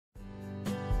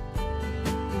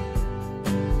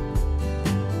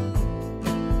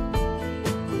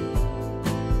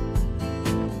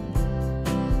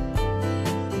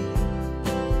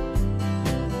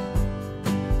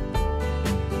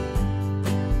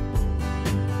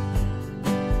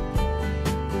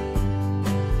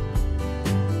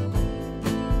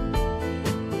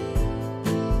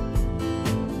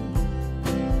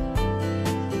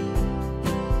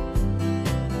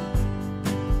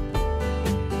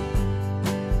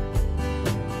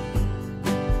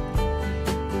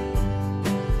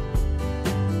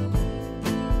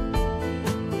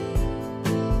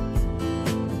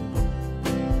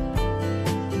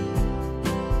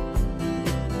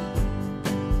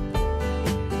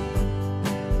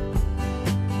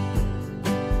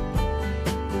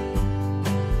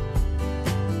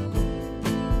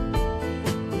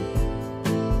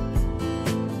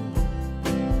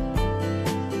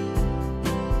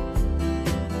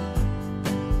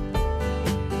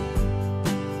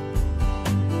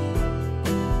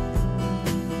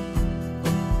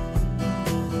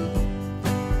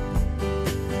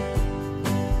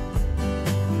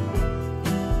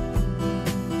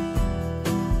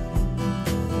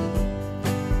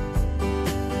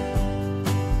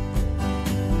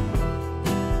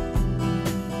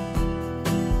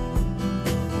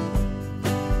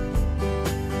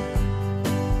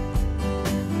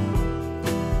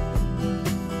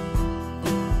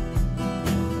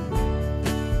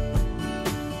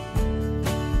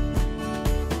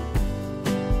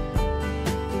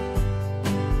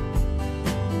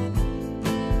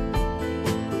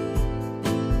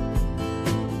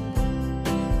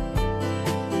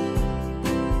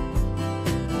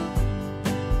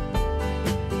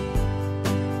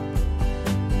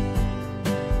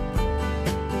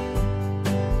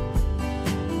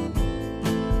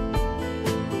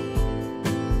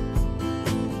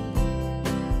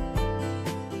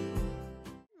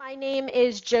name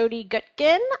is Jody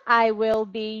Gutkin. I will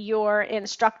be your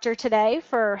instructor today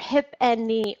for hip and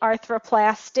knee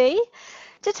arthroplasty.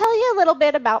 To tell you a little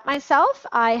bit about myself,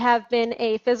 I have been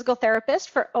a physical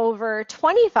therapist for over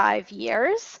 25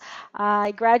 years. I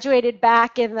graduated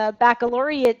back in the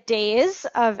baccalaureate days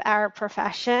of our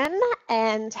profession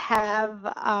and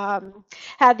have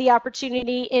had the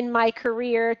opportunity in my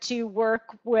career to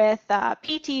work with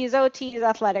PTs, OTs,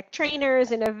 athletic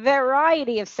trainers in a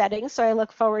variety of settings. So I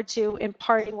look forward to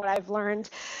imparting what I've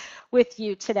learned with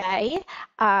you today.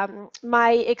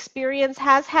 My experience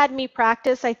has had me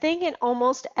practice, I think, in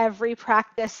almost every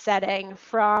practice setting,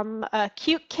 from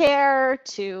acute care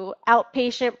to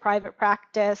outpatient private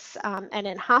practice and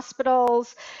in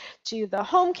hospitals to the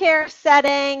home care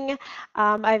setting.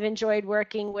 I've enjoyed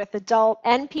working with adult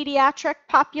and pediatric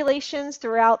populations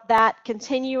throughout that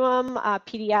continuum,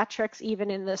 pediatrics even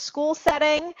in the school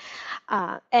setting.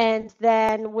 And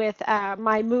then with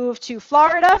my move to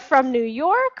Florida from New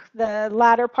York, the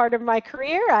latter part of my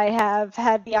career, I have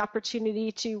had the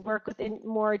opportunity to work with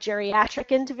more geriatric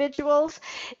individuals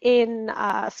in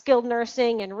skilled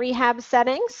nursing and rehab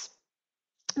settings.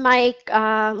 My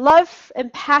love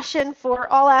and passion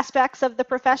for all aspects of the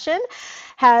profession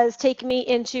has taken me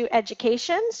into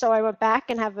education. So I went back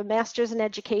and have a master's in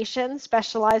education,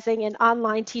 specializing in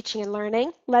online teaching and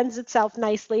learning. Lends itself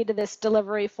nicely to this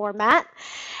delivery format.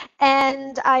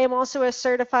 And I am also a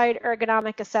certified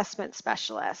ergonomic assessment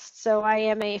specialist. So I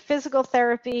am a physical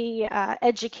therapy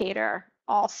educator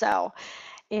also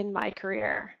in my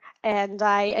career. And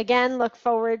I, again, look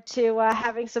forward to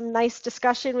having some nice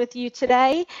discussion with you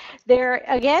today. There,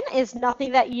 again, is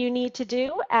nothing that you need to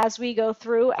do as we go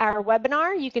through our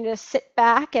webinar. You can just sit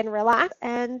back and relax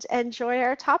and enjoy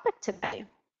our topic today.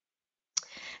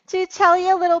 To tell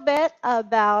you a little bit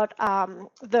about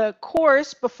the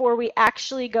course before we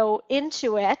actually go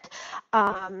into it,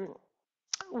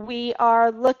 we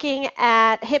are looking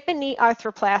at hip and knee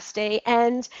arthroplasty,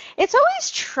 and it's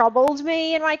always troubled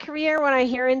me in my career when I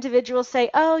hear individuals say,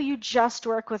 oh, you just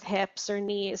work with hips or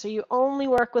knees, or you only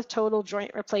work with total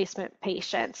joint replacement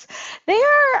patients. They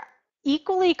are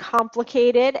equally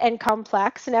complicated and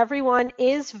complex, and everyone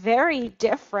is very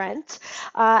different.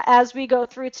 As we go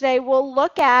through today, we'll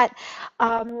look at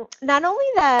not only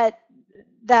that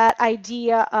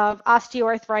idea of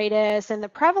osteoarthritis and the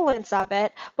prevalence of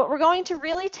it, but we're going to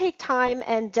really take time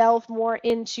and delve more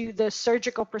into the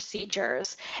surgical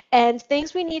procedures and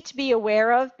things we need to be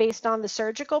aware of based on the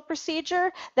surgical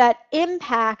procedure that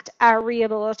impact our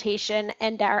rehabilitation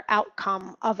and our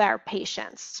outcome of our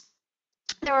patients.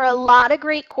 There are a lot of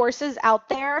great courses out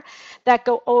there that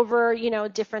go over,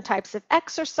 different types of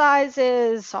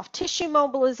exercises, soft tissue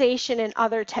mobilization, and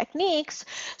other techniques.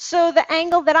 So the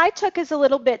angle that I took is a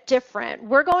little bit different.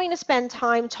 We're going to spend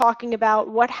time talking about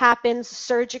what happens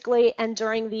surgically and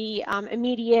during the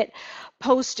immediate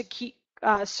post-acute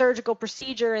surgical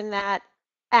procedure in that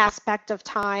aspect of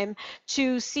time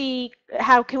to see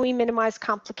how can we minimize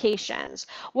complications.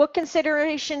 What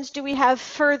considerations do we have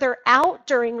further out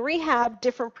during rehab,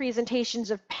 different presentations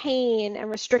of pain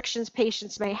and restrictions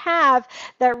patients may have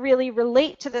that really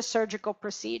relate to the surgical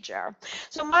procedure.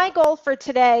 So my goal for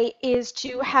today is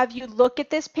to have you look at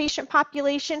this patient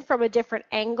population from a different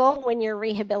angle when you're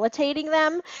rehabilitating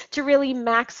them to really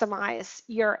maximize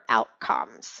your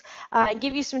outcomes and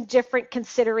give you some different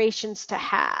considerations to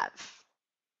have.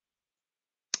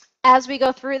 As we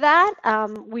go through that,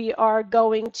 we are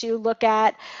going to look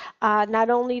at not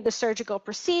only the surgical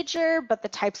procedure, but the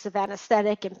types of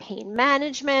anesthetic and pain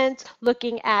management,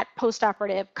 looking at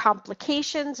postoperative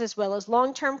complications as well as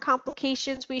long-term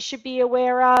complications we should be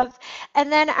aware of,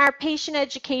 and then our patient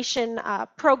education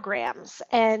programs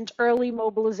and early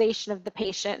mobilization of the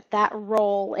patient, that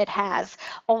role it has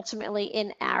ultimately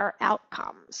in our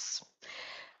outcomes.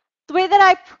 The way that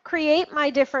I create my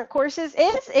different courses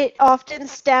is it often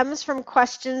stems from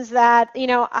questions that,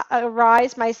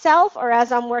 arise myself or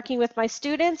as I'm working with my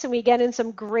students and we get in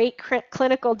some great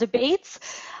clinical debates.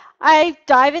 I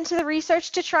dive into the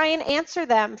research to try and answer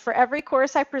them. For every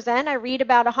course I present, I read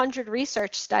about 100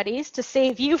 research studies to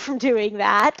save you from doing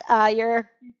that. Your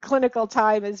clinical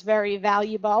time is very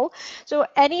valuable. So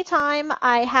anytime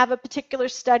I have a particular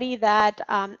study that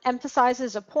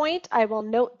emphasizes a point, I will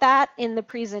note that in the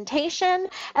presentation,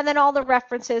 and then all the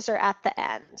references are at the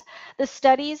end. The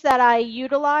studies that I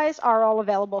utilize are all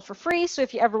available for free, so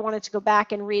if you ever wanted to go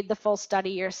back and read the full study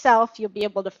yourself, you'll be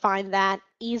able to find that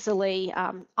easily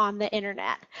on the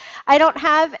internet. I don't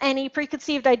have any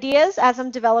preconceived ideas as I'm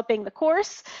developing the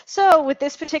course. So with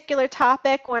this particular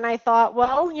topic, when I thought,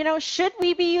 well, should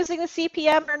we be using the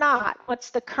CPM or not?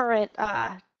 What's the current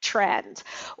trend.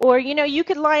 Or, you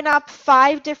could line up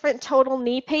 5 different total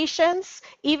knee patients,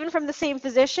 even from the same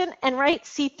physician, and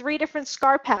see 3 different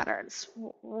scar patterns.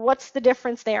 What's the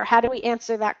difference there? How do we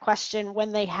answer that question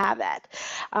when they have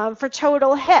it? For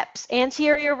total hips,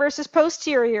 anterior versus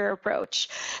posterior approach.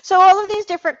 So all of these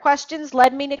different questions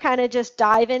led me to kind of just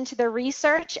dive into the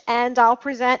research, and I'll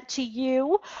present to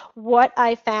you what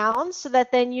I found so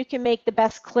that then you can make the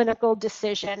best clinical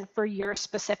decision for your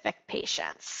specific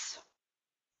patients.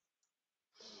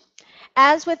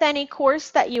 As with any course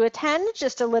that you attend,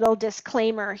 just a little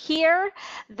disclaimer here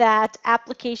that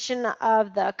application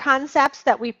of the concepts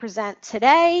that we present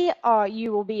today,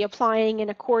 you will be applying in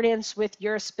accordance with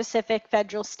your specific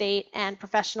federal, state, and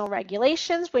professional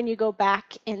regulations when you go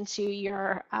back into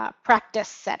your practice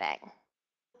setting.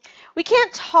 We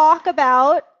can't talk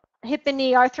about hip and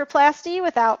knee arthroplasty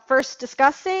without first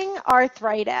discussing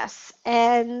arthritis.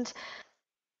 And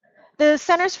the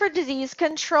Centers for Disease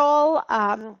Control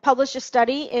published a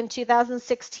study in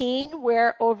 2016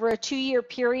 where over a 2-year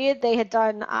period they had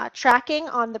done tracking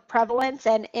on the prevalence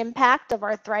and impact of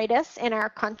arthritis in our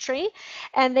country.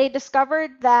 And they discovered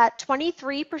that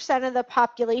 23% of the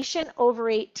population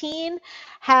over 18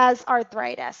 has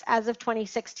arthritis as of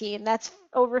 2016. That's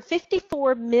over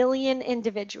 54 million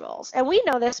individuals. And we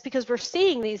know this because we're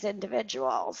seeing these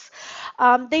individuals.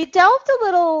 They delved a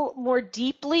little more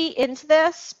deeply into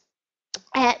this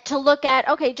to look at,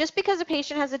 okay, just because a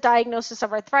patient has a diagnosis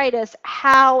of arthritis,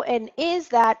 how and is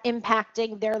that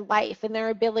impacting their life and their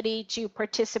ability to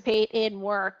participate in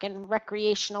work and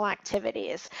recreational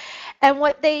activities? And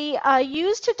what they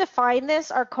use to define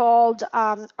this are called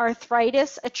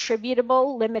arthritis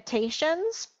attributable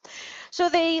limitations. So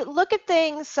they look at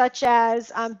things such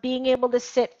as being able to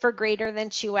sit for greater than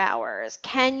 2 hours.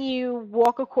 Can you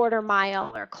walk a quarter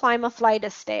mile or climb a flight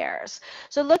of stairs?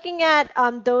 So looking at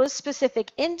those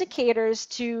specific indicators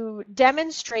to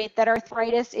demonstrate that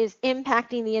arthritis is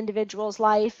impacting the individual's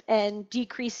life and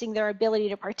decreasing their ability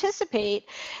to participate,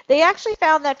 they actually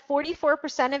found that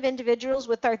 44% of individuals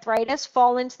with arthritis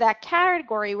fall into that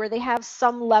category where they have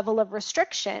some level of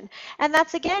restriction. And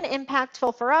that's again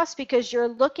impactful for us because you're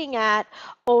looking at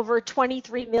over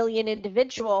 23 million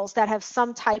individuals that have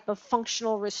some type of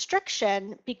functional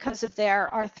restriction because of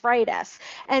their arthritis.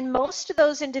 And most of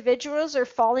those individuals are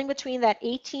falling between that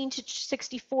 18 to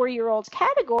 64-year-olds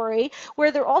category where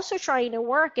they're also trying to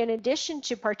work in addition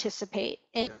to participate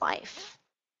in life.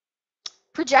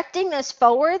 Projecting this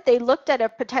forward, they looked at a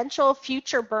potential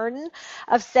future burden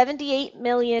of 78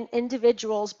 million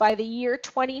individuals by the year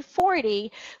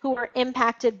 2040 who are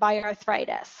impacted by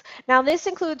arthritis. Now, this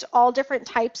includes all different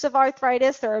types of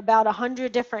arthritis. There are about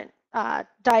 100 different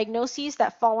diagnoses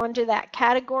that fall under that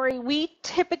category. We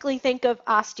typically think of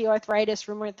osteoarthritis,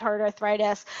 rheumatoid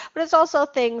arthritis, but it's also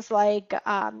things like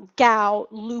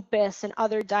gout, lupus, and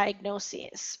other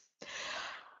diagnoses.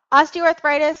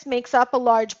 Osteoarthritis makes up a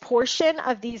large portion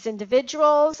of these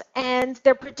individuals, and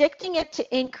they're predicting it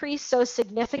to increase so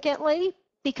significantly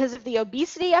because of the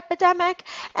obesity epidemic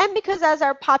and because as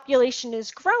our population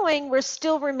is growing, we're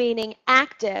still remaining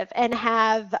active and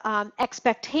have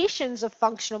expectations of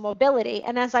functional mobility.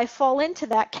 And as I fall into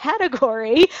that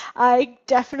category, I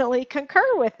definitely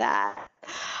concur with that.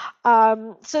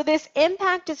 So this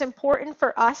impact is important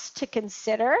for us to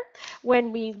consider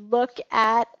when we look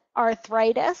at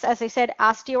arthritis. As I said,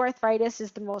 osteoarthritis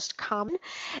is the most common,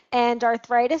 and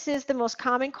arthritis is the most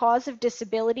common cause of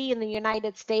disability in the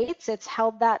United States. It's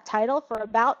held that title for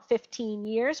about 15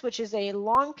 years, which is a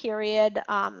long period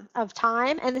of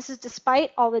time, and this is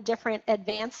despite all the different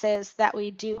advances that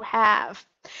we do have.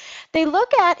 They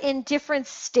look at in different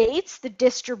states the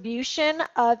distribution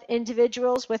of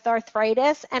individuals with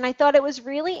arthritis, and I thought it was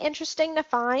really interesting to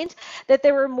find that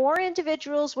there were more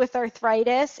individuals with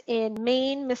arthritis in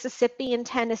Maine, Mississippi, and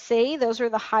Tennessee. Those were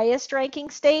the highest ranking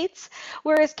states,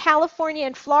 whereas California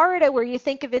and Florida, where you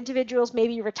think of individuals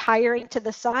maybe retiring to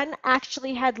the sun,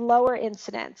 actually had lower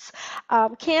incidence.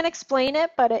 Can't explain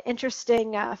it, but an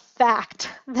interesting fact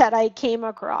that I came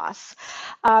across.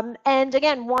 And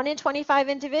again, 1 in 25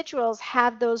 individuals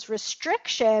have those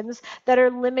restrictions that are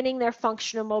limiting their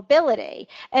functional mobility.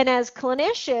 And as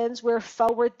clinicians, we're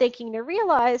forward thinking to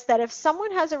realize that if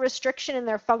someone has a restriction in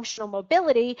their functional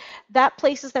mobility, that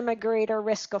places them at greater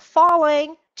risk of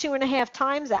falling, 2.5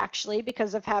 times actually,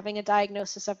 because of having a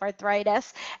diagnosis of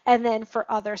arthritis, and then for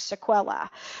other sequelae.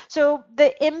 So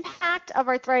the impact of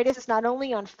arthritis is not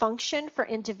only on function for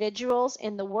individuals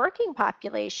in the working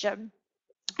population,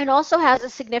 it also has a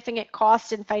significant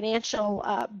cost and financial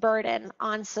burden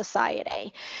on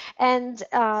society. And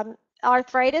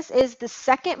arthritis is the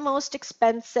second most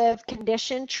expensive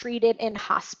condition treated in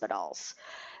hospitals.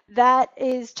 That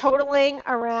is totaling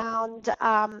around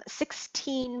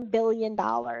 $16 billion.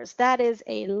 That is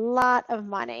a lot of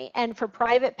money. And for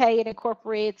private pay, it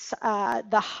incorporates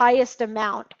the highest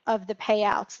amount of the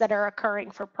payouts that are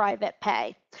occurring for private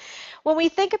pay. When we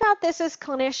think about this as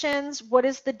clinicians, what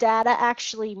does the data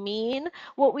actually mean?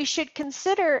 What we should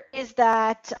consider is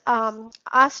that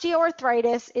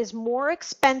osteoarthritis is more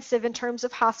expensive in terms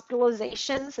of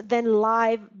hospitalizations than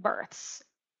live births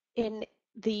in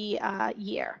the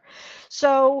year.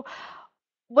 So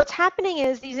what's happening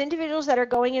is these individuals that are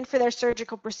going in for their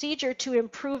surgical procedure to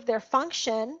improve their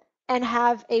function and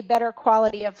have a better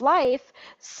quality of life,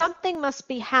 something must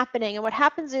be happening. And what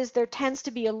happens is there tends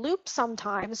to be a loop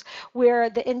sometimes where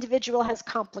the individual has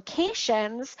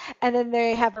complications and then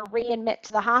they have a readmit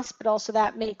to the hospital. So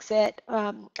that makes it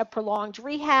a prolonged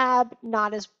rehab,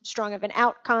 not as strong of an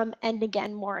outcome, and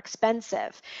again, more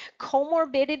expensive.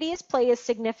 Comorbidities play a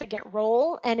significant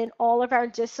role. And in all of our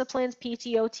disciplines,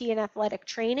 PT, OT, and athletic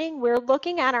training, we're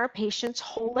looking at our patients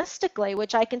holistically,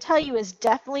 which I can tell you is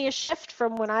definitely a shift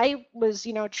from when I was,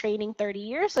 training 30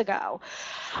 years ago.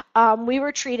 We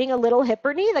were treating a little hip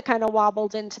or knee that kind of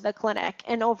wobbled into the clinic.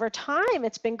 And over time,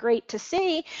 it's been great to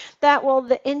see that, well,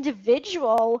 the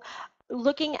individual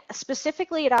looking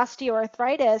specifically at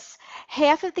osteoarthritis,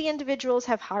 half of the individuals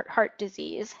have heart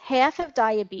disease, half have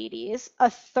diabetes, a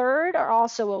third are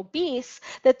also obese,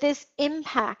 that this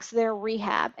impacts their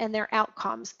rehab and their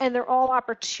outcomes. And they're all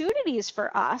opportunities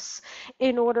for us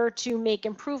in order to make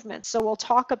improvements. So we'll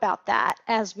talk about that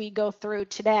as we go through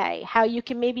today, how you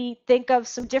can maybe think of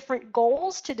some different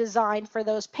goals to design for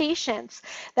those patients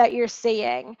that you're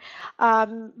seeing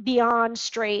beyond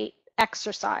straight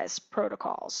exercise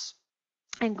protocols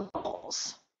and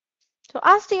goals. So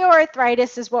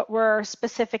osteoarthritis is what we're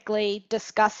specifically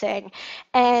discussing.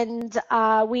 And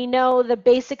we know the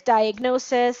basic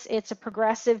diagnosis, it's a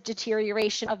progressive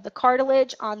deterioration of the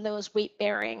cartilage on those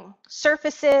weight-bearing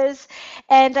surfaces.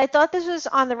 And I thought this was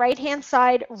on the right-hand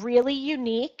side really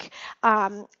unique.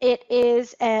 It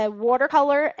is a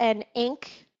watercolor and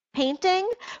ink painting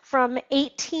from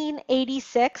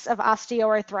 1886 of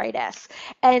osteoarthritis.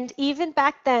 And even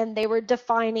back then, they were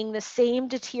defining the same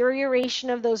deterioration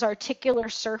of those articular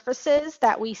surfaces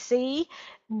that we see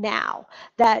now,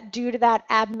 that due to that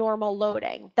abnormal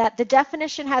loading, that the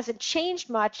definition hasn't changed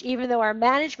much, even though our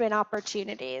management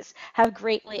opportunities have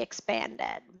greatly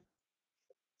expanded.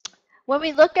 When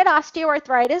we look at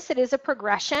osteoarthritis, it is a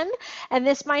progression, and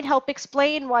this might help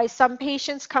explain why some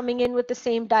patients coming in with the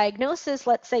same diagnosis,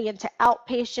 let's say into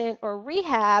outpatient or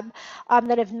rehab,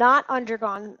 that have not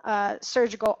undergone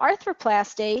surgical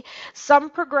arthroplasty, some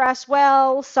progress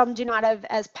well, some do not have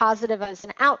as positive as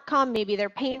an outcome, maybe their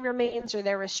pain remains or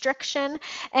their restriction,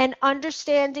 and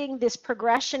understanding this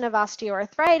progression of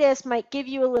osteoarthritis might give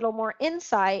you a little more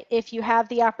insight if you have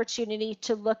the opportunity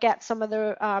to look at some of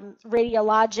the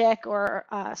radiologic or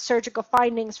surgical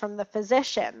findings from the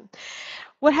physician.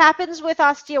 What happens with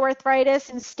osteoarthritis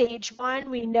in stage 1?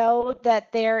 We know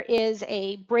that there is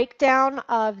a breakdown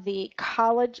of the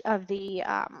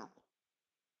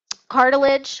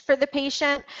cartilage for the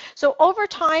patient. So over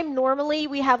time, normally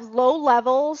we have low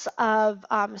levels of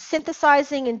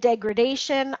synthesizing and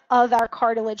degradation of our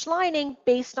cartilage lining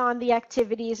based on the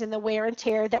activities and the wear and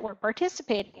tear that we're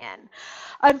participating in.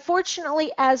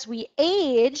 Unfortunately, as we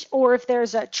age, or if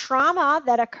there's a trauma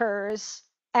that occurs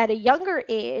at a younger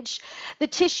age, the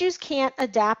tissues can't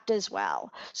adapt as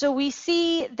well. So we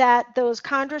see that those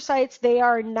chondrocytes, they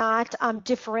are not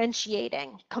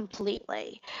differentiating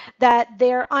completely, that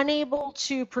they're unable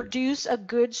to produce a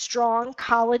good, strong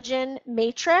collagen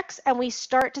matrix, and we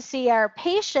start to see our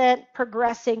patient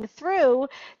progressing through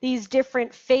these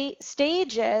different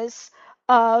stages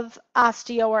of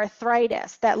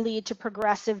osteoarthritis that lead to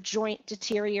progressive joint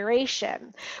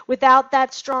deterioration. Without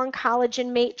that strong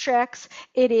collagen matrix,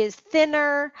 it is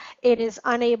thinner, it is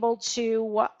unable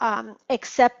to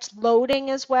accept loading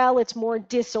as well, it's more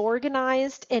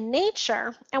disorganized in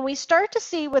nature, and we start to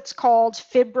see what's called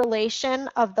fibrillation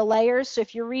of the layers. So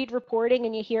if you read reporting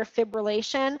and you hear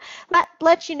fibrillation, that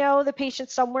lets you know the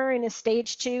patient's somewhere in a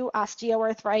stage 2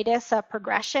 osteoarthritis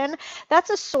progression. That's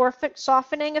a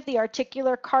softening of the articular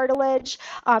cartilage.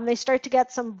 They start to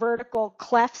get some vertical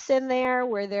clefts in there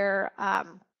where they're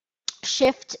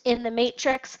shift in the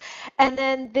matrix, and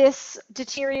then this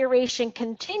deterioration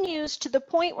continues to the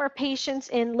point where patients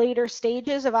in later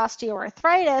stages of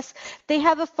osteoarthritis, they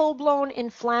have a full-blown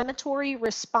inflammatory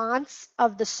response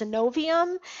of the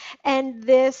synovium, and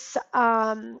this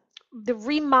the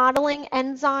remodeling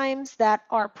enzymes that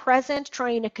are present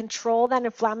trying to control that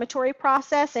inflammatory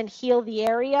process and heal the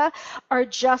area are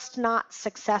just not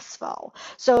successful.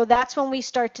 So that's when we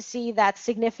start to see that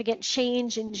significant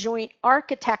change in joint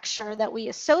architecture that we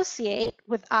associate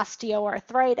with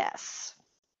osteoarthritis.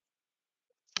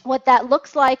 What that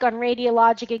looks like on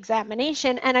radiologic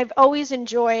examination, and I've always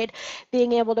enjoyed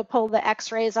being able to pull the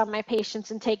x-rays on my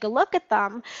patients and take a look at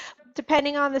them.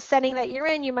 Depending on the setting that you're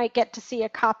in, you might get to see a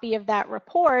copy of that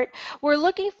report. We're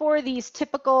looking for these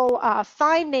typical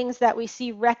findings that we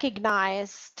see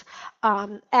recognized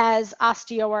as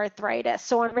osteoarthritis.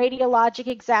 So on radiologic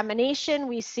examination,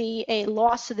 we see a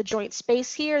loss of the joint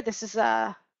space here. This is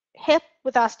a hip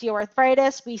with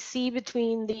osteoarthritis. We see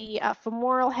between the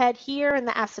femoral head here and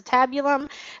the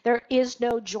acetabulum, there is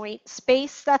no joint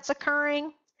space that's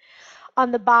occurring.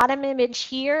 On the bottom image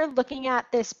here, looking at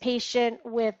this patient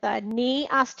with knee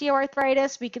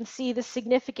osteoarthritis, we can see the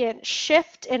significant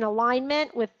shift in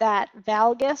alignment with that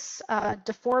valgus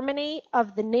deformity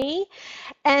of the knee.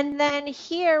 And then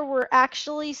here we're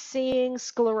actually seeing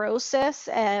sclerosis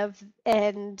of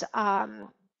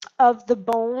the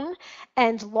bone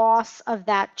and loss of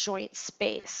that joint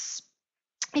space.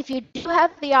 If you do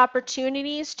have the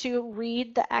opportunities to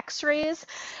read the x-rays,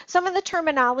 some of the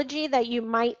terminology that you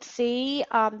might see,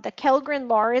 the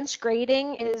Kellgren-Lawrence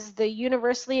grading is the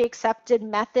universally accepted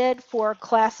method for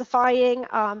classifying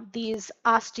these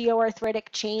osteoarthritic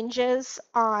changes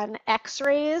on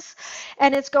x-rays.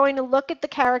 And it's going to look at the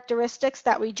characteristics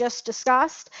that we just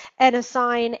discussed and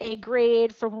assign a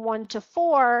grade from 1 to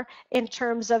 4 in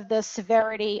terms of the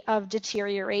severity of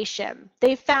deterioration.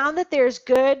 They found that there's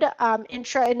good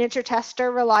intra and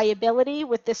intertester reliability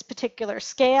with this particular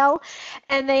scale,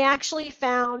 and they actually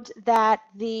found that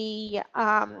the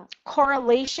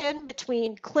correlation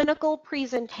between clinical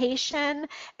presentation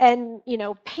and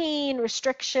pain,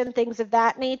 restriction, things of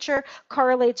that nature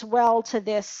correlates well to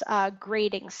this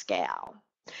grading scale.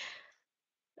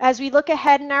 As we look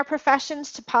ahead in our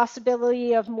professions to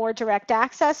possibility of more direct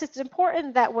access, it's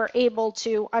important that we're able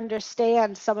to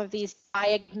understand some of these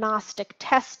diagnostic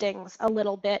testings a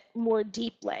little bit more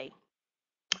deeply.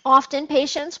 Often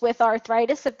patients with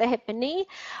arthritis of the hip and knee,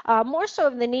 more so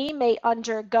of the knee, may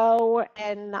undergo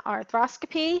an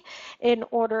arthroscopy in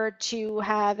order to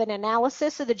have an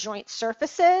analysis of the joint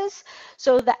surfaces.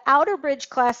 So the outer bridge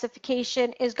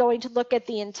classification is going to look at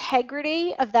the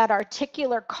integrity of that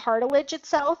articular cartilage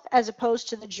itself as opposed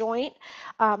to the joint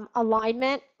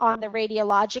alignment on the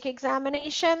radiologic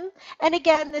examination. And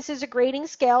again, this is a grading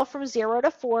scale from 0 to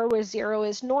 4, where 0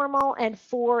 is normal and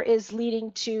 4 is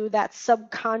leading to that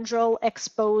subchondral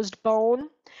exposed bone.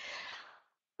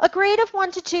 A grade of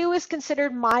 1 to 2 is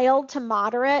considered mild to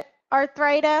moderate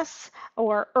arthritis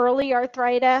or early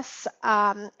arthritis,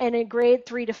 and a grade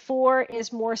 3 to 4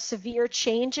 is more severe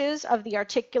changes of the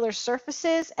articular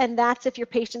surfaces, and that's if your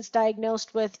patient's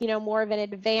diagnosed with more of an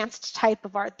advanced type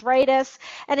of arthritis.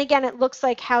 And again, it looks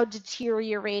like how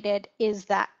deteriorated is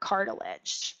that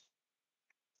cartilage.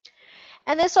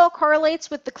 And this all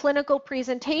correlates with the clinical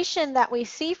presentation that we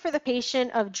see for the patient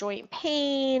of joint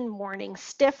pain, morning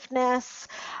stiffness,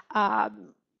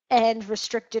 and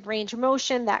restricted range of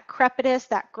motion, that crepitus,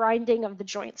 that grinding of the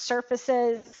joint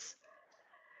surfaces.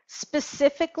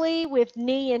 Specifically with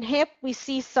knee and hip, we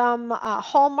see some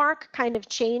hallmark kind of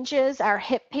changes. Our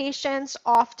hip patients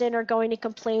often are going to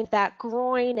complain that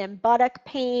groin and buttock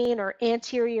pain or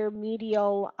anterior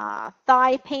medial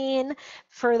thigh pain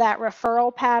for that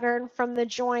referral pattern from the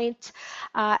joint.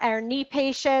 Our knee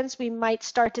patients, we might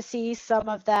start to see some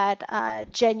of that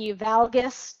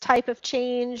genu-valgus type of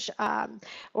change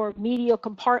or medial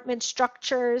compartment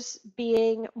structures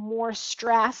being more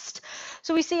stressed.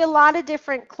 So we see a lot of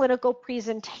different clinical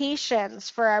presentations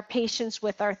for our patients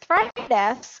with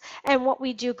arthritis, and what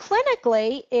we do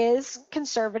clinically is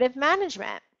conservative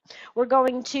management. We're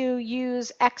going to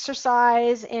use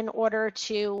exercise in order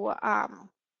to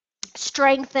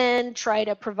strengthen, try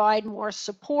to provide more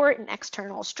support in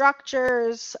external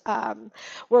structures.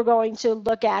 We're going to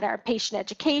look at our patient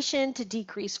education to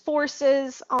decrease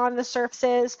forces on the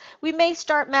surfaces. We may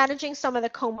start managing some of the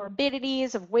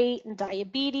comorbidities of weight and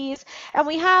diabetes, and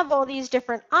we have all these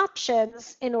different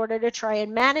options in order to try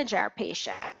and manage our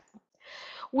patient,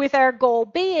 with our goal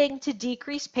being to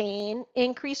decrease pain,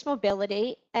 increase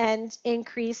mobility, and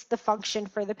increase the function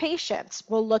for the patients.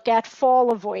 We'll look at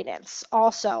fall avoidance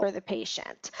also for the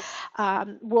patient.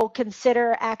 We'll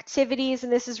consider activities,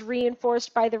 and this is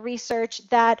reinforced by the research,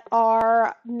 that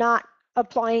are not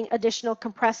applying additional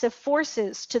compressive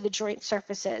forces to the joint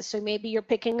surfaces. So maybe you're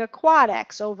picking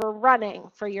aquatics over running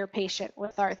for your patient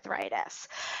with arthritis.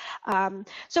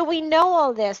 So we know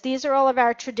all this. These are all of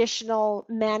our traditional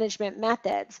management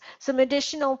methods. Some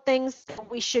additional things that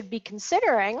we should be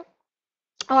considering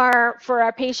are for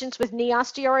our patients with knee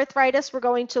osteoarthritis, we're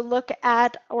going to look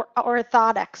at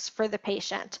orthotics for the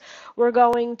patient. We're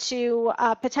going to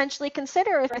potentially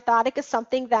consider if orthotic is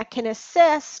something that can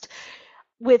assist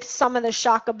with some of the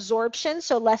shock absorption,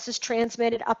 so less is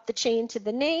transmitted up the chain to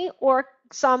the knee, or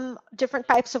some different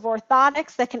types of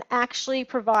orthotics that can actually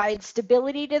provide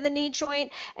stability to the knee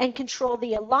joint and control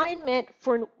the alignment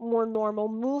for more normal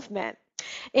movement.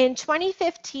 In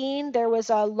 2015, there was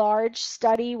a large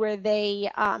study where they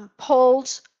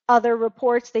pulled other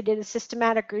reports. They did a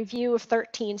systematic review of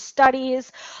 13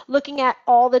 studies, looking at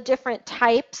all the different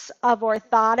types of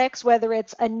orthotics, whether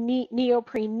it's a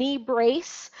neoprene knee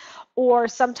brace or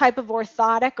some type of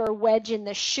orthotic or wedge in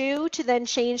the shoe to then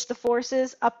change the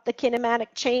forces up the kinematic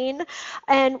chain.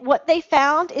 And what they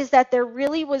found is that there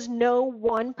really was no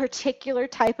one particular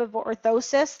type of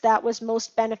orthosis that was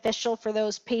most beneficial for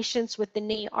those patients with the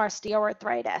knee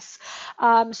osteoarthritis.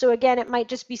 So again, it might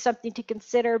just be something to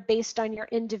consider based on your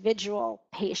individual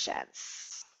patients.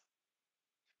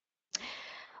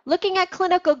 Looking at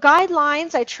clinical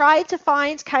guidelines, I tried to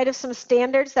find kind of some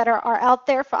standards that are out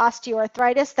there for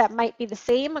osteoarthritis that might be the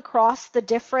same across the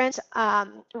different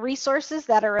resources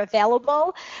that are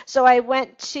available. So I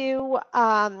went to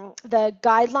the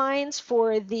guidelines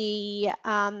for the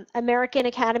American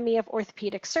Academy of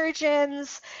Orthopedic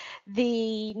Surgeons,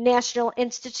 the National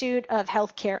Institute of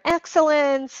Healthcare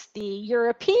Excellence, the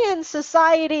European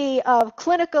Society of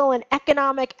Clinical and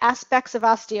Economic Aspects of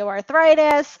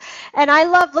Osteoarthritis, and I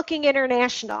love looking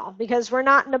international because we're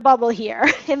not in a bubble here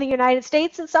in the United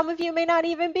States, and some of you may not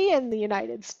even be in the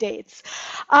United States.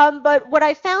 But what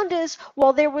I found is,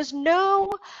 while there was no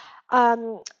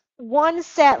one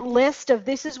set list of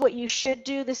this is what you should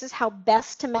do, this is how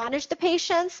best to manage the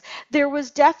patients, there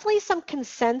was definitely some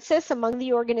consensus among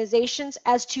the organizations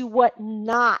as to what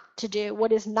not to do,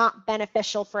 what is not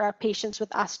beneficial for our patients with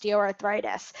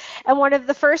osteoarthritis. And one of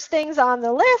the first things on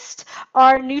the list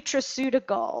are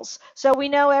nutraceuticals. So we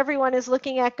know everyone is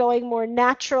looking at going more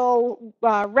natural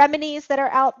remedies that are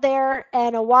out there,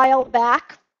 and a while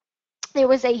back, there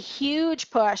was a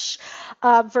huge push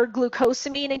for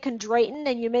glucosamine and chondroitin,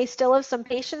 and you may still have some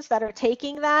patients that are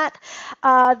taking that.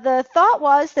 The thought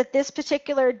was that this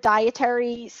particular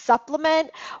dietary supplement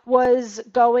was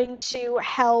going to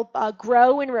help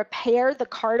grow and repair the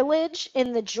cartilage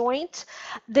in the joint.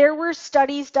 There were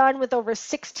studies done with over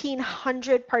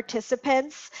 1,600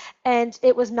 participants, and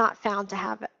it was not found to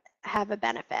have a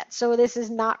benefit. So this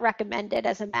is not recommended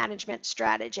as a management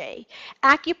strategy.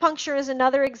 Acupuncture is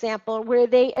another example where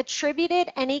they attributed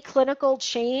any clinical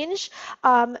change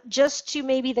just to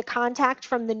maybe the contact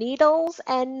from the needles,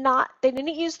 and they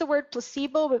didn't use the word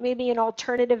placebo, but maybe an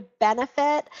alternative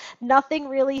benefit, nothing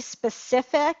really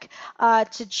specific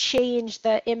to change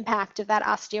the impact of that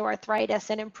osteoarthritis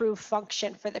and improve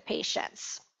function for the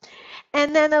patients.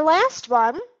 And then the last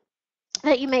one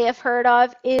that you may have heard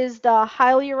of is the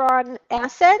hyaluronic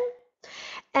acid.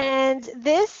 And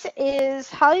this is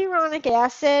hyaluronic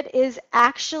acid is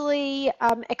actually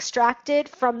extracted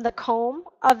from the comb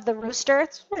of the rooster.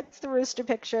 It's the rooster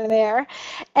picture there.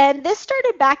 And this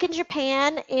started back in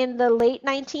Japan in the late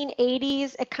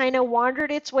 1980s. It kind of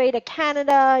wandered its way to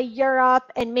Canada,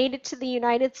 Europe, and made it to the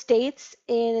United States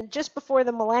in just before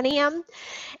the millennium.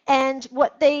 And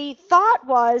what they thought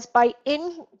was by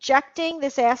injecting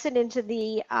this acid into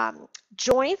the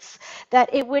joints,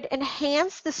 that it would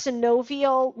enhance the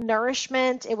synovial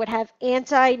nourishment. It would have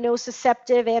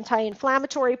anti-nociceptive,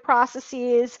 anti-inflammatory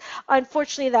processes.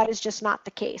 Unfortunately, that is just not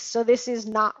the case. So this is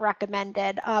not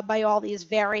recommended by all these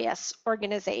various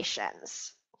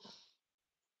organizations.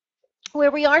 Where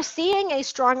we are seeing a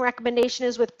strong recommendation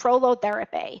is with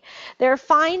prolotherapy. They're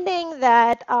finding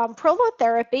that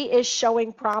prolotherapy is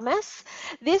showing promise.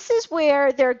 This is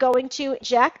where they're going to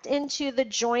inject into the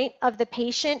joint of the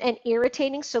patient an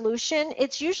irritating solution.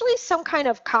 It's usually some kind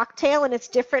of cocktail, and it's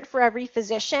different for every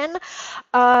physician,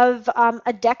 of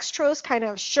a dextrose kind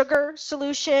of sugar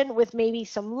solution with maybe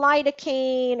some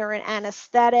lidocaine or an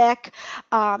anesthetic,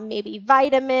 maybe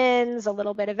vitamins, a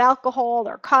little bit of alcohol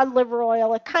or cod liver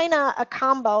oil, a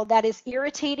combo that is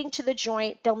irritating to the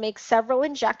joint. They'll make several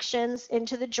injections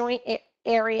into the joint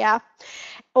area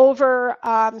over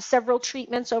several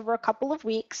treatments over a couple of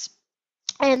weeks.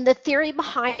 And the theory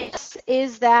behind this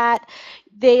is that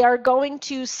they are going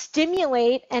to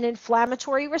stimulate an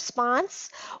inflammatory response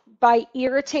by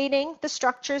irritating the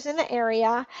structures in the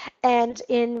area. And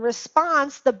in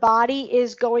response, the body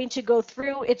is going to go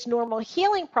through its normal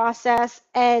healing process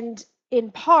and in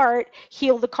part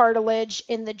heal the cartilage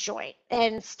in the joint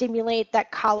and stimulate that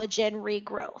collagen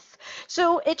regrowth.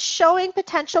 So it's showing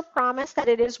potential promise that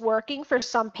it is working for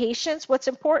some patients. What's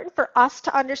important for us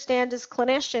to understand as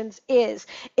clinicians is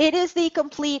it is the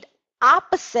complete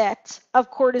opposite of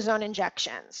cortisone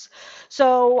injections.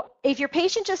 So if your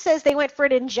patient just says they went for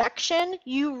an injection,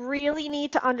 you really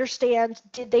need to understand,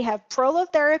 did they have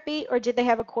prolotherapy or did they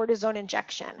have a cortisone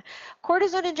injection?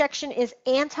 Cortisone injection is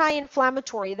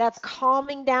anti-inflammatory. That's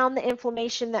calming down the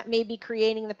inflammation that may be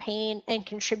creating the pain and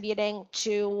contributing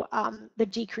to the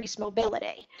decreased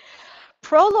mobility.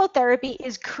 Prolotherapy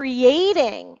is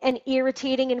creating an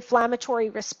irritating inflammatory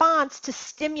response to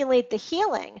stimulate the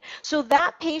healing. So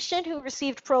that patient who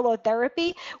received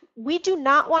prolotherapy, we do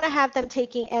not want to have them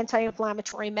taking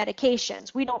anti-inflammatory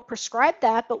medications. We don't prescribe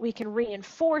that, but we can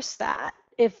reinforce that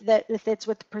if it's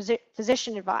what the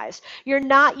physician advised. You're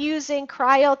not using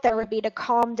cryotherapy to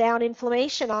calm down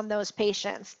inflammation on those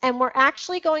patients. And we're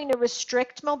actually going to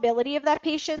restrict mobility of that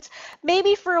patient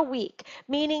maybe for a week,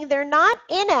 meaning they're not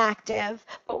inactive,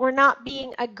 but we're not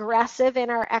being aggressive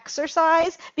in our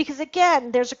exercise because,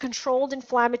 again, there's a controlled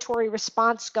inflammatory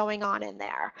response going on in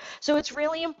there. So it's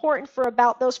really important for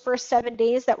about those first 7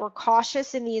 days that we're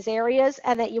cautious in these areas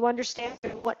and that you understand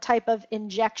what type of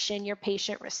injection your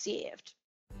patient received.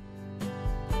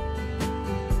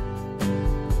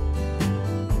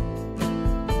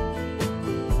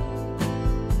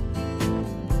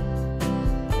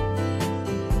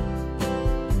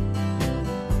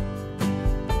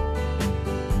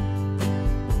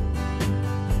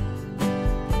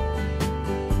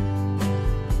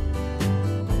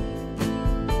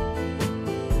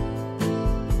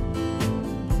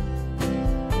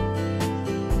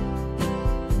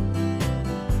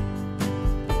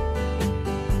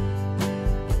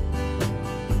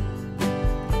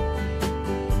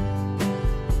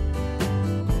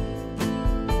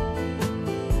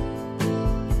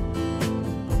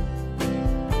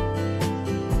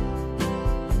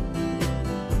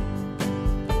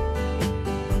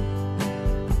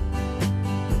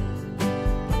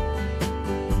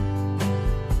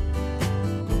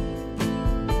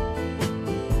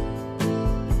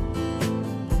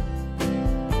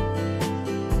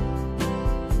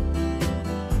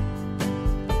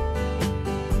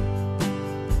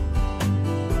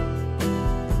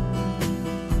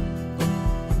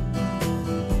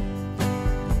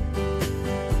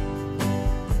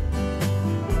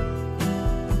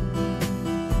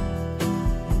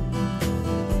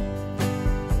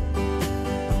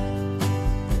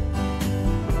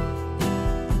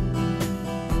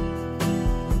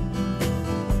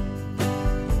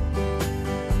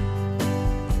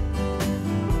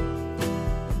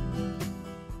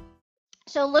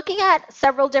 So looking at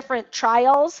several different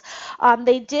trials,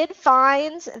 they did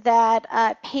find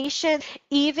that patients,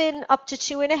 even up to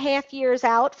 2.5 years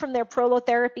out from their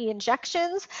prolotherapy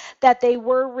injections, that they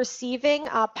were receiving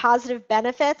positive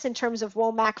benefits in terms of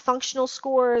WOMAC functional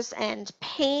scores and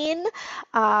pain.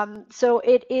 So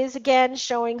it is, again,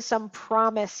 showing some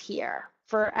promise here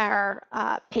for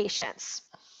our patients.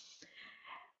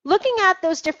 Looking at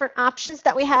those different options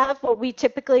that we have, what we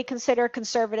typically consider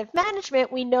conservative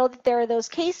management, we know that there are those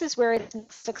cases where it's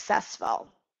successful.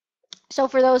 So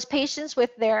for those patients with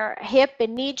their hip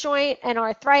and knee joint and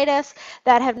arthritis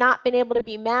that have not been able to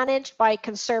be managed by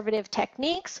conservative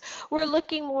techniques, we're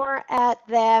looking more at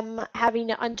them having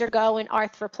to undergo an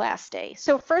arthroplasty.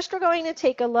 So first we're going to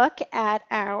take a look at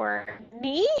our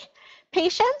knee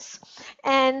patients,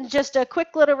 and just a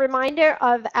quick little reminder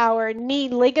of our knee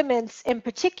ligaments in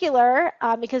particular,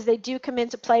 because they do come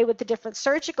into play with the different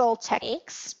surgical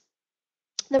techniques.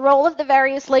 The role of the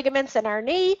various ligaments in our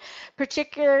knee,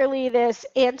 particularly this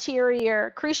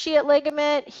anterior cruciate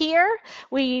ligament here,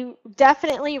 we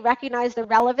definitely recognize the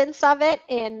relevance of it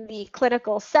in the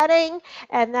clinical setting,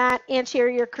 and that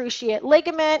anterior cruciate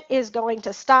ligament is going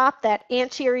to stop that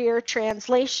anterior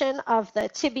translation of the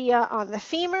tibia on the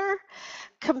femur,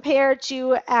 compared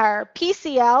to our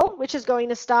PCL, which is going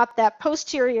to stop that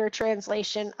posterior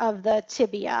translation of the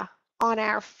tibia on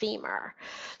our femur.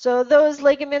 So those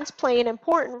ligaments play an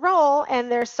important role,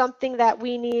 and there's something that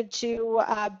we need to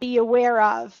be aware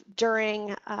of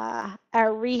during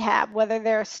our rehab, whether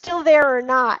they're still there or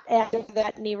not after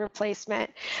that knee replacement.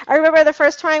 I remember the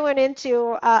first time I went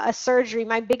into a surgery,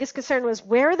 my biggest concern was,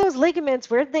 where are those ligaments?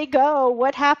 Where'd they go?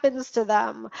 What happens to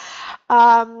them?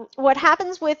 What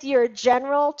happens with your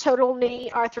general total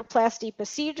knee arthroplasty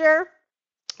procedure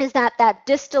is that that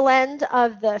distal end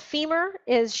of the femur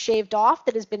is shaved off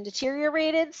that has been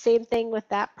deteriorated. Same thing with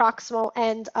that proximal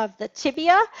end of the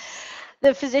tibia.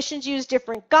 The physicians use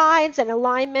different guides and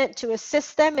alignment to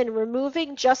assist them in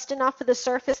removing just enough of the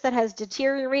surface that has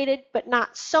deteriorated, but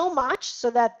not so much so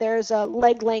that there's a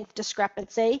leg length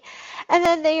discrepancy. And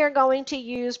then they are going to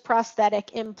use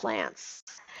prosthetic implants.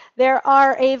 There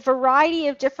are a variety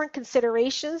of different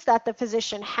considerations that the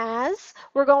physician has.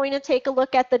 We're going to take a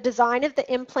look at the design of the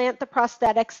implant, the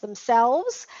prosthetics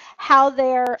themselves, how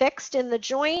they're fixed in the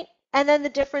joint, and then the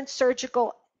different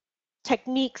surgical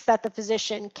techniques that the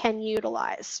physician can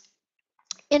utilize.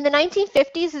 In the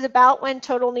 1950s is about when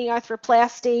total knee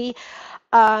arthroplasty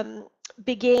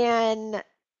began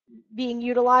being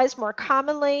utilized more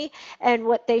commonly, and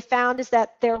what they found is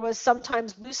that there was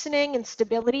sometimes loosening and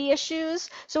stability issues.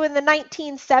 So in the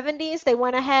 1970s, they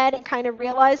went ahead and kind of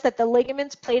realized that the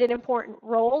ligaments played an important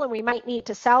role and we might need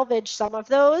to salvage some of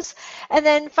those. And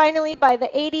then finally, by the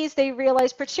 80s, they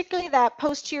realized particularly that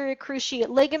posterior cruciate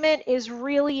ligament is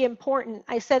really important.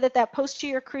 I said that that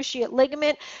posterior cruciate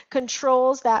ligament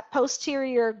controls that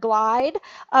posterior glide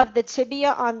of the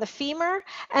tibia on the femur,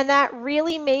 and that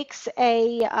really makes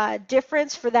a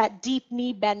difference for that deep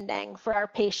knee bending for our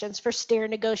patients for stair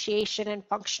negotiation and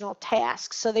functional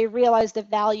tasks. So they realize the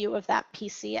value of that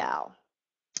PCL.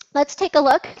 Let's take a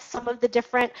look at some of the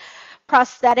different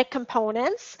prosthetic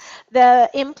components. The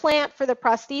implant for the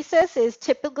prosthesis is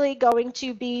typically going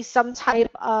to be some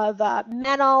type of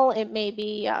metal. It may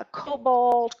be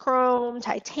cobalt, chrome,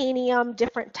 titanium,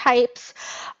 different types.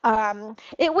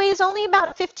 It weighs only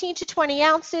about 15 to 20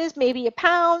 ounces, maybe a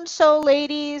pound. So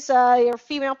ladies, your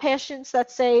female patients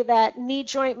that say that knee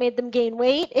joint made them gain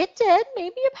weight, it did,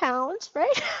 maybe a pound,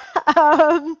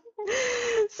 right?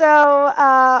 So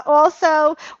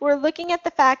also, we're looking at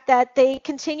the fact that they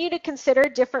continue to consider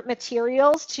different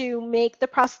materials to make the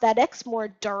prosthetics more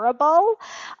durable.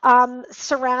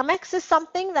 Ceramics is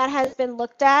something that has been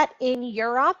looked at in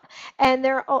Europe, and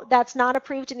that's not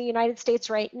approved in the United States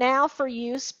right now for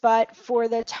use, but for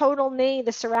the total knee,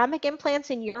 the ceramic implants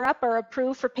in Europe are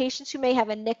approved for patients who may have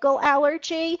a nickel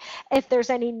allergy, if there's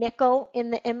any nickel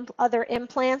in the other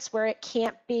implants where it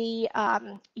can't be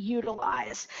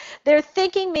utilized. They're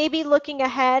thinking, maybe looking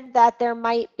ahead, that there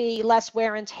might be less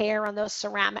wear and tear on those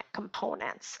ceramic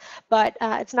components, but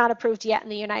it's not approved yet in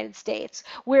the United States.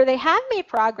 Where they have made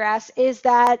progress is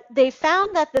that they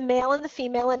found that the male and the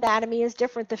female anatomy is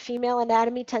different. The female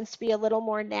anatomy tends to be a little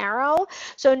more narrow,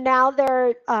 so now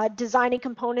they're designing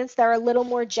components that are a little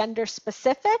more gender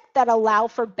specific that allow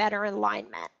for better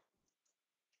alignment.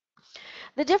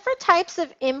 The different types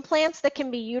of implants that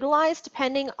can be utilized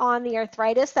depending on the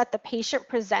arthritis that the patient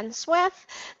presents with.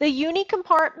 The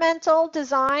unicompartmental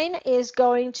design is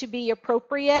going to be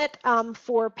appropriate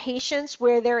for patients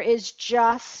where there is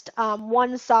just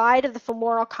one side of the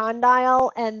femoral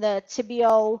condyle and the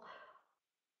tibial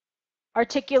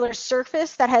articular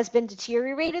surface that has been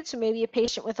deteriorated, so maybe a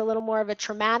patient with a little more of a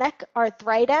traumatic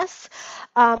arthritis,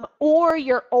 or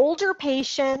your older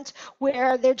patient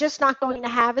where they're just not going to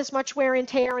have as much wear and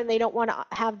tear and they don't want to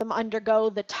have them undergo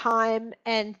the time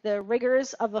and the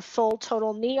rigors of a full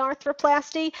total knee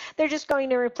arthroplasty. They're just going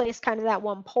to replace kind of that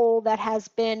one pole that has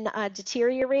been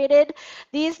deteriorated.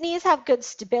 These knees have good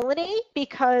stability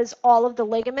because all of the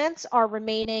ligaments are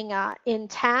remaining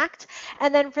intact.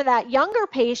 And then for that younger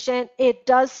patient, it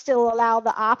does still allow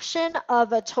the option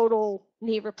of a total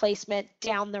knee replacement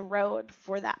down the road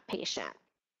for that patient.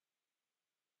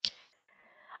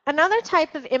 Another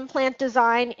type of implant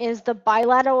design is the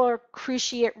bilateral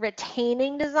cruciate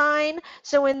retaining design.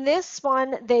 So in this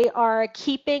one, they are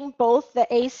keeping both the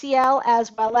ACL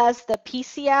as well as the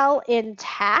PCL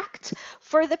intact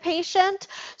for the patient.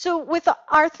 So with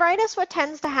arthritis, what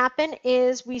tends to happen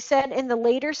is, we said in the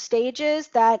later stages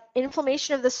that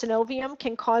inflammation of the synovium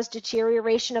can cause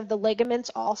deterioration of the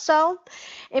ligaments also.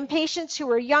 In patients who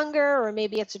are younger, or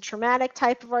maybe it's a traumatic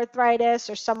type of arthritis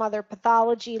or some other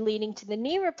pathology leading to the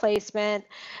knee replacement,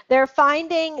 they're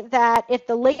finding that if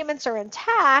the ligaments are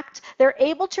intact, they're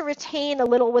able to retain a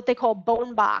little what they call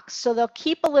bone box. So they'll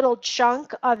keep a little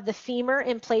chunk of the femur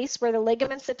in place where the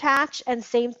ligaments attach, and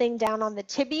same thing down on the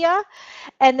tibia.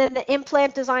 And then the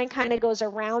implant design kind of goes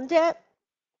around it.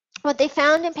 What they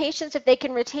found in patients, if they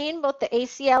can retain both the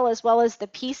ACL as well as the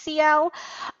PCL,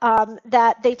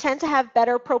 that they tend to have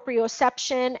better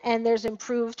proprioception and there's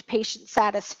improved patient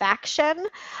satisfaction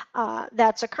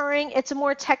that's occurring. It's a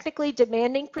more technically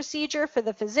demanding procedure for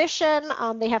the physician.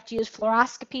 They have to use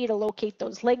fluoroscopy to locate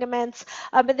those ligaments,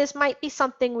 but this might be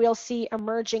something we'll see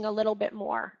emerging a little bit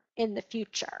more in the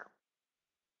future.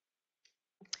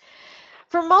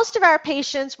 For most of our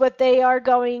patients, what they are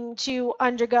going to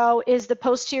undergo is the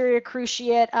posterior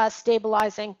cruciate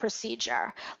stabilizing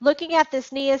procedure. Looking at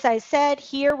this knee, as I said,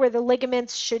 here where the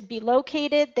ligaments should be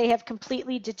located, they have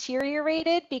completely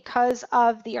deteriorated because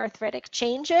of the arthritic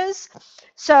changes.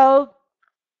 So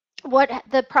what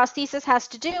the prosthesis has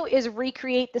to do is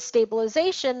recreate the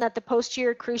stabilization that the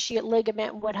posterior cruciate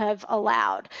ligament would have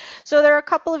allowed. So there are a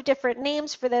couple of different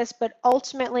names for this, but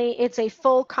ultimately it's a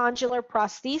full condylar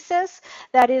prosthesis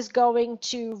that is going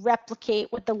to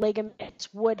replicate what the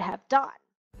ligaments would have done.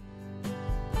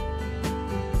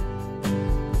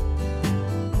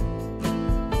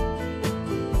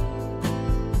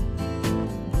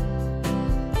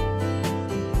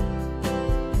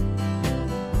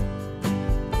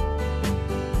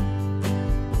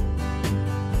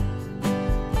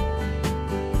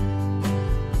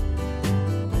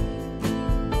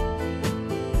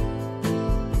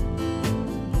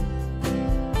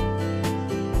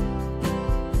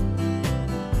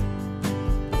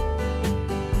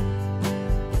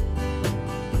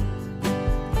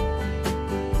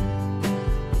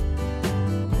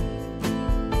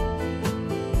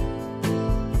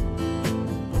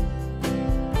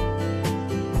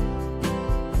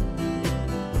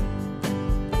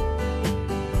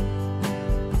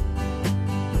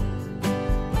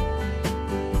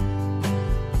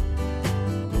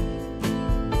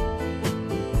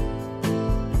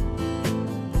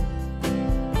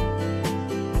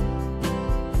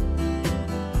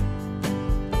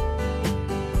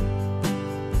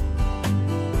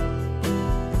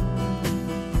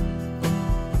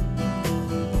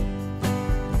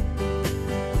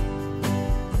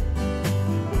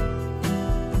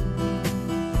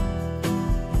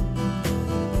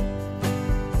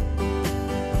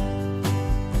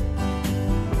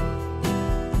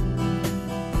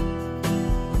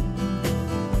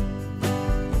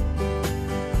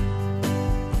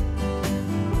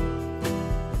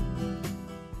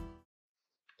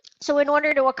 So in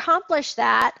order to accomplish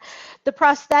that, the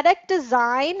prosthetic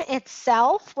design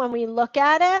itself, when we look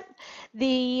at it,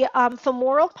 the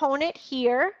femoral component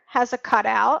here has a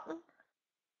cutout.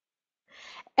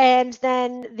 And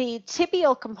then the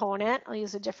tibial component, I'll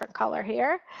use a different color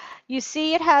here. You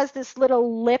see it has this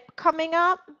little lip coming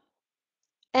up.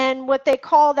 And what they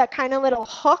call that kind of little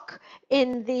hook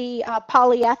in the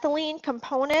polyethylene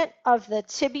component of the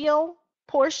tibial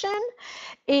portion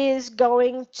is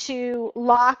going to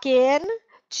lock in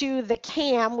to the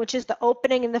cam, which is the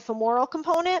opening in the femoral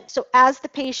component. So as the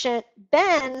patient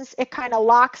bends, it kind of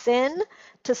locks in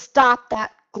to stop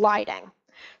that gliding.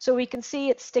 So we can see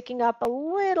it's sticking up a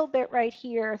little bit right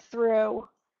here through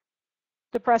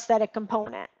the prosthetic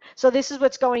component. So this is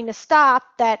what's going to stop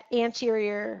that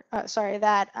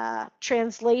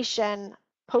translation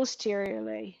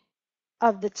posteriorly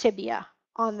of the tibia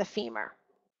on the femur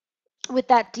with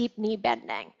that deep knee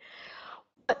bending.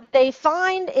 What they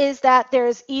find is that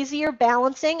there's easier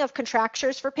balancing of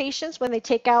contractures for patients when they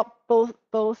take out both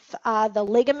the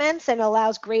ligaments and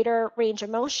allows greater range of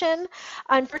motion.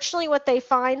 Unfortunately, what they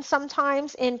find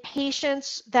sometimes in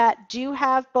patients that do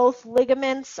have both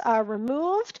ligaments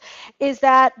removed is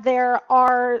that there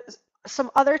are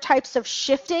some other types of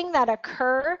shifting that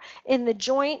occur in the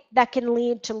joint that can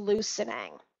lead to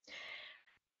loosening.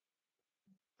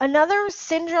 Another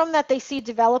syndrome that they see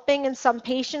developing in some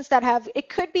patients that have, it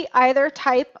could be either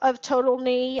type of total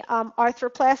knee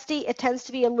arthroplasty. It tends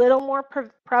to be a little more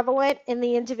prevalent in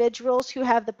the individuals who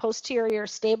have the posterior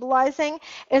stabilizing,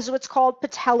 is what's called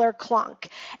patellar clunk.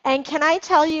 And can I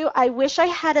tell you, I wish I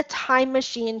had a time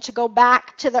machine to go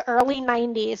back to the early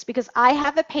 90s, because I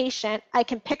have a patient, I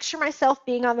can picture myself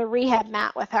being on the rehab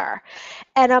mat with her,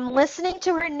 and I'm listening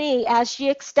to her knee as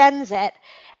she extends it.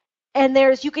 And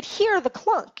you could hear the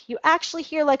clunk. You actually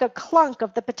hear like a clunk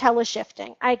of the patella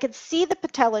shifting. I could see the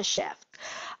patella shift.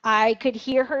 I could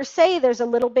hear her say there's a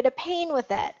little bit of pain with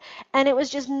it. And it was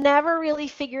just never really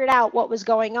figured out what was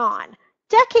going on.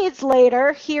 Decades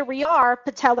later, here we are,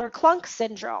 patellar clunk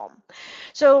syndrome.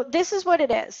 So this is what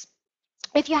it is.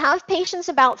 If you have patients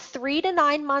about 3 to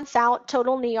 9 months out,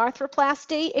 total knee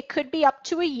arthroplasty, it could be up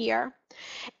to a year.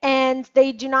 And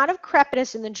they do not have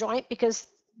crepitus in the joint because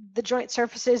the joint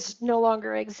surfaces no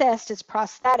longer exist. It's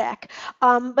prosthetic.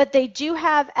 But they do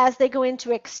have, as they go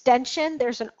into extension,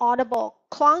 there's an audible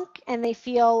clunk and they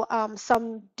feel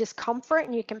some discomfort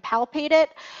and you can palpate it.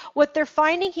 What they're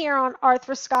finding here on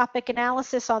arthroscopic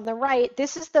analysis on the right,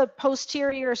 this is the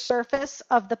posterior surface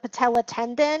of the patella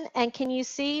tendon. And can you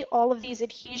see all of these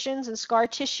adhesions and scar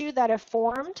tissue that have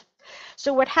formed?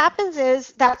 So what happens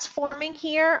is that's forming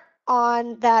here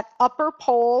on that upper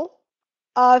pole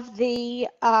of the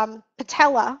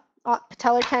patellar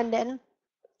tendon,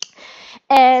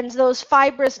 and those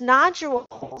fibrous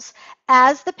nodules,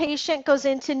 as the patient goes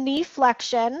into knee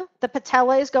flexion, the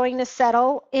patella is going to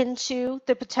settle into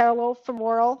the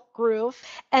patellofemoral groove.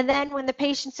 And then when the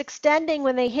patient's extending,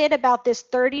 when they hit about this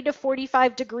 30 to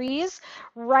 45 degrees,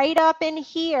 right up in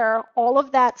here, all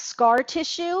of that scar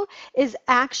tissue is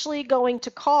actually going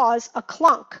to cause a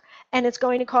clunk, and it's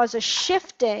going to cause a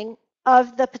shifting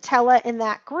of the patella in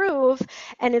that groove,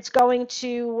 and it's going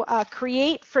to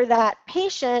create for that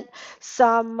patient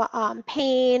some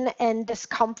pain and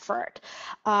discomfort.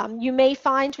 You may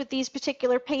find with these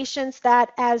particular patients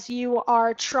that as you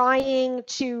are trying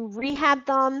to rehab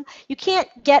them, you can't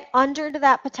get under to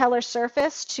that patellar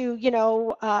surface to,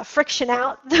 friction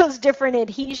out those different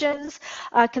adhesions.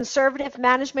 Conservative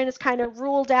management has kind of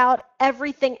ruled out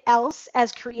everything else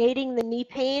as creating the knee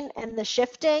pain and the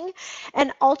shifting.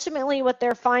 And ultimately what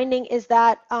they're finding is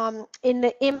that in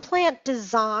the implant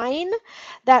design,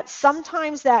 that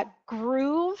sometimes that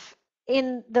groove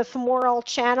in the femoral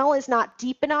channel is not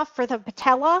deep enough for the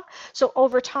patella. So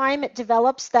over time, it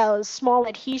develops those small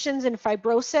adhesions and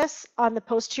fibrosis on the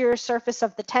posterior surface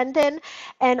of the tendon.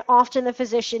 And often the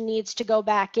physician needs to go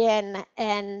back in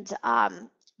and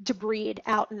debride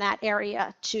out in that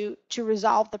area to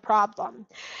resolve the problem.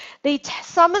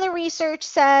 Some of the research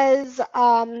says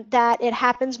that it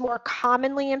happens more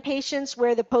commonly in patients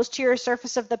where the posterior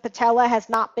surface of the patella has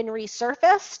not been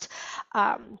resurfaced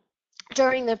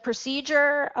during the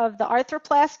procedure of the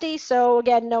arthroplasty. So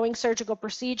again, knowing surgical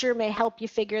procedure may help you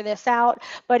figure this out,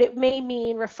 but it may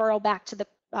mean referral back to the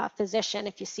physician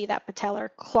if you see that patellar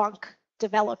clunk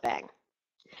developing.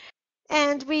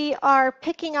 And we are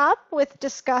picking up with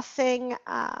discussing,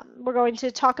 we're going to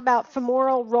talk about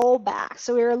femoral rollback.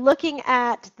 So we were looking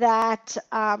at that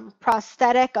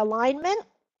prosthetic alignment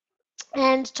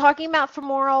and talking about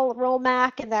femoral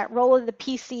rollback and that role of the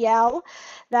PCL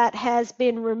that has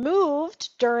been removed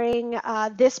during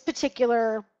this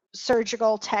particular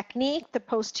surgical technique, the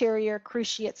posterior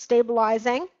cruciate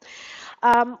stabilizing.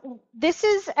 This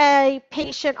is a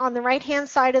patient on the right-hand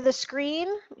side of the screen,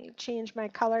 let me change my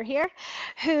color here,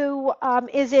 who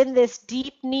is in this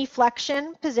deep knee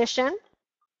flexion position.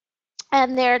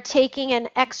 And they're taking an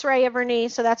x-ray of her knee,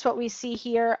 so that's what we see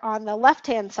here on the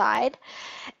left-hand side.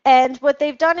 And what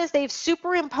they've done is they've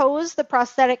superimposed the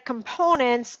prosthetic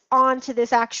components onto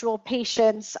this actual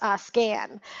patient's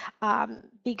scan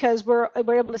because we're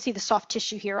able to see the soft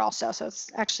tissue here also, so it's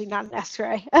actually not an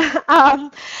x-ray.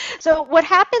 So what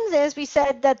happens is we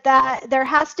said that there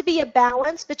has to be a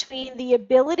balance between the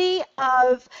ability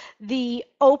of the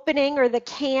opening or the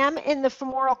cam in the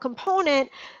femoral component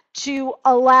to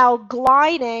allow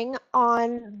gliding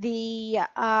on the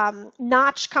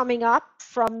notch coming up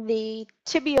from the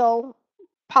tibial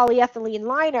polyethylene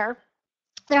liner.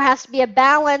 There has to be a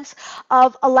balance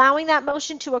of allowing that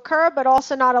motion to occur, but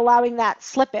also not allowing that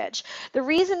slippage. The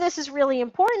reason this is really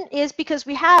important is because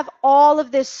we have all of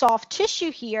this soft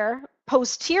tissue here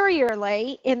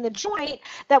posteriorly in the joint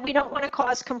that we don't want to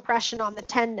cause compression on the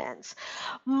tendons.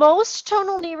 Most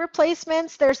tonal knee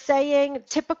replacements, they're saying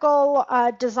typical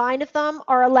design of them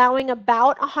are allowing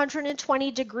about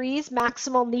 120 degrees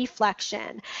maximal knee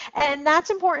flexion. And that's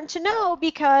important to know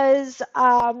because,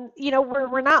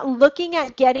 we're not looking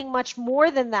at getting much more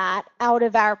than that out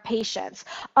of our patients.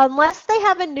 Unless they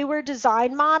have a newer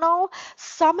design model,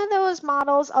 some of those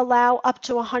models allow up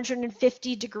to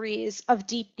 150 degrees of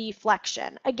deep knee flexion.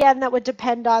 Again, that would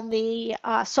depend on the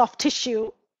soft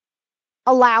tissue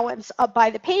allowance by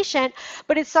the patient,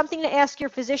 but it's something to ask your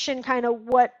physician kind of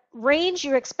what range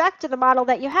you expect in the model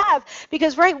that you have,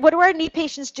 because what do our knee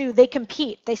patients do? They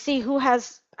compete. They see who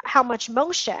has how much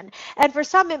motion. And for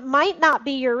some, it might not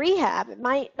be your rehab. It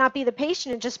might not be the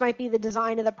patient. It just might be the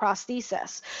design of the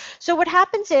prosthesis. So what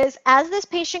happens is, as this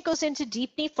patient goes into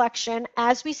deep knee flexion,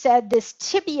 as we said, this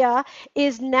tibia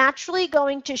is naturally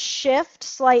going to shift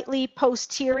slightly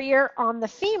posterior on the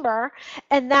femur,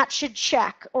 and that should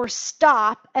check or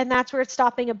stop. And that's where it's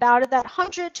stopping about at that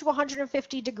 100 to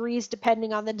 150 degrees,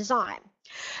 depending on the design.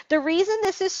 The reason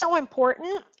this is so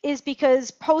important is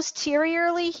because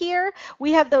posteriorly here,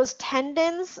 we have those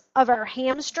tendons of our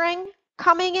hamstring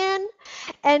coming in.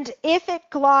 And if it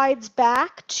glides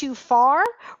back too far,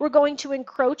 we're going to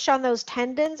encroach on those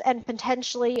tendons and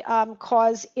potentially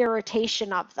cause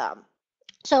irritation of them.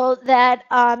 So that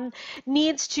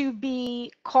needs to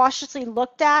be cautiously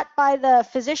looked at by the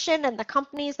physician and the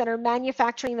companies that are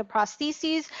manufacturing the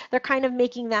prostheses. They're kind of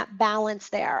making that balance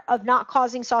there of not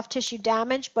causing soft tissue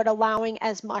damage, but allowing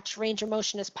as much range of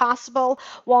motion as possible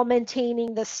while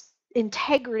maintaining the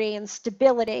integrity and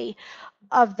stability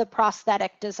of the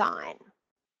prosthetic design.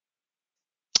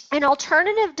 An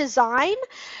alternative design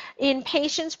in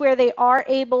patients where they are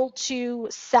able to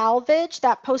salvage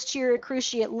that posterior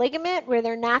cruciate ligament, where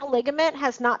their natural ligament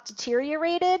has not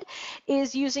deteriorated,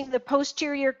 is using the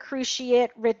posterior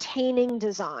cruciate retaining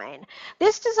design.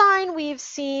 This design we've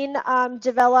seen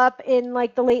develop in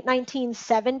like the late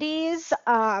 1970s.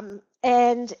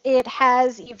 And it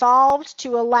has evolved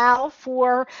to allow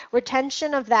for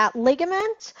retention of that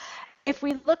ligament. If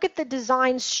we look at the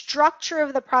design structure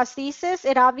of the prosthesis,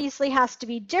 it obviously has to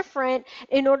be different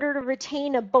in order to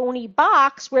retain a bony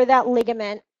box where that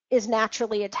ligament is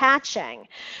naturally attaching.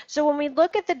 So when we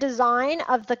look at the design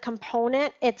of the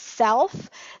component itself,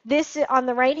 this on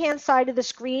the right-hand side of the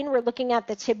screen, we're looking at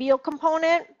the tibial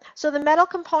component. So the metal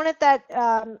component that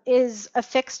is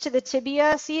affixed to the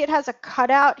tibia, see it has a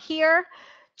cutout here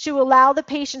to allow the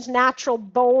patient's natural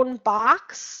bone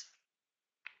box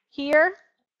here,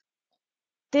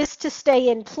 this to stay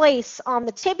in place on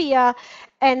the tibia,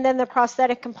 and then the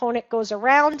prosthetic component goes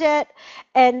around it,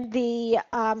 and the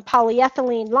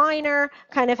polyethylene liner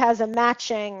kind of has a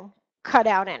matching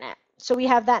cutout in it. So we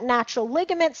have that natural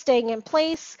ligament staying in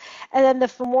place, and then the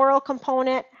femoral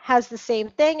component has the same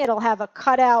thing. It'll have a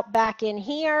cutout back in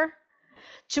here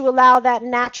to allow that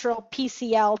natural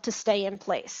PCL to stay in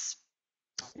place.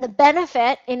 The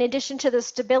benefit, in addition to the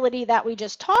stability that we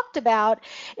just talked about,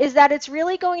 is that it's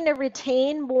really going to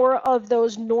retain more of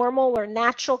those normal or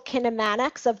natural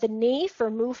kinematics of the knee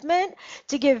for movement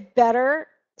to give better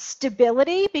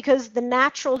stability, because the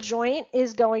natural joint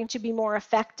is going to be more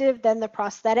effective than the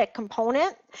prosthetic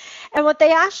component. And what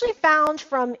they actually found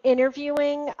from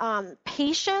interviewing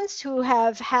patients who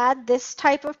have had this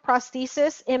type of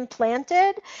prosthesis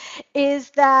implanted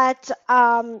is that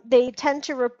they tend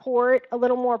to report a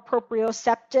little more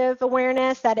proprioceptive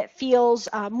awareness, that it feels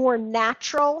more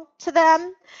natural to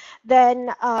them than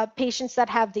patients that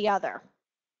have the other.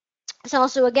 It's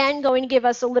also, again, going to give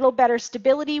us a little better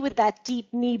stability with that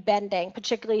deep knee bending,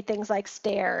 particularly things like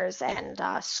stairs and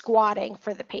squatting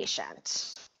for the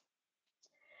patient.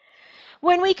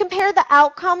 When we compare the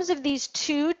outcomes of these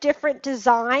two different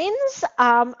designs,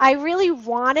 I really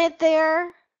wanted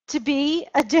there to be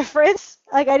a difference.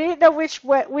 Like, I didn't know which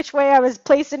way I was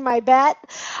placing my bet,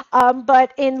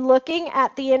 but in looking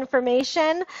at the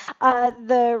information,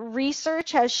 the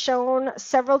research has shown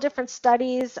several different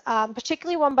studies,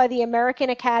 particularly one by the American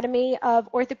Academy of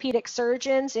Orthopedic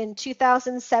Surgeons in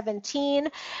 2017.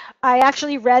 I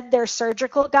actually read their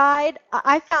surgical guide.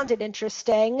 I found it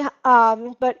interesting,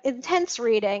 but intense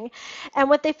reading. And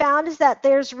what they found is that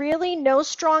there's really no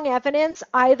strong evidence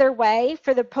either way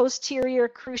for the posterior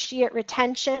cruciate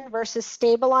retention versus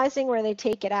stabilizing where they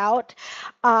take it out.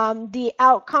 The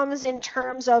outcomes in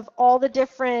terms of all the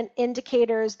different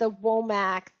indicators, the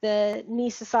WOMAC, the Knee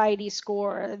Society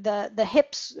score, the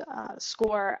HIPS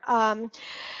score,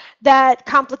 that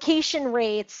complication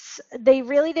rates, they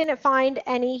really didn't find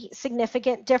any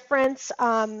significant difference.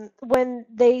 When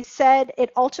they said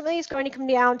it ultimately is going to come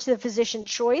down to the physician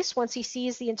choice once he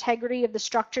sees the integrity of the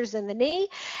structures in the knee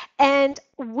and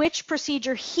which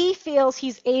procedure he feels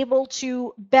he's able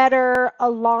to better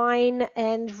align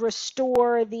and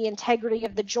restore the integrity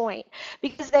of the joint.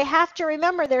 Because they have to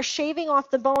remember they're shaving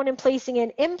off the bone and placing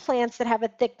in implants that have a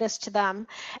thickness to them,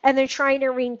 and they're trying to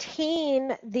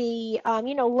retain the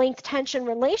length tension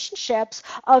relationships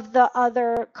of the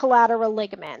other collateral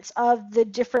ligaments, of the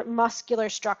different muscular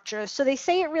structures. So they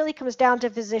say it really comes down to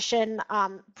physician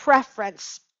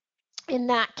preference in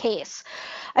that case.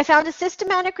 I found a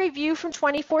systematic review from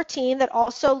 2014 that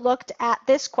also looked at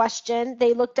this question.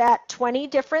 They looked at 20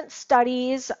 different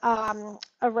studies,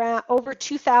 around over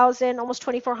 2,000, almost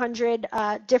 2,400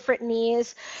 different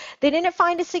knees. They didn't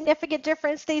find a significant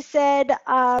difference. They said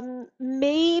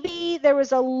maybe there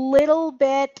was a little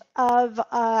bit of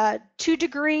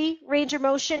 2-degree range of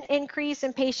motion increase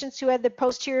in patients who had the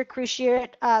posterior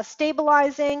cruciate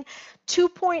stabilizing,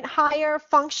 2-point higher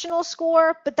functional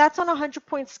score, but that's on a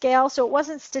 100-point scale, so it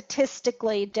wasn't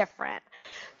statistically different.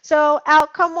 So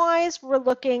outcome-wise, we're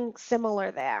looking similar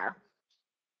there.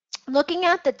 Looking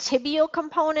at the tibial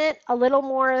component a little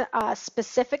more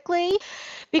specifically,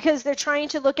 because they're trying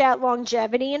to look at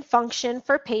longevity and function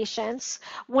for patients.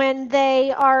 When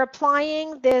they are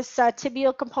applying this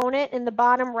tibial component in the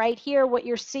bottom right here, what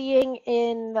you're seeing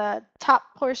in the top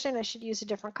portion, I should use a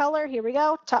different color, here we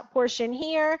go, top portion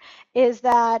here is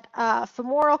that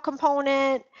femoral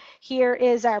component, here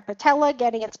is our patella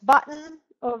getting its button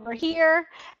over here,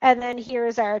 and then here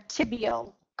is our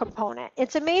tibial component.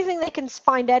 It's amazing they can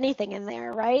find anything in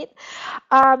there, right?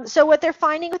 So what they're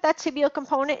finding with that tibial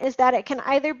component is that it can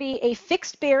either be a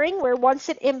fixed bearing, where once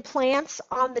it implants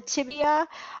on the tibia,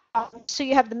 so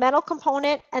you have the metal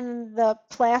component and the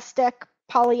plastic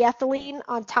polyethylene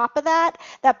on top of that.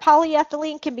 That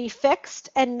polyethylene can be fixed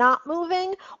and not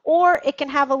moving, or it can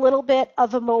have a little bit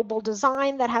of a mobile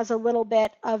design that has a little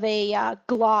bit of a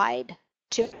glide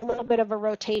to a little bit of a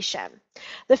rotation.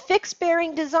 The fixed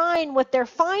bearing design, what they're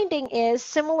finding is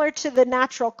similar to the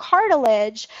natural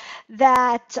cartilage,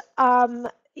 that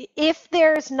if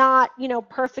there's not,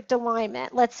 perfect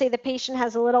alignment, let's say the patient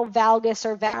has a little valgus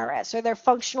or varus, or their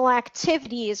functional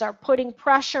activities are putting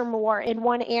pressure more in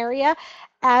one area,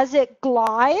 as it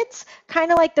glides,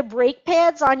 kind of like the brake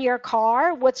pads on your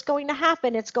car, what's going to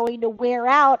happen? It's going to wear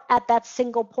out at that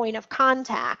single point of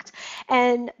contact.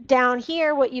 And down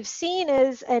here, what you've seen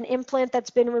is an implant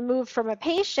that's been removed from a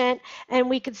patient, and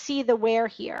we could see the wear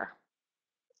here,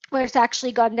 where it's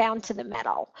actually gone down to the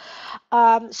metal.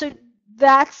 So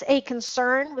that's a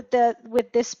concern with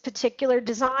this particular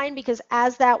design, because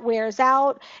as that wears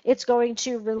out, it's going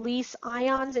to release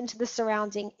ions into the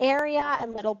surrounding area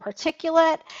and little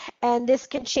particulate, and this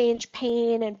can change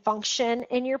pain and function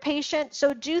in your patient.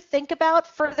 So do think about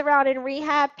further out in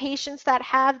rehab, patients that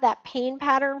have that pain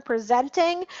pattern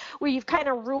presenting, where you've kind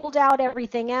of ruled out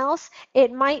everything else,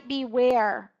 it might be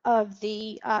wear of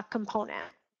the component.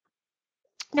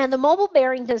 Now, the mobile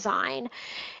bearing design,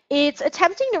 it's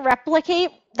attempting to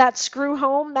replicate that screw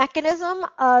home mechanism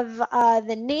of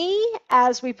the knee.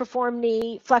 As we perform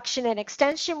knee flexion and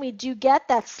extension, we do get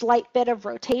that slight bit of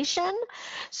rotation.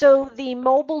 So the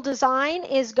mobile design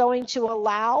is going to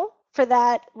allow for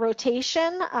that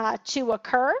rotation to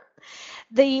occur.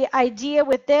 The idea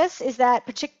with this is that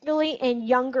particularly in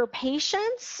younger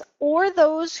patients or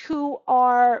those who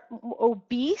are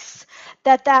obese,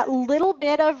 that little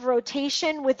bit of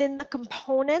rotation within the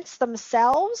components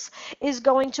themselves is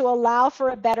going to allow for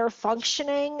a better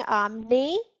functioning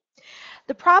knee.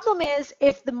 The problem is,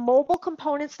 if the mobile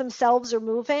components themselves are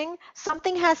moving,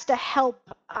 something has to help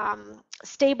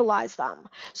stabilize them.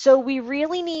 So we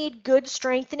really need good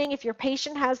strengthening. If your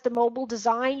patient has the mobile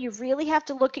design, you really have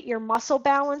to look at your muscle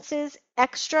balances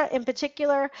extra in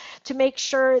particular to make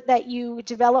sure that you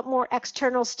develop more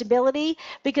external stability,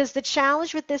 because the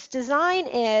challenge with this design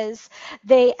is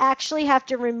they actually have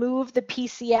to remove the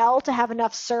PCL to have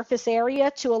enough surface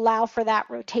area to allow for that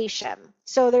rotation.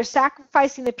 So they're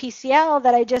sacrificing the PCL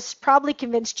that I just probably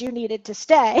convinced you needed to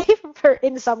stay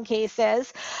in some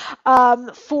cases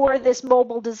for this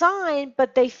mobile design,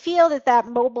 but they feel that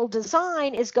mobile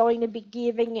design is going to be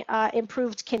giving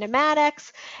improved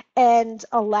kinematics and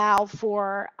allow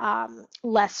for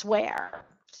less wear.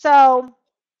 So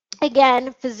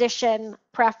again, physician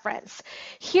preference.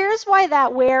 Here's why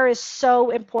that wear is so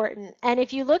important. And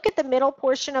if you look at the middle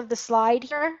portion of the slide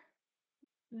here,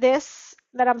 this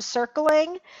that I'm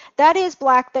circling, that is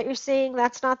black that you're seeing.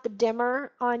 That's not the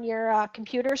dimmer on your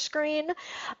computer screen.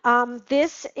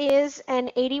 This is an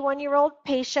 81-year-old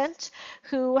patient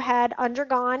who had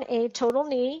undergone a total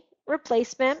knee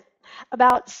replacement.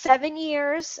 About 7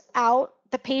 years out,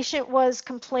 the patient was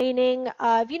complaining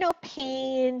of,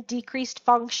 pain, decreased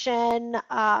function.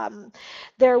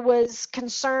 There was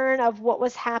concern of what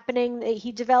was happening.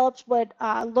 He developed what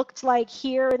looked like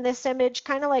here in this image,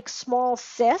 kind of like small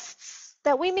cysts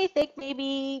that we may think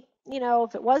maybe,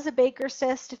 if it was a Baker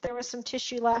cyst, if there was some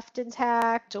tissue left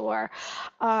intact, or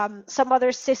some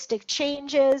other cystic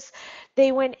changes.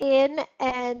 They went in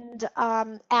and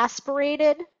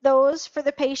aspirated those for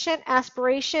the patient.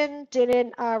 Aspiration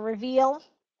didn't reveal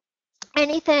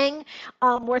anything.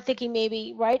 We're thinking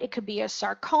maybe, right, it could be a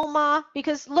sarcoma,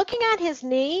 because looking at his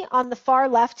knee on the far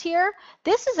left here,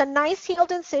 this is a nice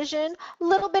healed incision, a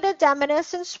little bit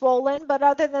edematous and swollen, but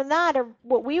other than that,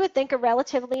 what we would think a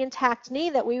relatively intact knee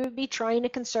that we would be trying to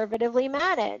conservatively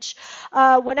manage.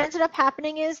 What ended up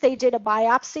happening is they did a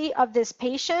biopsy of this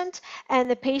patient,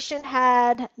 and the patient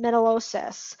had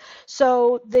metallosis.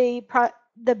 So the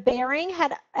the bearing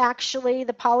had actually,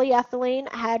 the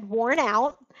polyethylene had worn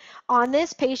out on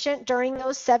this patient during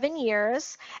those 7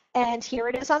 years. And here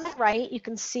it is on the right. You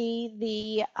can see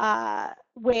the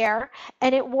wear,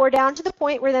 and it wore down to the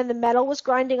point where then the metal was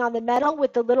grinding on the metal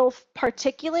with the little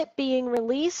particulate being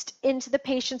released into the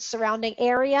patient's surrounding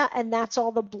area, and that's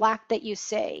all the black that you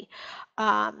see.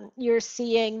 You're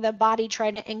seeing the body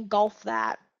try to engulf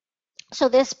that. So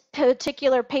this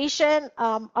particular patient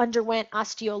underwent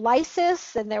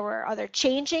osteolysis, and there were other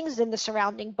changings in the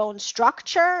surrounding bone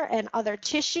structure and other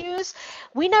tissues.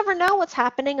 We never know what's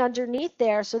happening underneath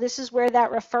there, so this is where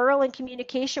that referral and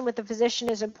communication with the physician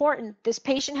is important. This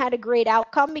patient had a great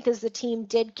outcome because the team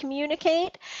did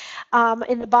communicate.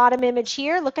 In the bottom image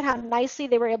here, look at how nicely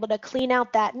they were able to clean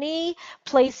out that knee,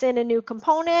 place in a new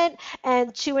component,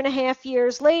 and 2.5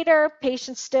 years later,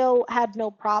 patient still had no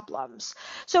problems.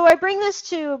 So I bring this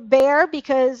to bear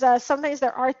because sometimes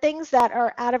there are things that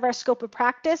are out of our scope of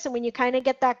practice, and when you kind of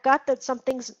get that gut that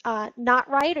something's not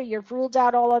right, or you've ruled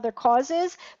out all other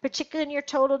causes, particularly in your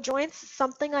total joints,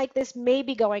 something like this may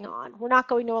be going on. We're not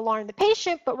going to alarm the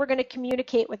patient, but we're going to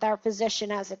communicate with our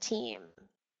physician as a team.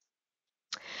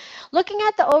 Looking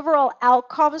at the overall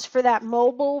outcomes for that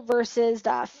mobile versus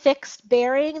fixed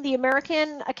bearing, the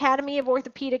American Academy of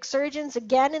Orthopedic Surgeons,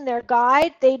 again in their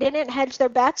guide, they didn't hedge their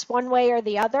bets one way or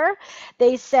the other.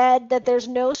 They said that there's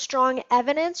no strong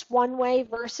evidence one way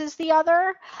versus the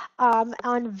other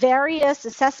on various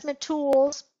assessment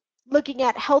tools, looking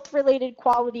at health-related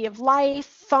quality of life,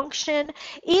 function,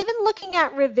 even looking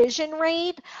at revision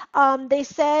rate. They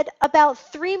said about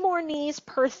 3 more knees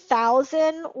per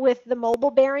 1,000 with the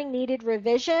mobile bearing needed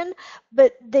revision,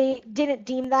 but they didn't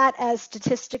deem that as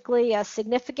statistically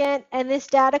significant. And this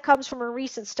data comes from a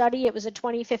recent study. It was a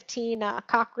 2015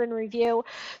 Cochrane review.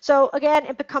 So again,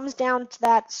 it comes down to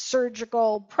that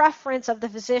surgical preference of the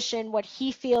physician, what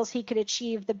he feels he could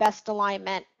achieve the best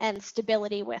alignment and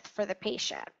stability with for the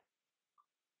patient.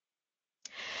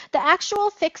 The actual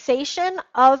fixation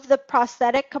of the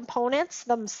prosthetic components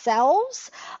themselves,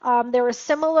 there were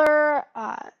similar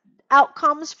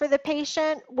outcomes for the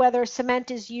patient, whether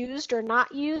cement is used or not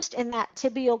used in that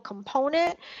tibial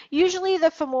component. Usually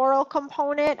the femoral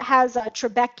component has a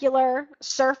trabecular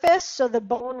surface, so the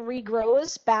bone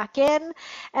regrows back in,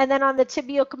 and then on the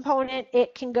tibial component,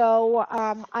 it can go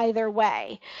either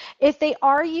way. If they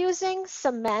are using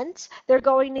cement, they're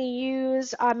going to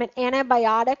use an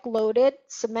antibiotic-loaded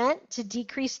cement to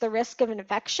decrease the risk of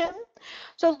infection.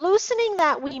 So loosening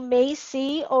that we may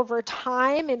see over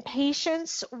time in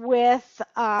patients with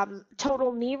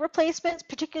total knee replacements,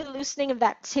 particularly loosening of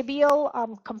that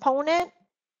tibial component,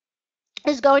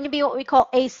 is going to be what we call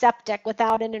aseptic,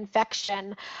 without an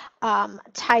infection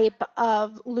type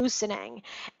of loosening.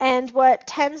 And what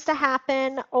tends to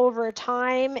happen over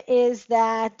time is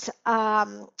that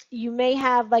you may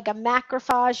have like a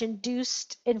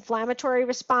macrophage-induced inflammatory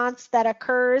response that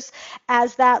occurs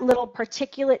as that little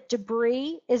particulate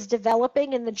debris is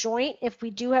developing in the joint if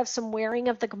we do have some wearing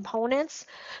of the components.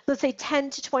 Let's say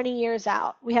 10 to 20 years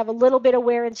out, we have a little bit of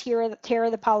wear and tear of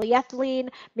the polyethylene,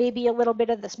 maybe a little bit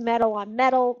of this metal on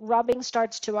metal, rubbing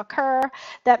starts to occur.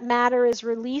 That matter is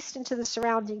released into the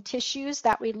surrounding tissues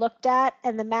that we looked at,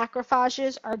 and the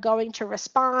macrophages are going to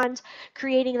respond,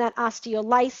 creating that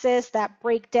osteolysis, that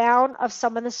breakdown of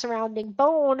some of the surrounding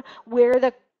bone where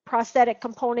the prosthetic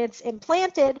components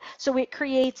implanted, so it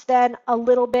creates then a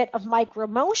little bit of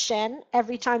micromotion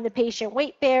every time the patient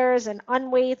weight bears and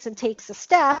unweights and takes a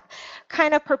step,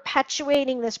 kind of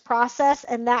perpetuating this process,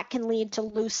 and that can lead to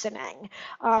loosening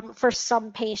for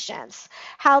some patients.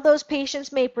 How those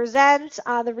patients may present,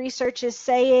 the research is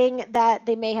saying that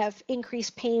they may have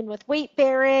increased pain with weight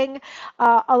bearing.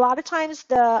 A lot of times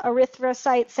the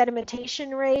erythrocyte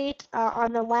sedimentation rate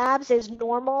on the labs is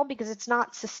normal because it's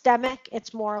not systemic,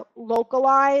 it's more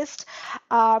localized.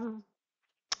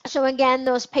 So again,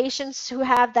 those patients who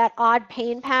have that odd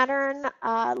pain pattern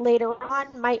later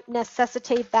on might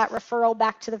necessitate that referral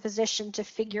back to the physician to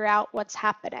figure out what's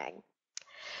happening.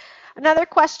 Another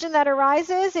question that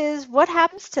arises is, what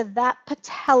happens to that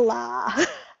patella?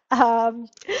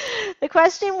 The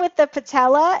question with the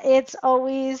patella, it's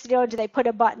always, do they put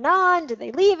a button on? Do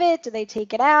they leave it? Do they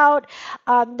take it out?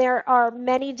 There are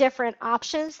many different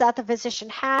options that the physician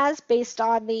has based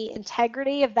on the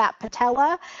integrity of that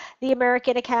patella. The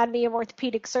American Academy of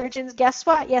Orthopedic Surgeons, guess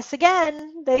what? Yes,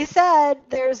 again, they said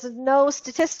there's no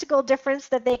statistical difference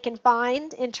that they can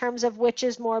find in terms of which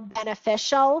is more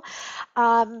beneficial.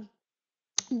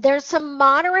 There's some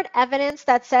moderate evidence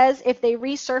that says if they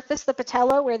resurface the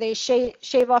patella where they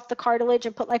shave off the cartilage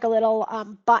and put like a little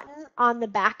button on the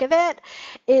back of it,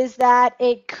 is that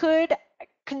it could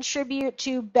contribute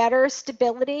to better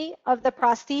stability of the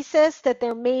prosthesis, that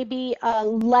there may be a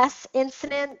less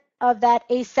incident of that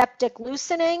aseptic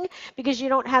loosening because you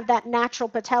don't have that natural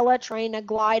patella trying to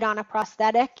glide on a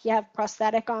prosthetic. You have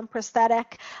prosthetic on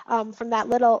prosthetic from that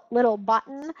little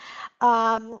button.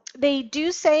 They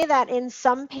do say that in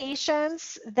some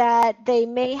patients that they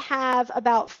may have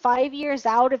about 5 years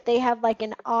out if they have like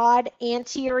an odd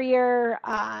anterior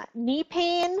knee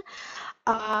pain,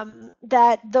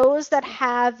 that those that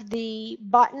have the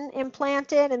button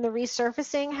implanted and the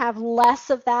resurfacing have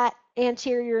less of that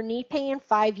anterior knee pain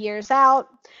 5 years out.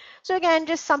 So again,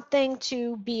 just something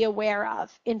to be aware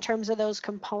of in terms of those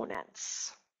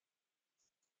components.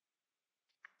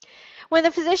 When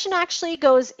the physician actually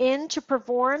goes in to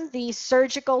perform the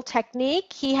surgical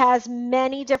technique, he has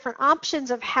many different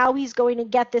options of how he's going to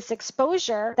get this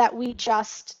exposure that we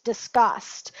just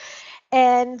discussed.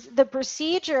 And the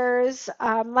procedures,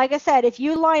 like I said, if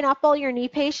you line up all your knee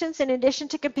patients, in addition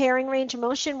to comparing range of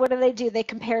motion, what do? They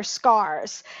compare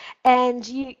scars.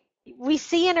 And we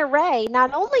see an array,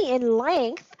 not only in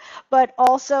length, but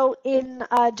also in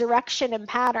direction and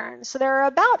pattern. So there are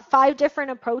about 5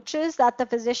 different approaches that the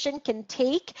physician can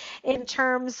take in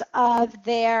terms of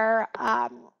their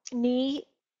knee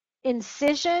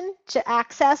incision to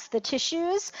access the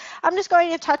tissues. I'm just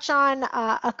going to touch on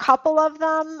a couple of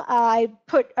them. I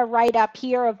put a write-up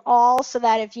here of all so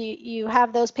that if you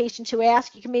have those patients who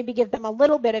ask, you can maybe give them a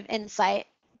little bit of insight.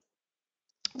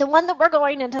 The one that we're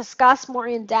going to discuss more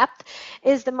in depth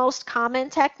is the most common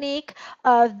technique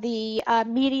of the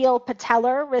medial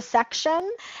patellar resection.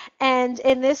 And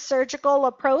in this surgical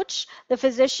approach, the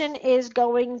physician is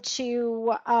going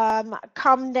to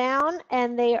come down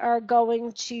and they are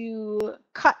going to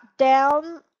cut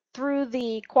down through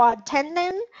the quad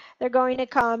tendon. They're going to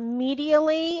come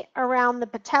medially around the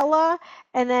patella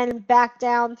and then back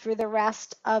down through the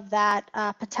rest of that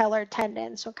patellar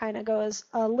tendon. So it kind of goes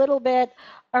a little bit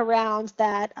around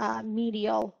that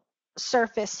medial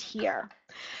surface here.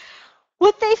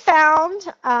 What they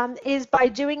found is by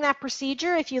doing that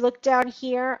procedure, if you look down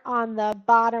here on the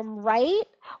bottom right,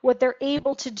 what they're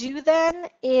able to do then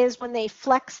is when they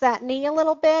flex that knee a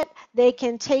little bit, they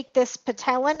can take this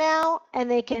patella now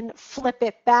and they can flip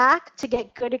it back to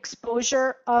get good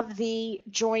exposure of the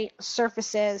joint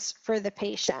surfaces for the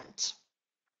patient.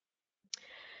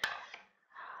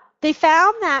 They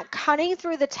found that cutting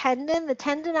through the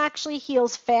tendon actually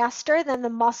heals faster than the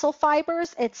muscle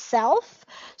fibers itself.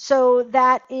 So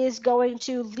that is going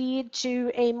to lead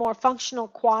to a more functional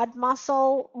quad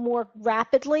muscle more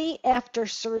rapidly after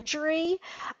surgery.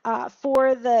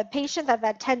 For the patient,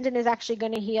 that tendon is actually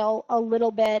going to heal a little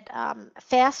bit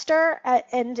faster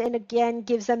and again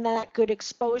gives them that good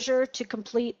exposure to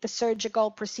complete the surgical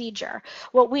procedure.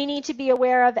 What we need to be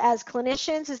aware of as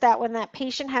clinicians is that when that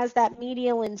patient has that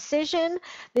medial incision,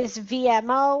 this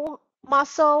VMO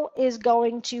muscle is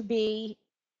going to be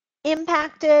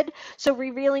impacted. So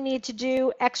we really need to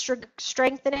do extra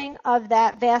strengthening of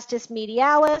that vastus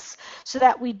medialis so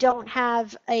that we don't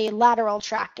have a lateral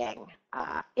tracking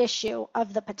issue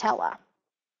of the patella.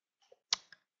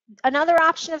 Another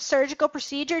option of surgical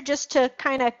procedure, just to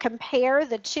kind of compare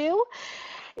the two,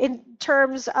 in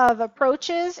terms of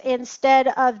approaches, instead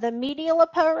of the medial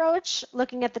approach,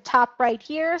 looking at the top right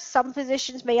here, some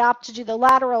physicians may opt to do the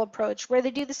lateral approach, where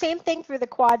they do the same thing through the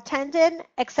quad tendon,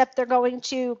 except they're going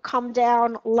to come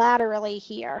down laterally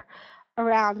here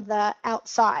around the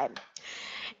outside.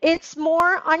 It's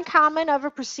more uncommon of a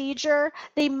procedure.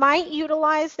 They might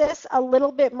utilize this a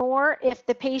little bit more if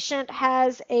the patient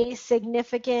has a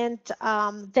significant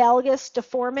valgus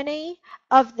deformity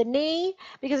of the knee,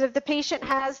 because if the patient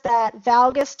has that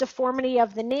valgus deformity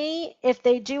of the knee, if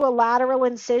they do a lateral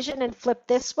incision and flip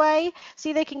this way,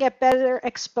 see, they can get better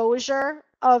exposure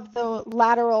of the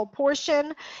lateral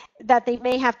portion that they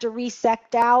may have to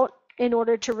resect out in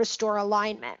order to restore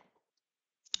alignment.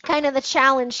 Kind of the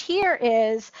challenge here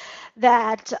is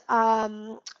that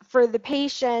for the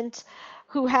patient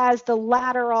who has the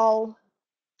lateral,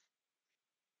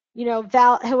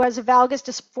 who has a valgus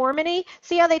deformity,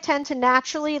 see how they tend to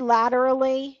naturally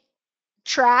laterally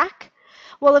track?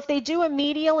 Well, if they do a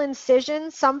medial incision,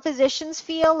 some physicians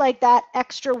feel like that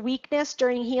extra weakness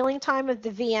during healing time of the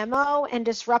VMO and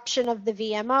disruption of the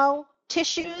VMO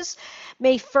tissues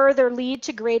may further lead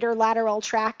to greater lateral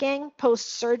tracking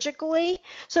post-surgically.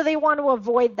 So they want to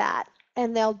avoid that,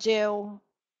 and they'll do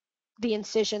the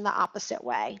incision the opposite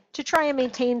way to try and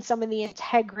maintain some of the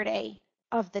integrity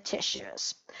of the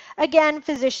tissues. Again,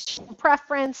 physician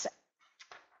preference.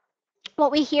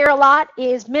 What we hear a lot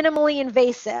is minimally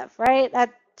invasive, right?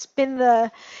 That's been the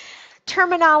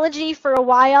terminology for a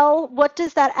while. What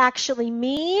does that actually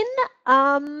mean?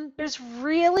 There's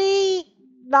really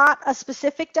not a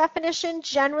specific definition.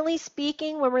 Generally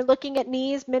speaking, when we're looking at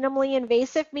knees, minimally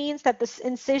invasive means that the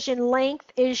incision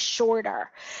length is shorter,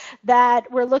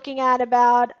 that we're looking at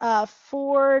about a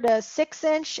 4 to 6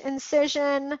 inch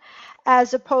incision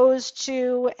as opposed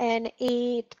to an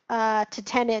 8 to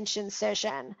 10 inch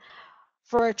incision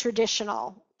for a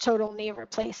traditional total knee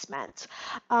replacement.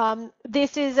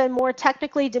 This is a more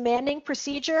technically demanding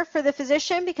procedure for the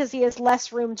physician because he has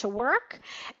less room to work.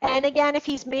 And again, if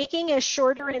he's making a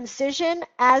shorter incision,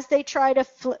 as they try to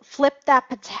flip that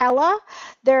patella,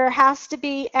 there has to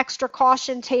be extra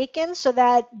caution taken so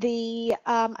that the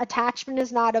attachment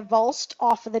is not avulsed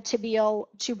off of the tibial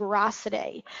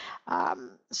tuberosity.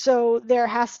 So there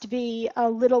has to be a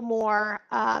little more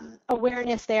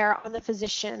awareness there on the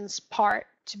physician's part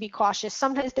to be cautious.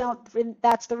 Sometimes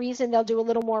that's the reason they'll do a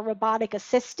little more robotic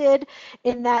assisted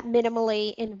in that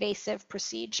minimally invasive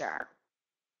procedure.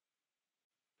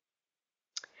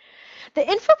 The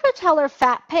infrapatellar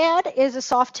fat pad is a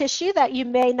soft tissue that you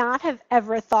may not have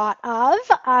ever thought of,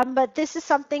 but this is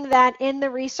something that in the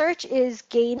research is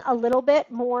gain a little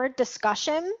bit more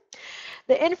discussion.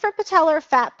 The infrapatellar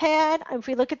fat pad, if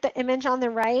we look at the image on the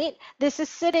right, this is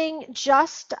sitting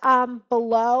just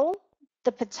below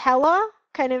the patella,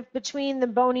 kind of between the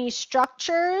bony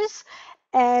structures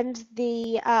and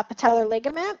the patellar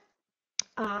ligament.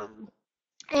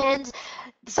 And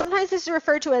sometimes this is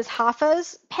referred to as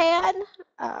Hoffa's pad.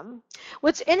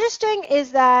 What's interesting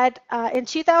is that in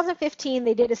 2015,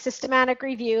 they did a systematic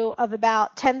review of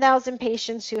about 10,000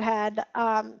 patients who had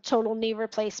total knee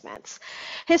replacements.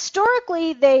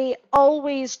 Historically, they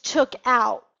always took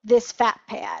out this fat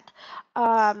pad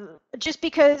just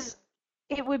because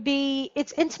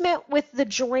it's intimate with the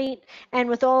joint and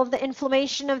with all of the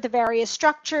inflammation of the various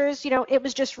structures. It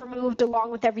was just removed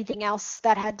along with everything else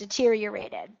that had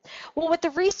deteriorated. Well, what the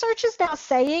research is now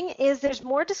saying is there's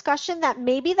more discussion that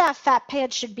maybe that fat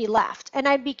pad should be left. And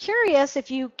I'd be curious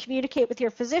if you communicate with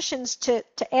your physicians to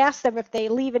ask them if they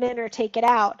leave it in or take it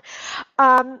out.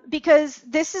 Because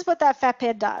this is what that fat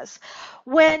pad does.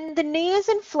 When the knee is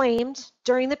inflamed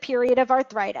during the period of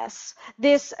arthritis,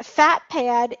 this fat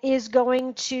pad is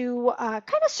going to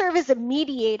kind of serve as a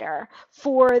mediator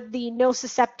for the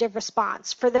nociceptive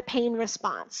response, for the pain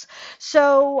response.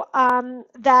 So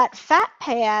that fat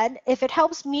pad, if it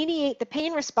helps mediate the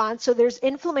pain response, so there's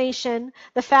inflammation,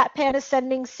 the fat pad is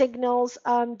sending signals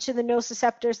to the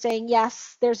nociceptor saying,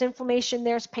 yes, there's inflammation,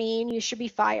 there's pain, you should be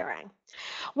firing.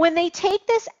 When they take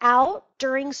this out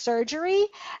during surgery,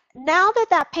 now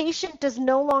that patient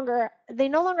no longer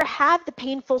have the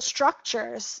painful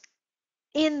structures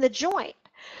in the joint.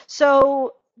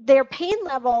 So their pain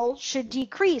level should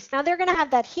decrease. Now they're going to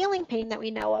have that healing pain that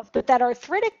we know of, but that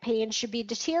arthritic pain should be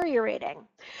deteriorating.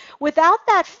 Without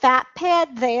that fat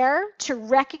pad there to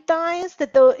recognize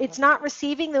that it's not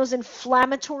receiving those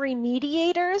inflammatory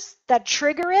mediators that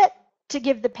trigger it to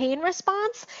give the pain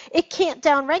response, it can't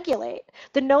downregulate.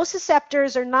 The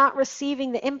nociceptors are not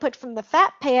receiving the input from the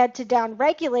fat pad to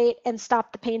downregulate and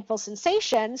stop the painful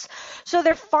sensations. So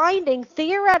they're finding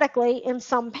theoretically in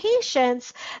some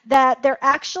patients that they're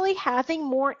actually having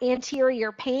more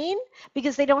anterior pain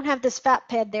because they don't have this fat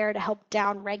pad there to help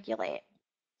downregulate.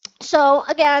 So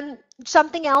again,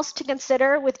 something else to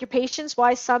consider with your patients,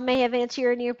 why some may have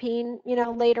anterior knee pain,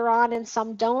 later on and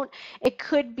some don't. It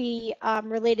could be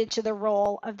related to the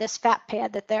role of this fat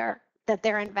pad that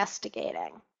they're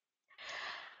investigating.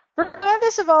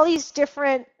 Regardless of all these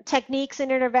different techniques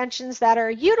and interventions that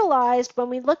are utilized, when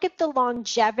we look at the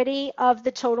longevity of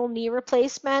the total knee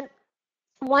replacement,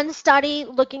 one study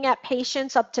looking at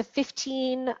patients up to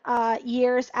 15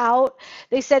 years out,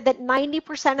 they said that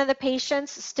 90% of the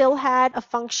patients still had a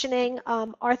functioning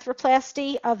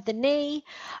arthroplasty of the knee.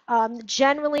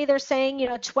 Generally, they're saying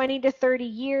 20 to 30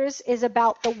 years is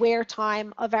about the wear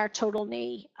time of our total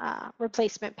knee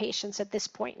replacement patients at this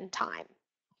point in time.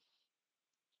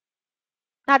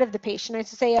 Not of the patient, I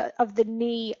should say of the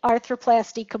knee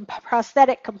arthroplasty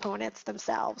prosthetic components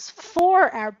themselves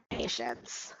for our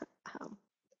patients.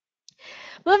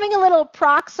 Moving a little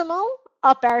proximal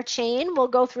up our chain, we'll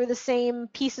go through the same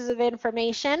pieces of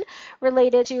information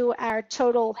related to our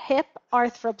total hip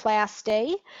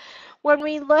arthroplasty. When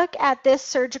we look at this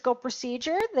surgical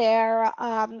procedure, there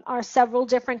are several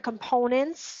different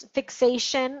components,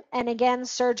 fixation, and again,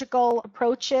 surgical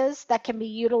approaches that can be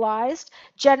utilized.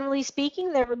 Generally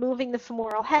speaking, they're removing the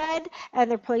femoral head and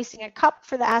they're placing a cup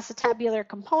for the acetabular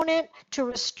component to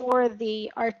restore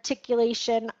the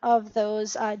articulation of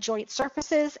those joint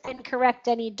surfaces and correct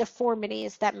any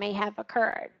deformities that may have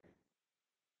occurred.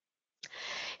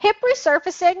 Hip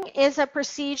resurfacing is a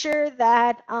procedure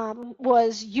that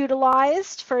was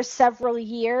utilized for several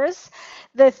years.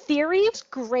 The theory is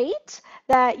great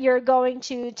that you're going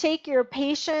to take your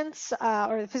patients,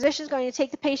 or the physician is going to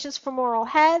take the patient's femoral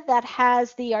head that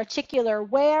has the articular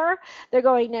wear. They're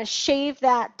going to shave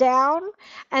that down,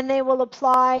 and they will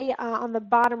apply on the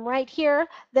bottom right here,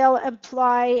 they'll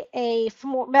apply a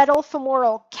metal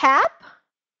femoral cap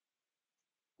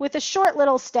with a short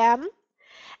little stem,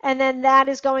 and then that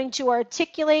is going to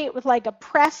articulate with like a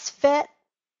press fit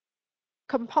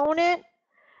component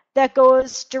that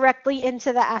goes directly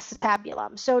into the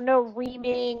acetabulum. So no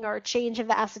reaming or change of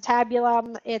the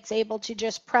acetabulum. It's able to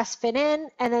just press fit in,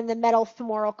 and then the metal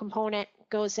femoral component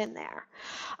goes in there.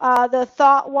 The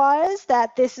thought was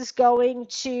that this is going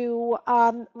to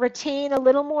retain a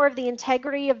little more of the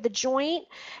integrity of the joint.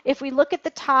 If we look at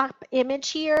the top image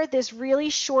here, this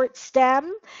really short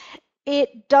stem,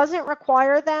 it doesn't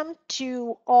require them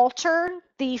to alter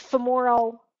the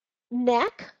femoral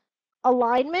neck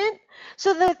alignment.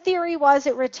 So the theory was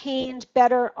it retained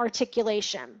better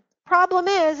articulation. Problem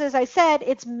is, as I said,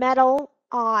 it's metal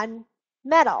on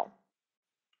metal.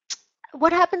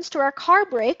 What happens to our car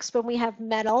brakes when we have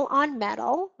metal on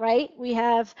metal, right? We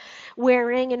have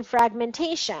wearing and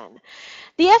fragmentation.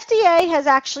 The FDA has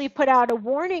actually put out a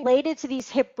warning related to these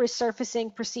hip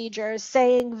resurfacing procedures,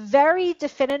 saying very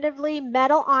definitively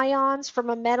metal ions from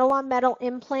a metal on metal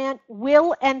implant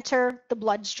will enter the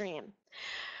bloodstream.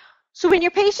 So when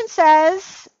your patient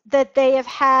says that they have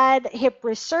had hip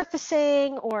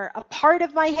resurfacing or a part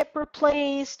of my hip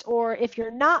replaced, or if you're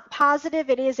not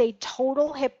positive it is a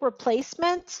total hip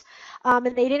replacement,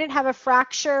 and they didn't have a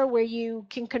fracture where you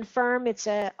can confirm it's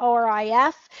a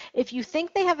ORIF, if you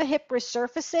think they have a hip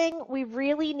resurfacing, we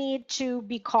really need to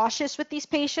be cautious with these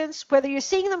patients, whether you're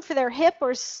seeing them for their hip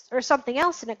or something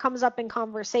else and it comes up in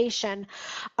conversation,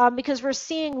 because we're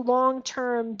seeing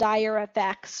long-term dire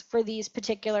effects for these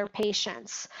particular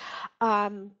patients.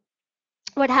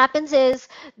 What happens is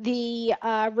the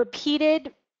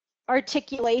repeated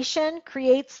articulation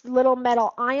creates little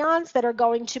metal ions that are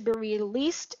going to be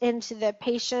released into the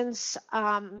patient's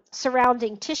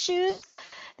surrounding tissues.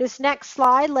 This next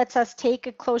slide lets us take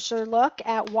a closer look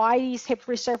at why these hip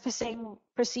resurfacing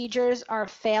procedures are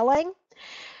failing.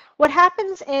 What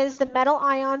happens is the metal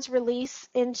ions release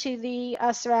into the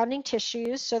surrounding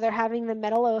tissues, so they're having the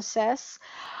metallosis.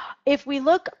 If we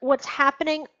look what's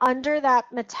happening under that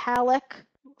metallic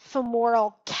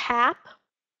femoral cap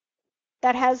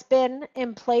that has been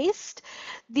emplaced,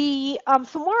 the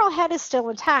femoral head is still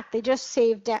intact. They just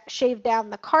shaved down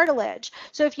the cartilage.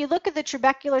 So if you look at the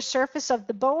trabecular surface of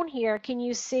the bone here, can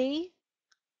you see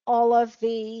all of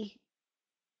the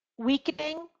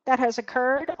weakening that has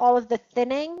occurred, all of the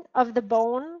thinning of the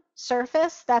bone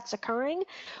surface that's occurring?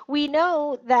 We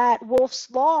know that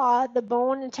Wolff's law, the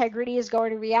bone integrity is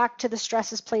going to react to the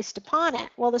stresses placed upon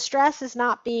it. Well, the stress is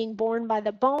not being borne by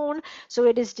the bone, so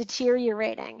it is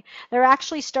deteriorating. They're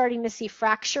actually starting to see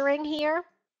fracturing here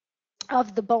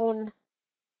of the bone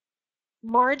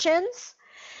margins.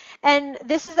 And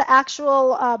this is the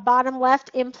actual bottom left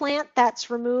implant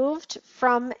that's removed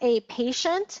from a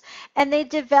patient. And they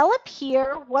develop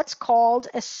here what's called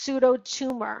a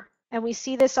pseudotumor. And we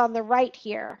see this on the right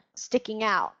here sticking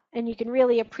out. And you can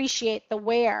really appreciate the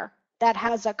wear that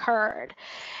has occurred.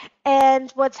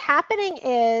 And what's happening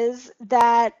is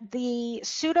that the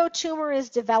pseudotumor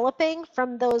is developing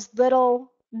from those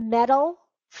little metal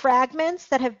fragments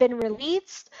that have been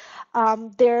released.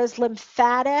 There's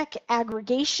lymphatic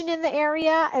aggregation in the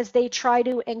area as they try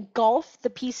to engulf the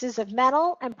pieces of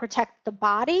metal and protect the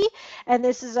body. And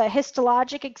this is a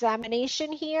histologic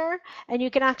examination here. And you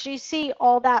can actually see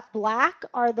all that black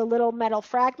are the little metal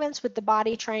fragments with the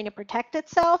body trying to protect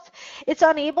itself. It's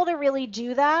unable to really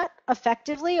do that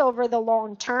effectively over the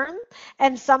long term.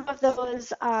 And some of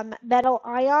those metal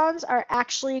ions are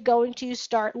actually going to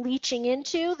start leaching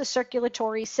into the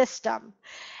circulatory system.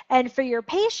 And for your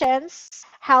patients,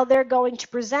 how they're going to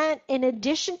present, in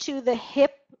addition to the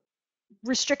hip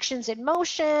restrictions in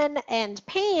motion and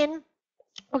pain,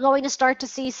 we're going to start to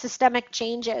see systemic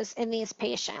changes in these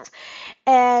patients.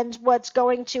 And what's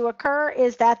going to occur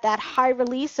is that high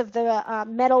release of the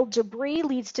metal debris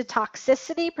leads to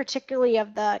toxicity, particularly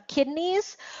of the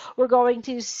kidneys. We're going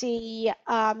to see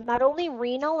not only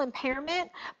renal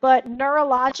impairment, but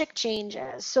neurologic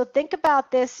changes. So think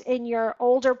about this in your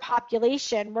older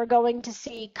population. We're going to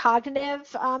see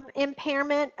cognitive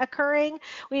impairment occurring.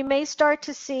 We may start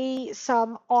to see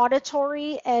some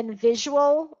auditory and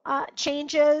visual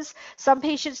changes. Some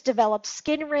patients develop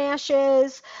skin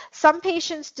rashes. Some patients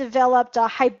patients developed a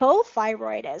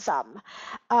hypothyroidism,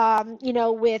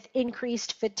 with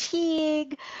increased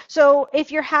fatigue. So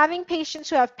if you're having patients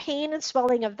who have pain and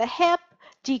swelling of the hip,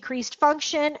 decreased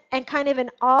function, and kind of an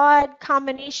odd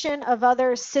combination of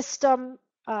other system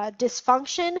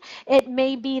dysfunction, it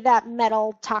may be that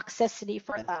metal toxicity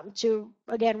for them to,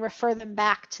 again, refer them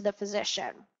back to the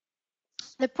physician.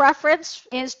 The preference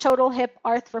is total hip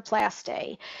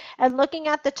arthroplasty. And looking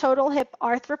at the total hip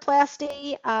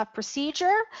arthroplasty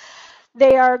procedure,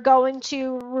 they are going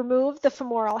to remove the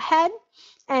femoral head,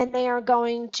 and they are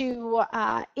going to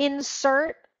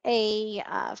insert a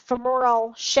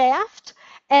femoral shaft,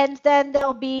 and then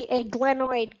there'll be a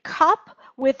glenoid cup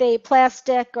with a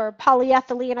plastic or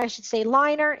polyethylene, I should say,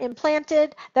 liner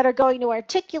implanted that are going to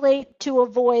articulate to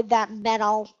avoid that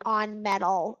metal on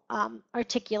metal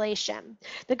articulation.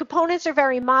 The components are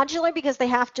very modular because they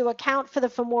have to account for the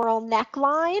femoral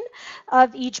neckline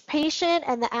of each patient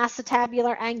and the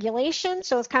acetabular angulation.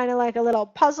 So it's kind of like a little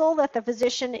puzzle that the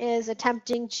physician is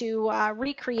attempting to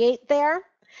recreate there.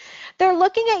 They're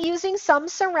looking at using some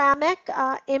ceramic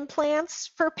implants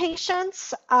for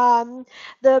patients.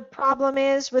 The problem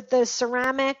is with the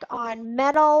ceramic on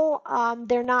metal,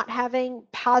 they're not having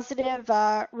positive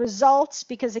results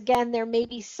because, again, there may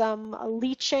be some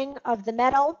leaching of the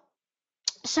metal.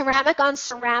 Ceramic on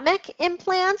ceramic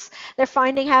implants, they're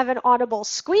finding have an audible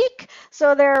squeak,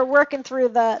 so they're working through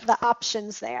the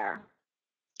options there.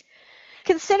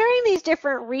 Considering these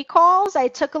different recalls, I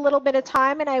took a little bit of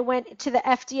time and I went to the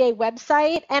FDA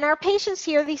website, and our patients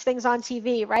hear these things on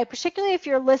TV, right? Particularly if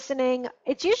you're listening,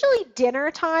 it's usually dinner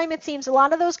time. It seems a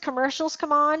lot of those commercials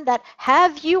come on that,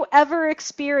 have you ever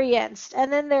experienced?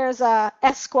 And then there's a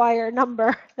Esquire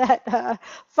number that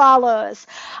follows.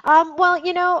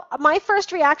 Well, my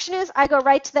first reaction is I go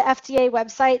right to the FDA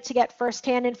website to get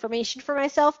firsthand information for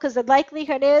myself, because the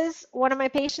likelihood is one of my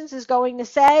patients is going to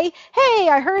say, hey,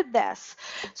 I heard this.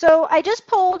 So I just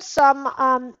pulled some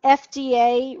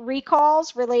FDA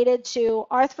recalls related to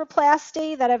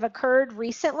arthroplasty that have occurred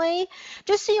recently,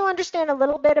 just so you understand a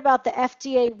little bit about the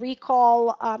FDA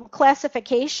recall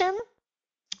classification.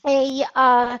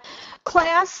 A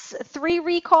class 3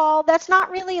 recall, that's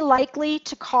not really likely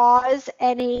to cause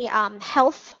any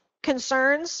health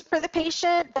concerns for the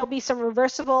patient. There'll be some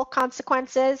reversible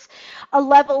consequences. A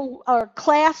level or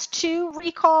class 2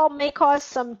 recall may cause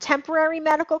some temporary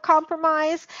medical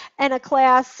compromise, and a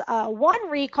class 1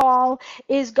 recall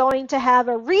is going to have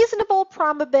a reasonable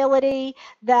probability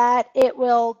that it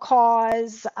will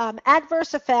cause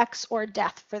adverse effects or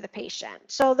death for the patient.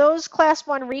 So those class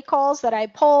 1 recalls that I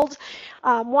pulled,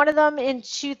 one of them in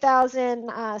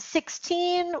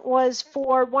 2016 was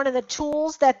for one of the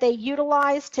tools that they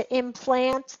utilized to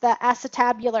implant the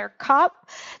acetabular cup.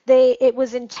 It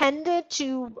was intended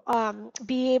to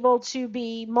be able to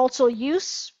be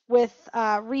multi-use with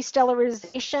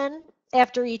re-sterilization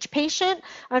after each patient.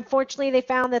 Unfortunately, they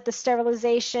found that the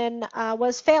sterilization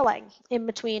was failing in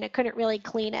between. It couldn't really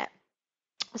clean it.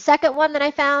 The second one that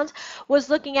I found was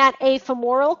looking at a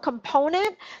femoral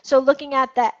component. So looking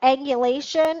at the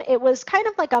angulation, it was kind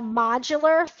of like a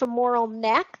modular femoral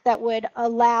neck that would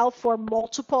allow for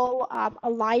multiple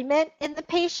alignment in the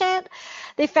patient.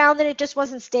 They found that it just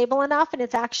wasn't stable enough, and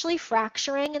it's actually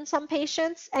fracturing in some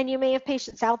patients. And you may have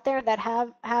patients out there that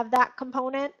have that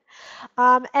component.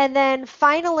 And then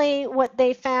finally, what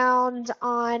they found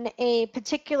on a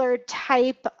particular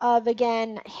type of,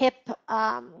 again, hip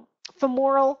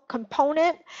femoral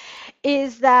component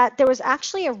is that there was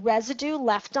actually a residue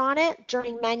left on it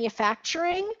during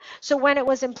manufacturing. So when it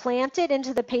was implanted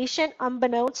into the patient,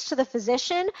 unbeknownst to the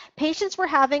physician, patients were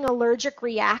having allergic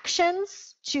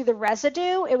reactions to the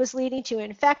residue. It was leading to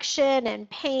infection and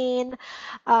pain.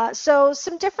 So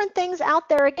some different things out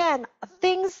there, again,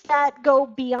 things that go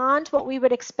beyond what we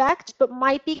would expect, but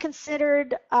might be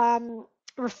considered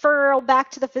referral back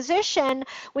to the physician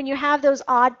when you have those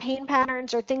odd pain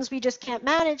patterns or things we just can't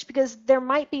manage, because there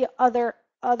might be other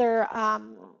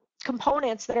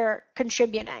components that are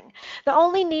contributing. The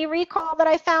only knee recall that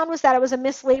I found was that it was a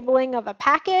mislabeling of a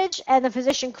package, and the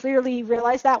physician clearly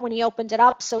realized that when he opened it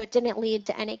up, so it didn't lead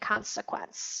to any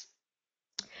consequence.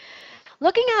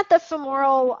 Looking at the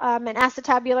femoral and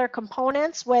acetabular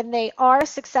components when they are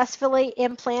successfully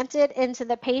implanted into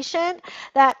the patient,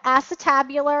 that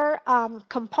acetabular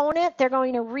component, they're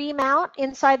going to remount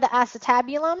inside the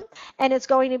acetabulum, and it's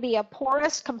going to be a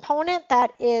porous component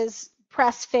that is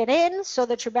press fit in so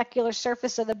the trabecular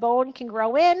surface of the bone can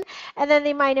grow in, and then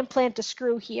they might implant a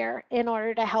screw here in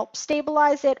order to help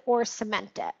stabilize it or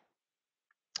cement it.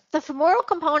 The femoral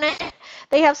component,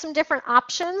 they have some different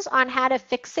options on how to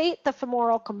fixate the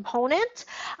femoral component.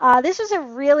 This was a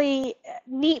really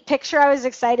neat picture I was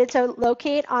excited to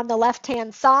locate on the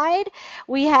left-hand side.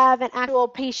 We have an actual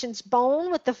patient's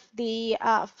bone with the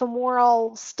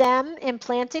femoral stem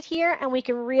implanted here, and we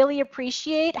can really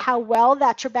appreciate how well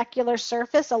that trabecular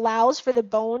surface allows for the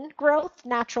bone growth,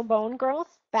 natural bone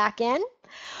growth back in.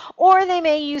 Or they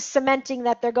may use cementing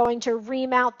that they're going to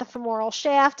remount the femoral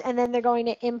shaft and then they're going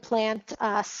to implant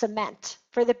cement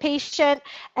for the patient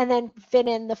and then fit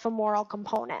in the femoral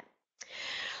component.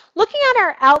 Looking at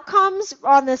our outcomes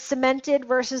on the cemented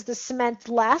versus the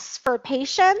cementless for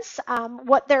patients,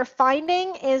 what they're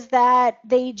finding is that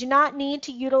they do not need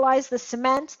to utilize the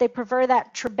cement. They prefer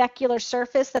that trabecular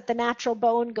surface that the natural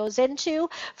bone goes into.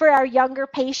 For our younger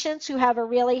patients who have a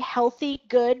really healthy,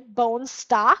 good bone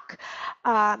stock,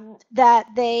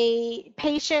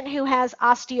 patient who has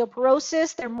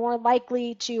osteoporosis, they're more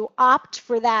likely to opt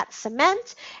for that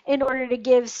cement in order to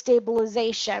give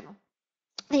stabilization.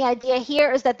 The idea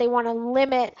here is that they want to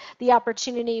limit the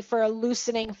opportunity for a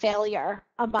loosening failure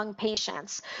among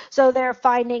patients. So they're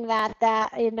finding that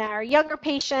in our younger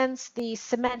patients, the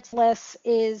cementless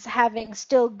is having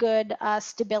still good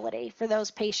stability for those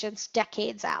patients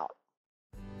decades out.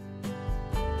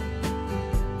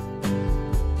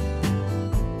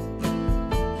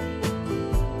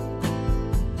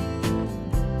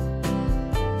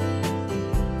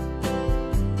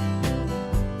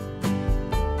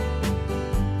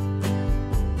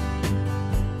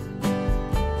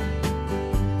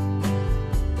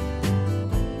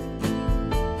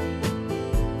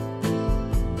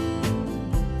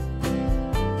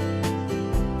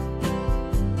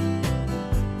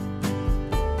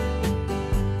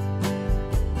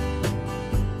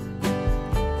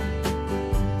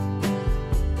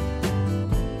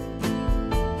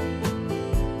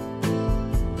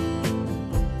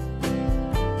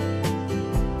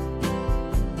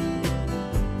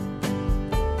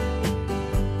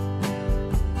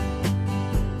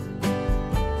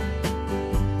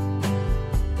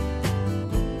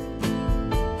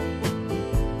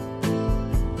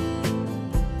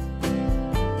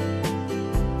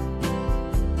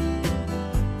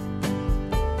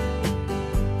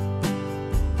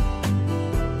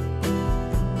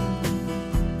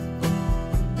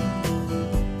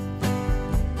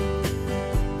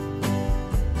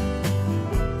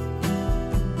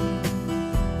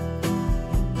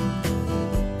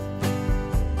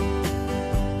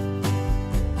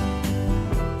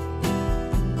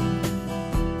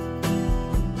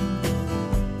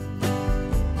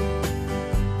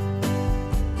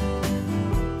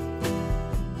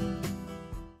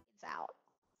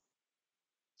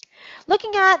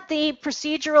 Looking at the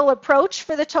procedural approach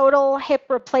for the total hip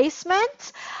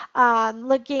replacement,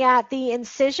 looking at the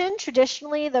incision,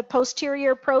 traditionally the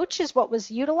posterior approach is what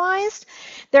was utilized.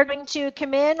 They're going to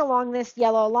come in along this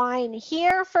yellow line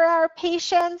here for our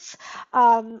patients,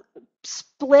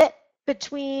 split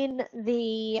between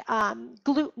the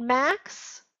glute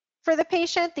max for the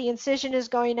patient. The incision is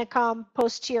going to come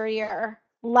posterior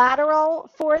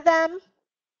lateral for them.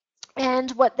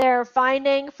 And what they're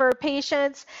finding for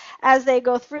patients as they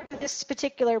go through this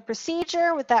particular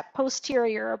procedure with that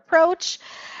posterior approach,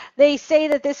 they say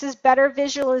that this is better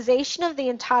visualization of the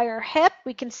entire hip.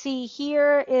 We can see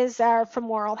here is our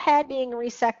femoral head being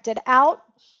resected out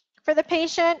for the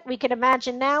patient. We can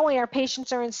imagine now why our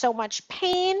patients are in so much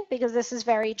pain because this is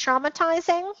very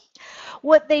traumatizing.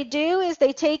 What they do is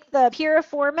they take the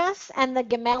piriformis and the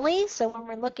gemelli. So when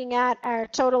we're looking at our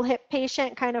total hip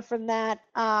patient kind of from that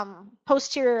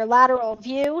posterior lateral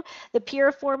view, the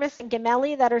piriformis and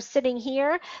gemelli that are sitting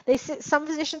here, some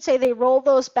physicians say they roll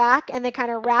those back and they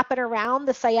kind of wrap it around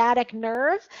the sciatic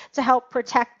nerve to help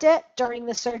protect it during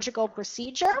the surgical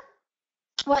procedure.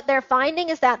 What they're finding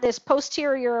is that this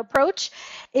posterior approach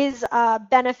is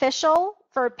beneficial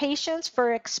for patients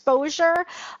for exposure.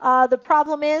 The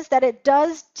problem is that it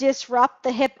does disrupt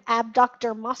the hip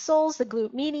abductor muscles, the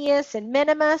glute medius and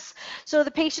minimus. So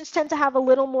the patients tend to have a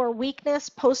little more weakness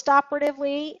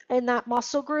postoperatively in that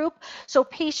muscle group. So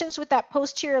patients with that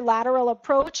posterior lateral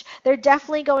approach, they're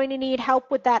definitely going to need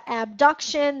help with that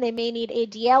abduction. They may need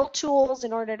ADL tools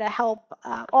in order to help.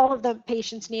 All of the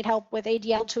patients need help with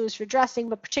ADL tools for dressing,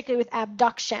 but particularly with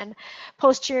abduction,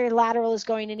 posterior lateral is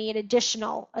going to need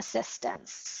additional assistance.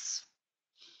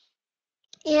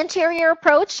 Anterior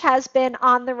approach has been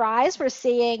on the rise. We're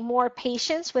seeing more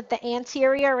patients with the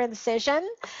anterior incision.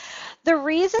 The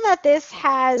reason that this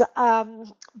has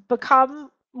become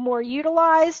more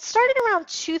utilized, started around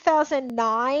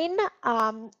 2009,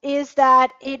 is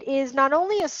that it is not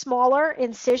only a smaller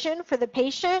incision for the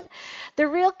patient, the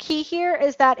real key here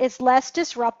is that it's less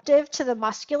disruptive to the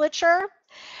musculature.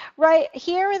 Right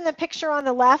here in the picture on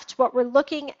the left, what we're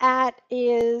looking at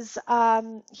is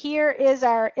here is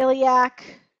our iliac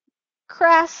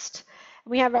crest.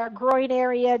 We have our groin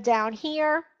area down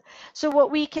here. So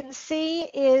what we can see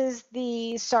is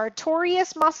the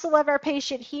sartorius muscle of our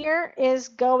patient here is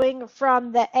going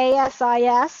from the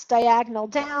ASIS diagonal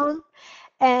down.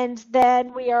 And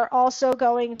then we are also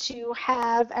going to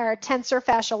have our tensor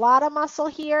fasciolata muscle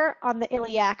here on the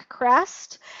iliac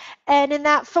crest. And in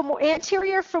that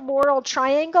anterior femoral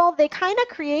triangle, they kind of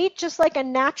create just like a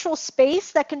natural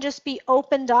space that can just be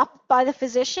opened up by the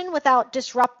physician without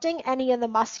disrupting any of the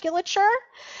musculature.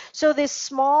 So this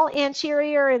small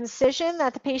anterior incision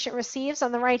that the patient receives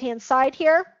on the right-hand side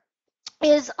here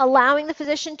is allowing the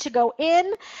physician to go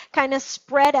in, kind of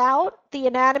spread out the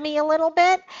anatomy a little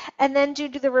bit, and then do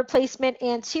the replacement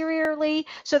anteriorly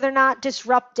so they're not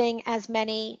disrupting as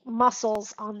many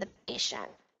muscles on the patient.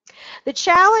 The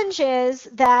challenge is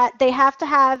that they have to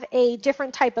have a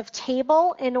different type of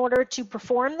table in order to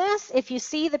perform this. If you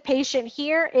see, the patient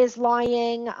here is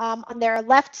lying on their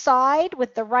left side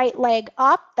with the right leg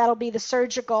up. That'll be the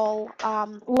surgical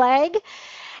leg.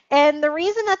 And the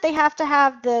reason that they have to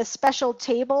have the special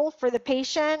table for the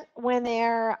patient when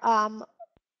they're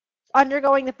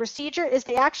undergoing the procedure is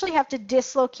they actually have to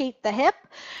dislocate the hip.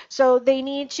 So they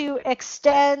need to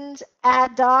extend,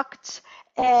 adduct,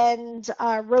 and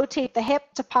rotate the hip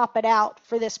to pop it out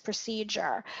for this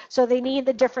procedure. So they need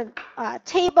the different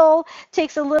table.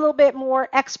 Takes a little bit more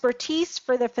expertise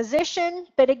for the physician,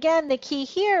 but again, the key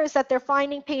here is that they're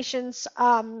finding patients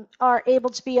are able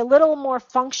to be a little more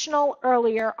functional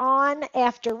earlier on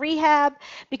after rehab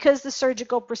because the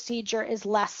surgical procedure is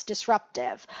less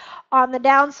disruptive. On the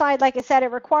downside, like I said,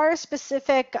 it requires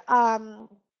specific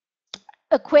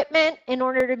equipment in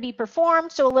order to be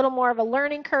performed, so a little more of a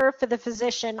learning curve for the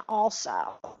physician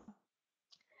also.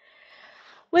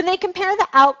 When they compare the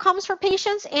outcomes for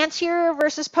patients, anterior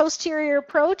versus posterior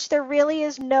approach, there really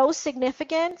is no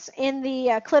significance in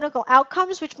the clinical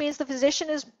outcomes, which means the physician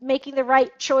is making the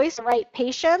right choice, the right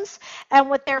patients. And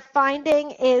what they're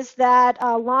finding is that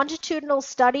longitudinal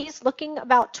studies looking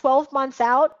about 12 months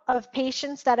out of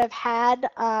patients that have had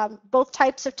both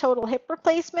types of total hip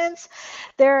replacements,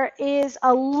 there is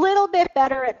a little bit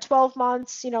better at 12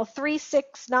 months, 3,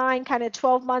 6, 9, kind of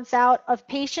 12 months out of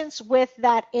patients with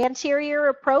that anterior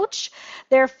approach.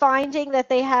 They're finding that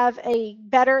they have a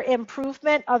better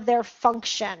improvement of their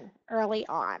function early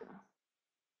on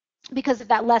because of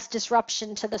that less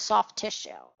disruption to the soft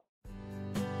tissue.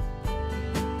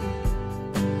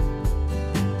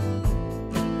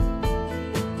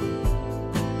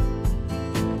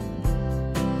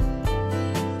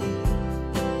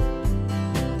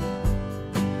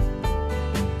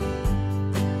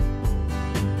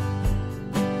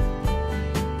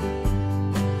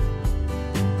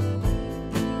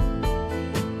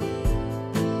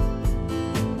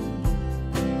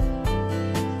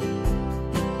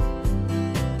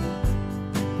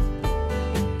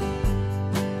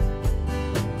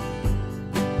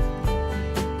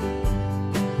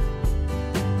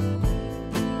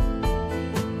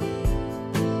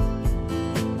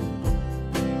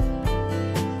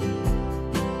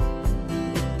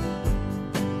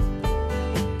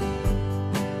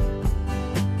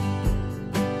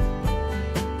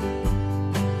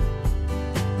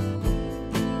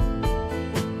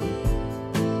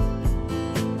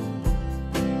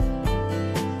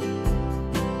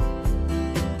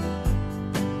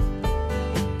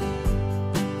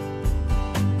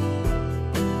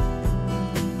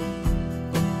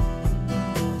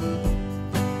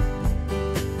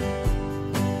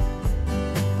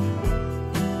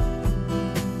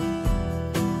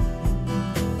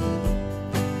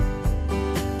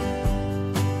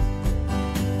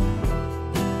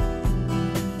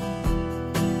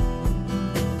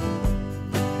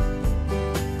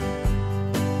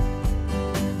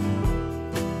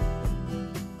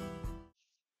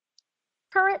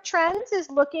 Current trends is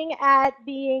looking at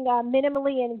being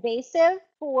minimally invasive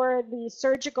for the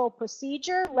surgical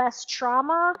procedure, less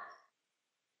trauma.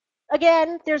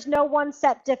 Again, there's no one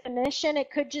set definition.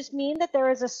 It could just mean that there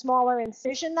is a smaller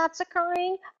incision that's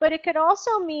occurring, but it could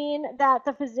also mean that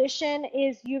the physician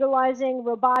is utilizing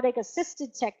robotic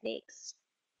assisted techniques.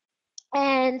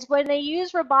 And when they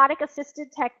use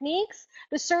robotic-assisted techniques,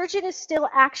 the surgeon is still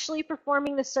actually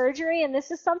performing the surgery. And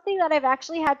this is something that I've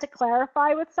actually had to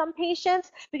clarify with some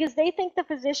patients because they think the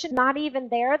physician is not even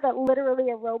there, that literally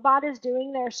a robot is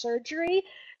doing their surgery.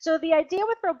 So the idea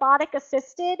with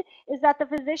robotic-assisted is that the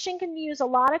physician can use a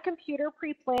lot of computer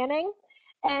pre-planning.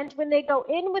 And when they go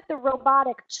in with the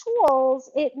robotic tools,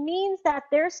 it means that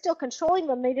they're still controlling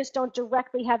them. They just don't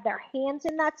directly have their hands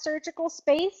in that surgical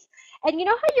space. And you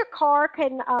know how your car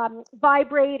can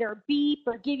vibrate or beep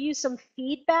or give you some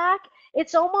feedback?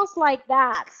 It's almost like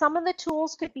that. Some of the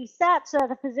tools could be set so that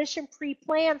the physician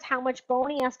pre-plans how much bone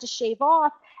he has to shave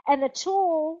off, and the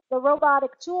tool, the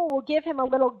robotic tool, will give him a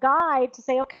little guide to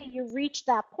say, okay, you've reached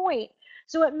that point.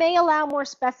 So it may allow more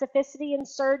specificity in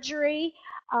surgery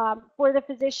for the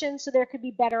physician, so there could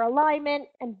be better alignment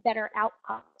and better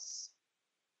outcomes.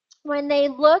 When they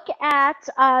look at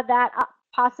that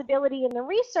possibility in the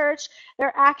research,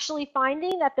 they're actually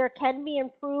finding that there can be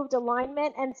improved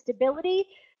alignment and stability.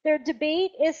 Their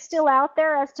debate is still out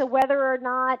there as to whether or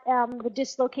not the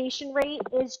dislocation rate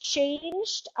is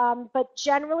changed, but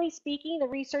generally speaking, the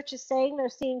research is saying they're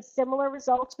seeing similar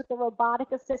results with the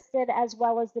robotic assisted as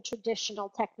well as the traditional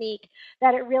technique,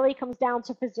 that it really comes down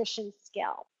to physician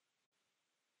skill.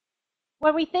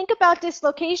 When we think about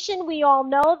dislocation, we all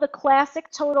know the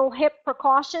classic total hip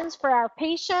precautions for our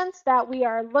patients that we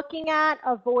are looking at,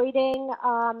 avoiding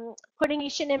putting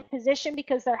patient in position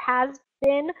because there has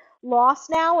been loss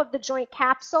now of the joint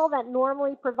capsule that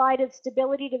normally provided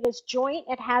stability to this joint.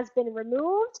 It has been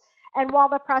removed. And while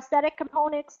the prosthetic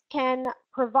components can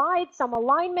provide some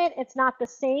alignment, it's not the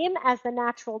same as the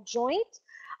natural joint.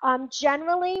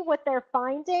 Generally, what they're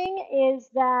finding is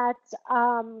that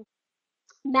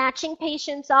matching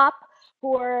patients up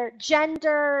for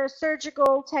gender,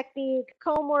 surgical technique,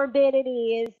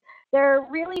 comorbidities. They're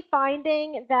really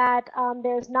finding that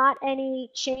there's not any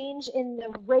change in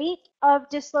the rate of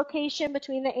dislocation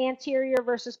between the anterior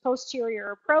versus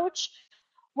posterior approach.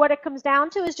 What it comes down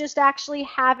to is just actually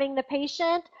having the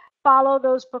patient follow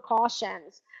those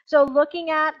precautions. So looking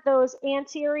at those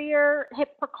anterior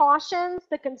hip precautions,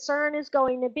 the concern is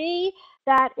going to be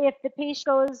that if the patient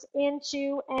goes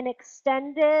into an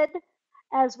extended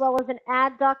as well as an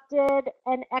adducted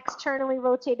and externally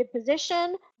rotated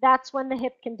position, that's when the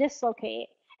hip can dislocate.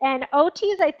 And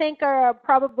OTs, I think, are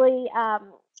probably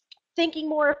thinking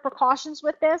more of precautions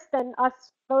with this than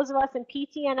those of us in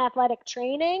PT and athletic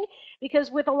training,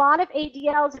 because with a lot of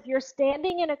ADLs, if you're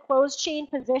standing in a closed chain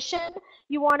position,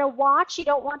 you want to watch. You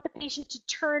don't want the patient to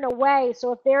turn away.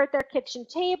 So if they're at their kitchen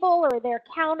table or their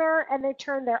counter and they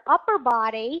turn their upper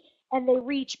body and they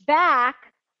reach back,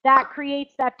 that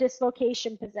creates that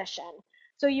dislocation position.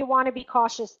 So you want to be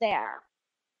cautious there.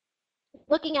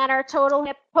 Looking at our total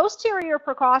hip posterior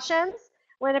precautions,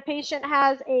 when a patient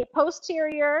has a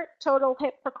posterior total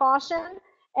hip precaution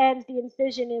and the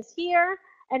incision is here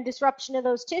and disruption of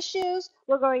those tissues,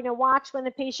 we're going to watch when the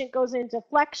patient goes into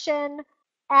flexion,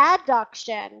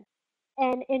 adduction,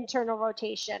 and internal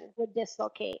rotation would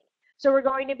dislocate. So we're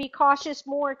going to be cautious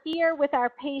more here with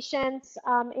our patients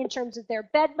in terms of their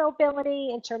bed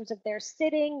mobility, in terms of their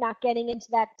sitting, not getting into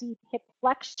that deep hip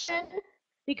flexion,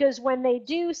 because when they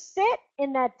do sit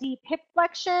in that deep hip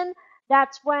flexion,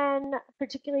 that's when,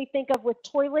 particularly think of with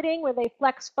toileting, where they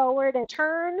flex forward and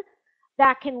turn,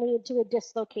 that can lead to a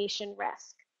dislocation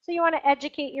risk. So you want to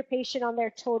educate your patient on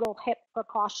their total hip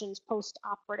precautions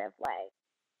post-operatively.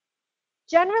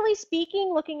 Generally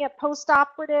speaking, looking at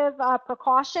post-operative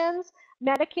precautions,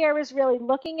 Medicare is really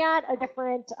looking at a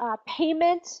different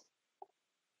payment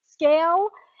scale,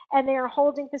 and they are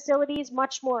holding facilities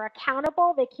much more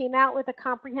accountable. They came out with a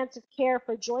comprehensive care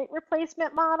for joint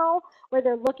replacement model where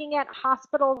they're looking at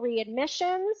hospital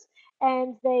readmissions,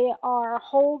 and they are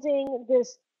holding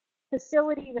this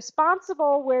facility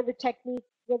responsible where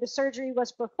the surgery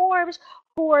was performed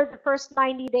for the first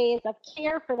 90 days of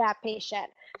care for that patient.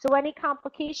 So any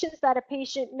complications that a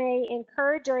patient may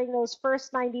incur during those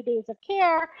first 90 days of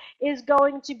care is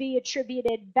going to be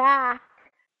attributed back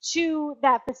to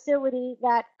that facility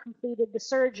that completed the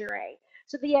surgery.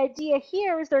 So the idea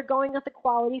here is they're going with the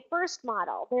quality first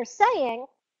model. They're saying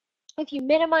if you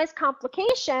minimize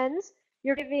complications,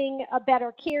 you're giving a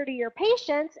better care to your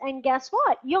patients, and guess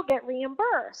what? You'll get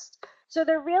reimbursed. So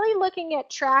they're really looking at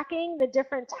tracking the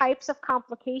different types of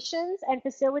complications, and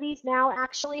facilities now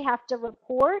actually have to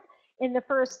report in the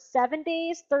first 7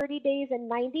 days, 30 days, and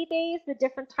 90 days, the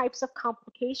different types of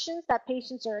complications that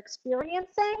patients are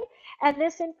experiencing. And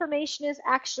this information is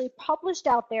actually published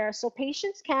out there. So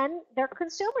patients they're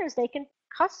consumers, they can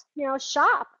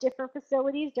shop different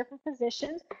facilities, different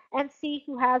physicians, and see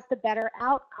who has the better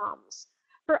outcomes.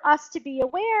 for us to be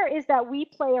aware is that we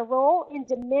play a role in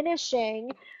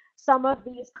diminishing some of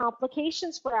these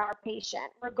complications for our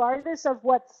patient, regardless of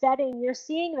what setting you're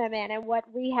seeing them in and what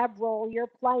rehab role you're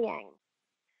playing.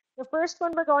 The first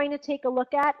one we're going to take a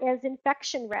look at is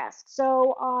infection risk.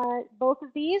 So both of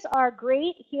these are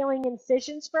great healing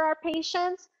incisions for our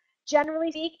patients.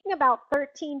 Generally speaking, about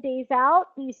 13 days out,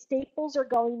 these staples are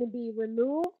going to be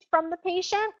removed from the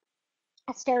patient,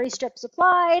 a steri strip's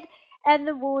applied, and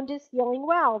the wound is healing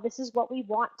well. This is what we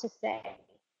want to say.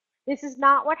 This is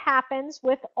not what happens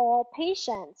with all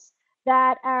patients.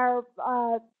 That are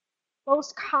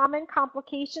most common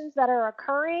complications that are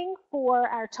occurring for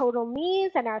our total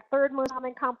knees and our third most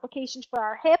common complications for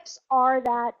our hips are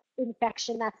that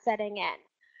infection that's setting in.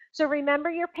 So remember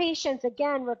your patients,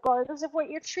 again, regardless of what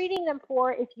you're treating them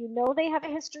for, if you know they have a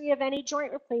history of any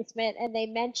joint replacement and they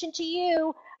mention to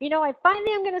you, I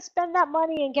finally am going to spend that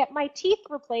money and get my teeth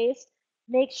replaced,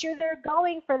 make sure they're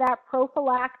going for that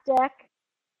prophylactic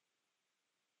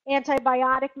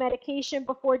antibiotic medication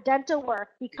before dental work,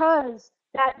 because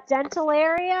that dental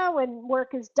area, when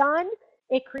work is done,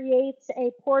 it creates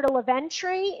a portal of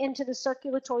entry into the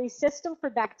circulatory system for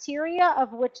bacteria,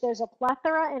 of which there's a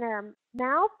plethora in our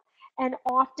mouth. And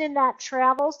often that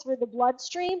travels through the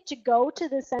bloodstream to go to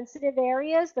the sensitive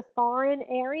areas, the foreign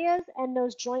areas, and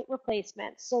those joint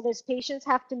replacements. So those patients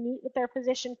have to meet with their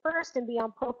physician first and be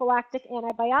on prophylactic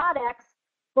antibiotics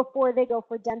before they go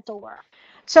for dental work.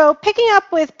 So picking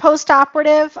up with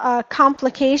post-operative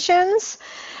complications,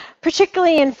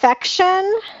 particularly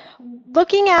infection,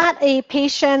 looking at a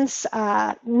patient's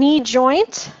knee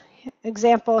joint,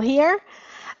 example here,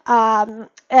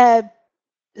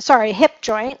 hip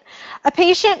joint. A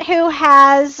patient who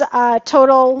has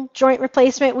total joint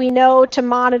replacement, we know to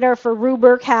monitor for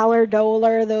Ruber, Haller,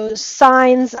 Dohler, those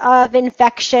signs of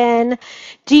infection,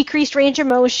 decreased range of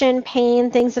motion,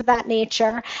 pain, things of that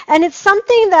nature. And it's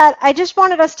something that I just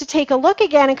wanted us to take a look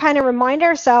again and kind of remind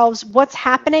ourselves what's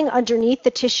happening underneath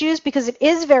the tissues, because it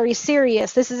is very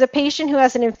serious. This is a patient who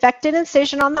has an infected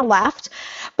incision on the left,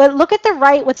 but look at the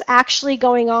right, what's actually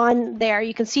going on there.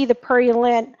 You can see the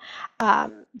purulent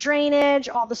drainage,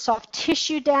 all the soft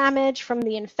tissue damage from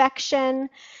the infection.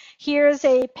 Here's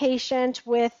a patient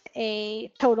with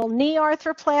a total knee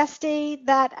arthroplasty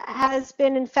that has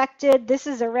been infected. This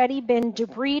has already been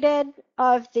debrided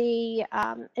of the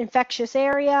infectious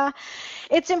area.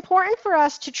 It's important for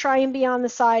us to try and be on the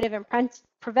side of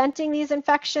preventing these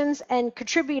infections and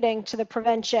contributing to the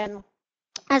prevention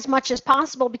as much as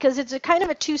possible, because it's a kind of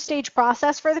a two-stage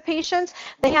process for the patients.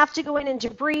 They have to go in and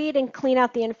debride and clean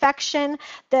out the infection.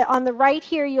 On the right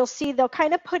here, you'll see they'll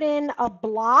kind of put in a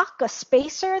block, a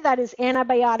spacer that is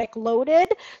antibiotic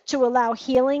loaded to allow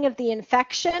healing of the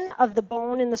infection of the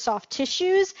bone and the soft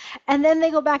tissues. And then they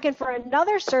go back in for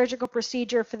another surgical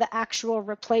procedure for the actual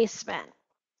replacement.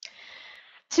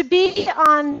 To be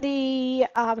on the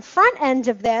front end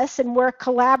of this and work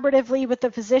collaboratively with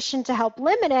the physician to help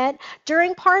limit it,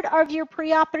 during part of your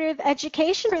preoperative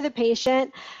education for the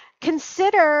patient,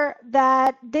 consider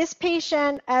that this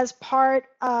patient, as part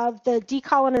of the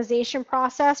decolonization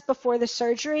process before the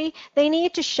surgery, they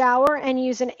need to shower and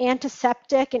use an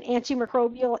antiseptic and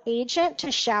antimicrobial agent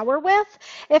to shower with.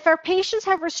 If our patients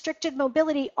have restricted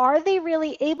mobility, are they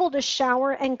really able to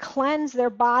shower and cleanse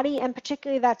their body, and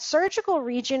particularly that surgical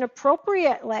region,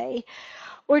 appropriately?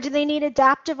 Or do they need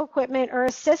adaptive equipment or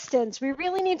assistance? We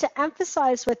really need to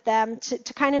emphasize with them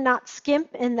to kind of not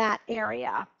skimp in that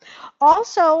area.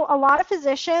 Also, a lot of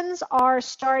physicians are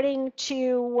starting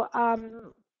to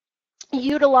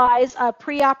utilize a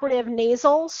preoperative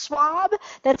nasal swab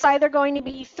that's either going to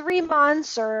be 3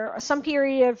 months or some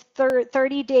period of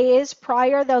 30 days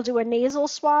prior. They'll do a nasal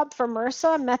swab for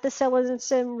MRSA,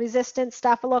 methicillin-resistant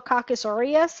Staphylococcus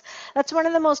aureus. That's one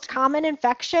of the most common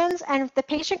infections, and if the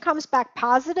patient comes back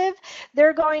positive,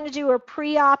 they're going to do a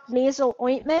pre-op nasal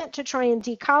ointment to try and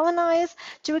decolonize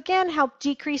to again help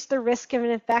decrease the risk of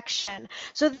an infection.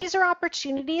 So these are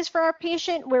opportunities for our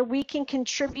patient where we can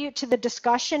contribute to the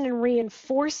discussion and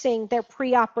reinforcing their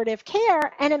preoperative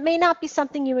care, and it may not be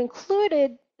something you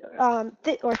included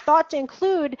or thought to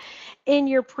include in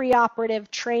your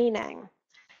preoperative training.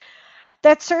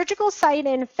 That surgical site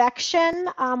infection,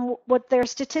 what they're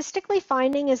statistically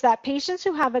finding is that patients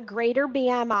who have a greater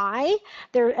BMI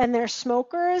and they're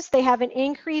smokers, they have an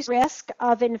increased risk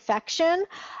of infection.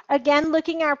 Again,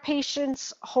 looking at our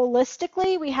patients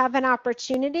holistically, we have an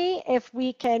opportunity, if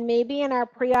we can maybe in our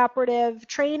preoperative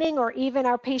training, or even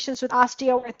our patients with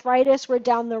osteoarthritis where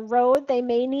down the road they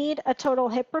may need a total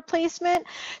hip replacement,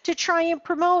 to try and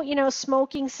promote,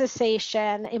 smoking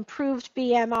cessation, improved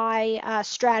BMI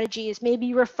strategies,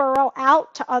 maybe referral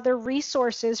out to other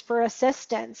resources for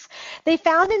assistance. They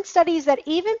found in studies that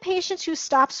even patients who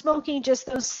stop smoking just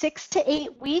those 6 to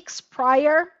 8 weeks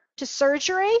prior to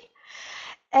surgery,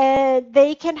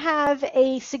 they can have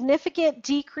a significant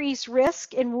decreased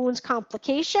risk in wounds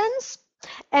complications.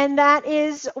 And that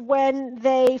is when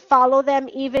they follow them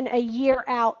even a year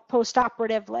out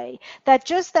postoperatively. That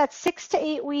 6 to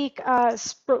 8 week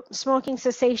smoking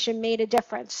cessation made a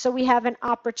difference. So we have an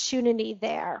opportunity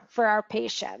there for our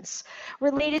patients.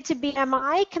 Related to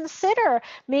BMI, consider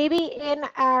maybe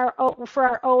for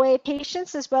our OA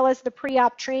patients, as well as the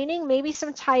pre-op training, maybe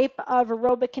some type of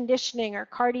aerobic conditioning or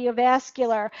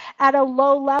cardiovascular at a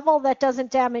low level that doesn't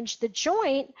damage the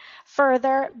joint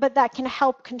further, but that can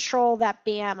help control that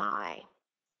BMI.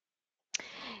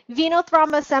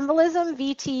 Venothromboembolism,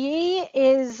 VTE,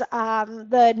 is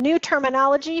the new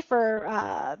terminology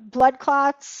for blood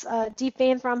clots, deep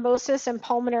vein thrombosis, and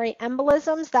pulmonary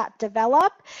embolisms that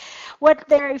develop. What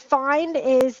they find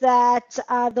is that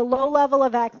the low level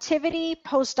of activity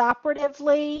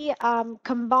postoperatively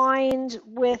combined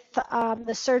with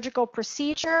the surgical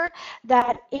procedure,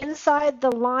 that inside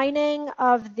the lining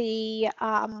of the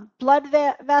blood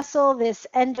vessel, this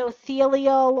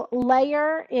endothelial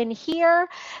layer in here,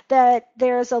 that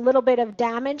there's a little bit of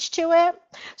damage to it.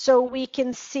 So we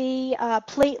can see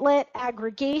platelet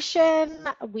aggregation.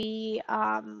 We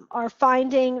are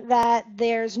finding that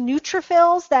there's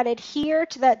neutrophils that adhere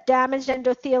to that damaged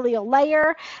endothelial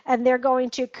layer, and they're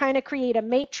going to kind of create a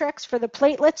matrix for the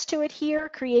platelets to adhere,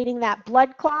 creating that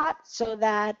blood clot, so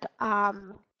that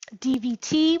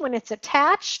DVT, when it's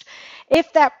attached,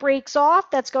 if that breaks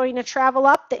off, that's going to travel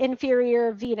up the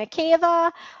inferior vena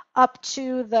cava, up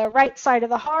to the right side of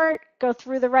the heart, go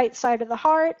through the right side of the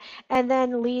heart, and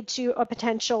then lead to a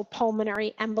potential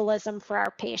pulmonary embolism for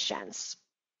our patients.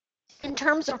 In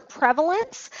terms of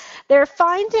prevalence, they're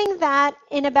finding that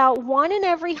in about 1 in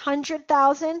every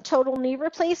 100,000 total knee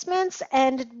replacements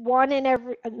and 1 in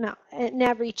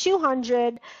every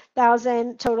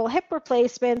 200,000 total hip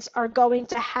replacements are going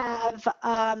to have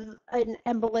an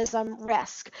embolism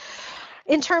risk.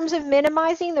 In terms of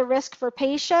minimizing the risk for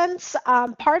patients,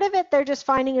 part of it they're just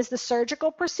finding is the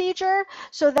surgical procedure,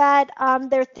 so that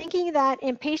they're thinking that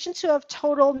in patients who have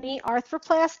total knee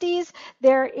arthroplasties,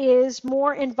 there is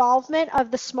more involvement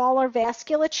of the smaller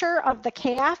vasculature of the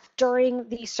calf during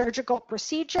the surgical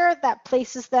procedure that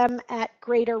places them at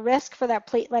greater risk for that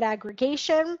platelet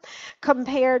aggregation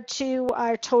compared to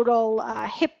our total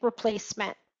hip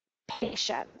replacement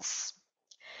patients.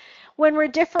 When we're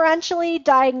differentially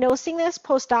diagnosing this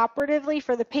postoperatively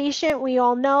for the patient, we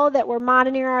all know that we're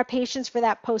monitoring our patients for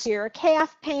that posterior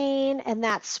calf pain and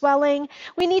that swelling.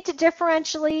 We need to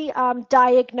differentially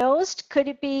diagnose. Could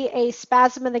it be a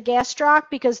spasm in the gastroc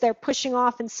because they're pushing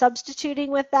off and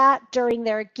substituting with that during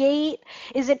their gait?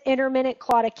 Is it intermittent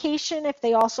claudication if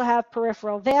they also have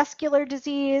peripheral vascular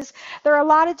disease? There are a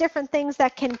lot of different things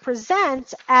that can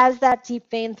present as that deep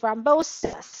vein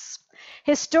thrombosis.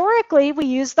 Historically, we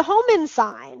used the Hohmann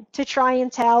sign to try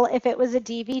and tell if it was a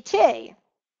DVT.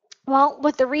 Well,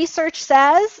 what the research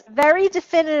says, very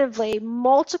definitively,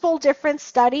 multiple different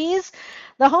studies,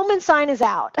 the Hohmann sign is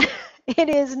out. It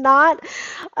is not,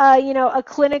 a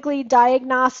clinically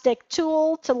diagnostic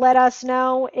tool to let us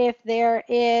know if there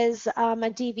is a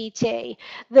DVT.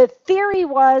 The theory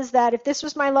was that if this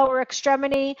was my lower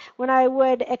extremity, when I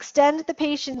would extend the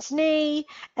patient's knee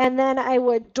and then I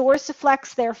would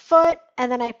dorsiflex their foot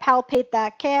and then I palpate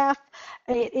that calf,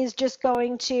 it is just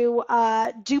going to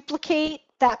duplicate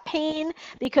that pain,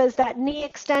 because that knee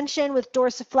extension with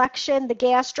dorsiflexion, the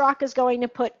gastroc is going to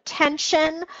put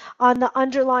tension on the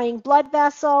underlying blood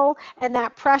vessel, and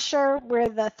that pressure where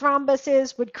the thrombus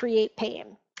is would create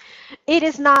pain. It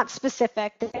is not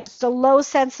specific. There's a low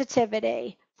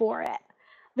sensitivity for it.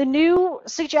 The new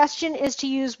suggestion is to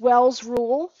use Wells'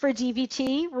 rule for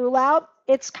DVT, rule out.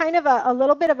 It's kind of a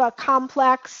little bit of a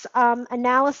complex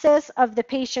analysis of the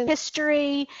patient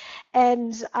history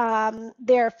and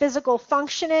their physical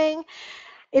functioning.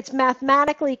 It's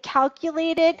mathematically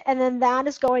calculated, and then that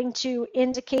is going to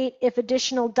indicate if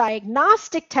additional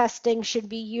diagnostic testing should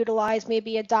be utilized,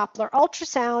 maybe a Doppler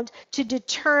ultrasound, to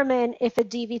determine if a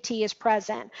DVT is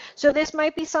present. So this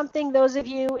might be something those of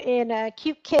you in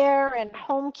acute care and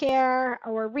home care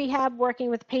or rehab working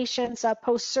with patients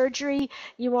post-surgery,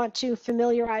 you want to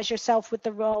familiarize yourself with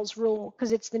the Wells rule,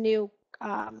 because it's the new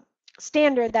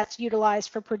standard that's utilized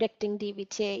for predicting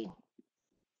DVT.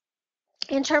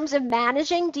 In terms of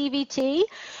managing DVT,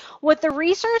 what the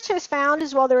research has found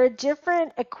is while there are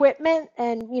different equipment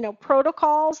and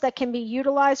protocols that can be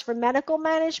utilized for medical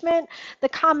management, the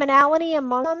commonality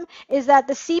among them is that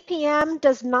the CPM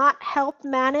does not help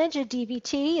manage a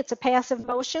DVT. It's a passive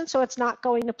motion, so it's not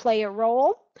going to play a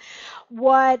role.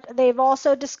 What they've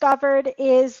also discovered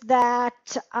is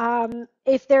that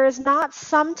if there is not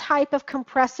some type of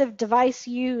compressive device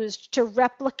used to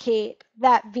replicate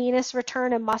that venous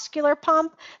return and muscular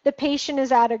pump, the patient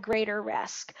is at a greater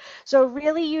risk. So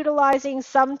really utilizing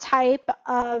some type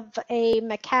of a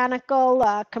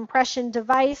mechanical compression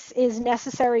device is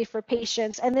necessary for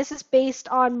patients, and this is based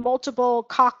on multiple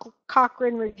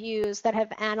Cochrane reviews that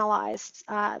have analyzed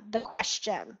the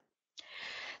question.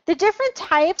 The different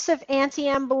types of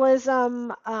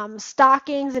anti-embolism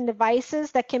stockings and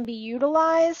devices that can be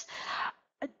utilized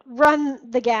run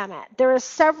the gamut. There are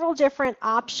several different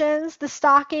options. The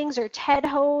stockings or TED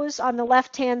hose on the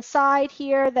left-hand side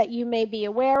here that you may be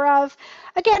aware of.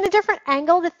 Again, a different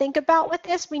angle to think about with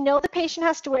this. We know the patient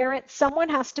has to wear it. Someone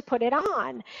has to put it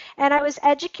on. And I was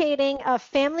educating a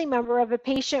family member of a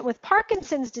patient with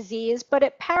Parkinson's disease, but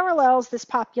it parallels this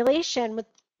population with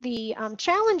the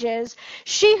challenges.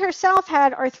 She herself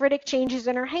had arthritic changes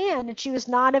in her hand, and she was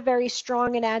not a very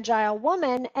strong and agile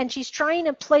woman, and she's trying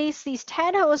to place these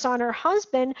TED hose on her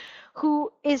husband,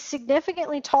 who is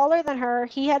significantly taller than her.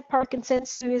 He had Parkinson's,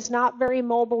 so he is not very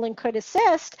mobile and could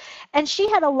assist, and she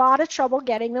had a lot of trouble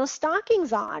getting those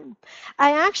stockings on.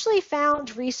 I actually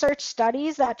found research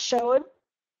studies that showed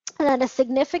that a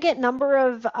significant number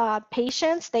of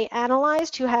patients they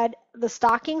analyzed who had the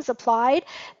stockings applied,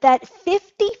 that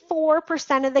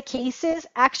 54% of the cases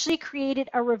actually created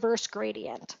a reverse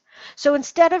gradient. So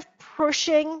instead of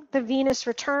pushing the venous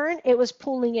return, it was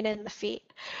pulling it in the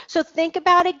feet. So think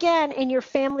about, again, in your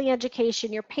family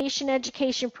education, your patient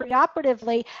education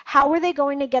preoperatively, how are they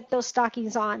going to get those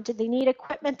stockings on? Do they need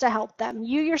equipment to help them?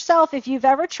 You yourself, if you've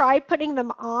ever tried putting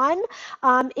them on,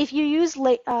 if you use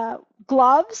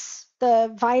gloves,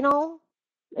 the vinyl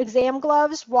exam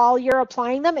gloves, while you're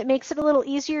applying them, it makes it a little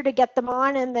easier to get them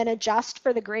on and then adjust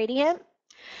for the gradient.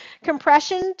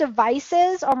 Compression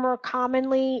devices are more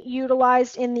commonly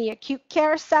utilized in the acute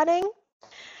care setting.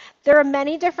 There are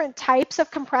many different types of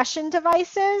compression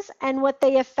devices, and what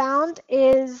they have found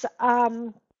is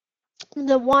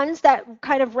the ones that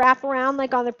kind of wrap around,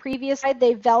 like on the previous slide,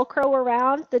 they Velcro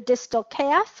around the distal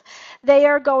calf. They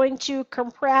are going to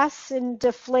compress and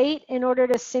deflate in order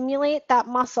to simulate that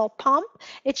muscle pump.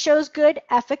 It shows good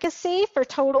efficacy for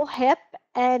total hip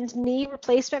and knee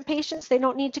replacement patients. They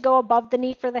don't need to go above the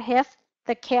knee for the hip.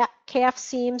 The calf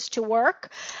seems to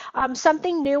work.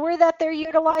 Something newer that they're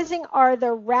utilizing are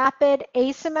the rapid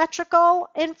asymmetrical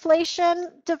inflation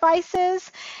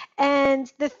devices.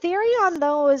 And the theory on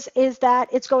those is that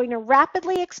it's going to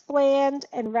rapidly expand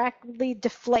and rapidly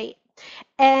deflate.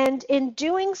 And in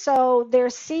doing so, they're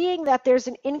seeing that there's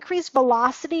an increased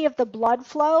velocity of the blood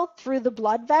flow through the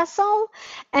blood vessel,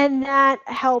 and that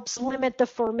helps limit the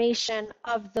formation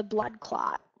of the blood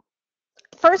clot.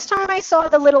 First time I saw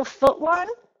the little foot one,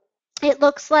 it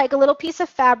looks like a little piece of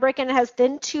fabric and it has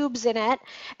thin tubes in it,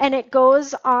 and it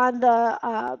goes on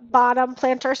the bottom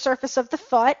plantar surface of the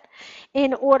foot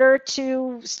in order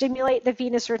to stimulate the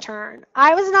venous return.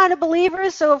 I was not a believer,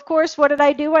 so of course, what did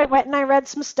I do? I went and I read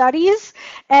some studies,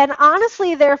 and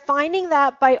honestly, they're finding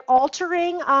that by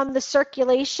altering the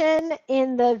circulation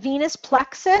in the venous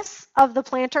plexus of the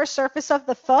plantar surface of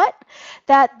the foot,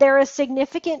 that there are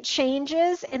significant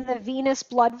changes in the venous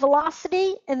blood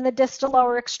velocity in the distal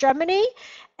lower extremity,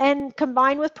 and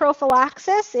combined with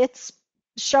prophylaxis, it's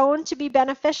shown to be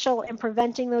beneficial in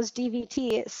preventing those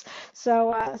DVTs.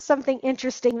 So something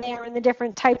interesting there in the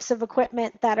different types of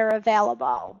equipment that are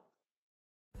available.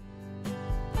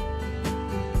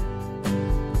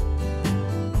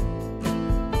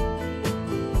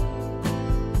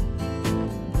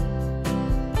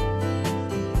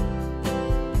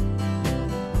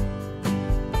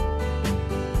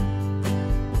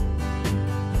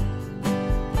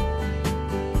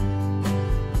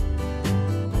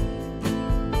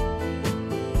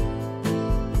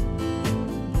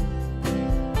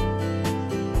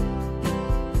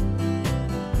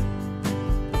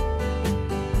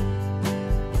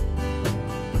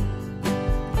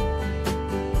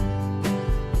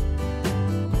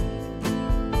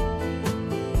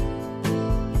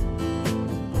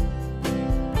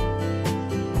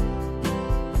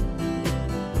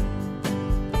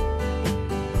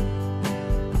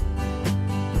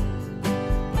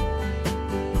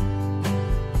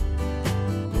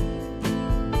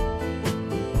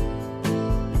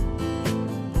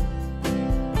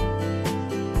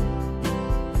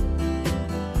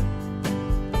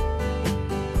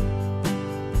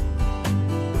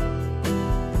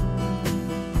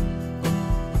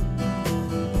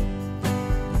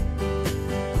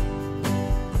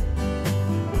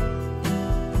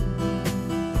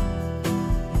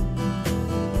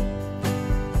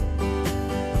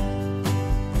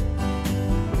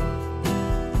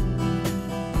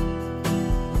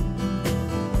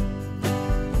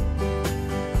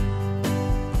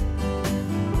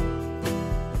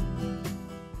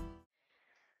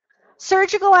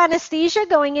 Surgical anesthesia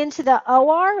going into the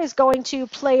OR is going to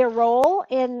play a role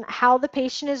in how the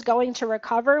patient is going to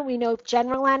recover. We know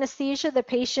general anesthesia, the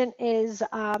patient is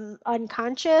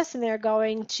unconscious and they're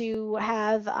going to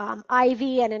have IV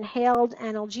and inhaled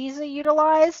analgesia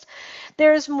utilized.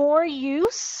 There's more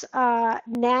use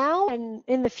now, and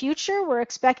in the future we're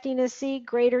expecting to see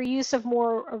greater use of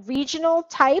more regional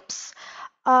types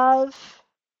of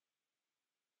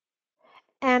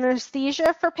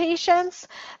anesthesia for patients.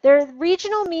 Their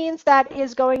regional means that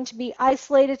is going to be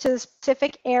isolated to the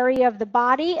specific area of the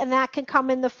body, and that can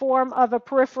come in the form of a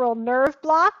peripheral nerve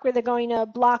block, where they're going to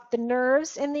block the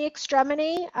nerves in the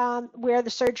extremity where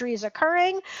the surgery is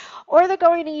occurring, or they're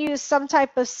going to use some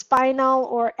type of spinal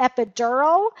or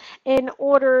epidural in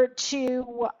order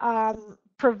to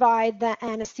provide the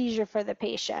anesthesia for the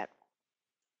patient.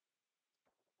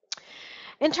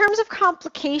 In terms of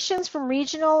complications from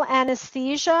regional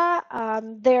anesthesia,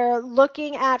 they're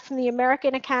looking at, from the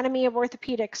American Academy of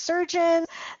Orthopedic Surgeons,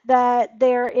 that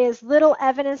there is little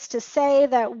evidence to say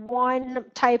that one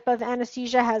type of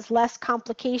anesthesia has less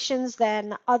complications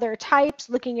than other types,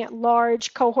 looking at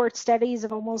large cohort studies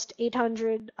of almost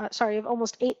 8,000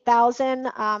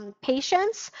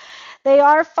 patients. They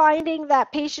are finding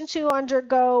that patients who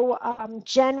undergo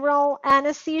general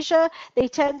anesthesia, they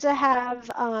tend to have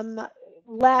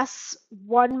less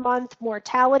 1-month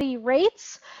mortality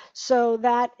rates. So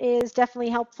that is definitely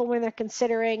helpful when they're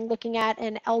considering looking at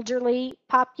an elderly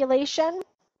population.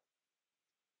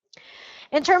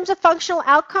 In terms of functional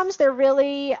outcomes, they're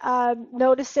really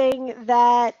noticing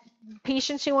that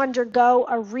patients who undergo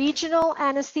a regional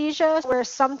anesthesia, where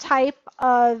some type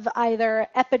of either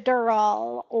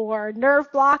epidural or nerve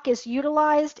block is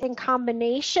utilized in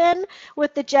combination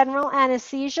with the general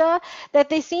anesthesia, that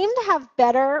they seem to have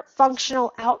better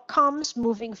functional outcomes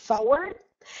moving forward.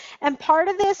 And part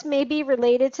of this may be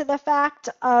related to the fact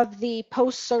of the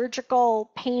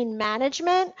post-surgical pain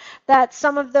management that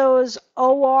some of those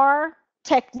OR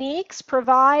techniques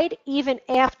provide even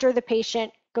after the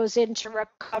patient goes into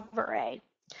recovery.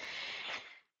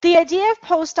 The idea of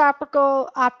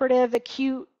post-operative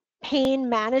acute pain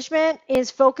management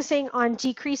is focusing on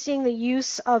decreasing the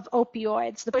use of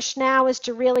opioids. The push now is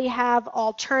to really have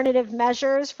alternative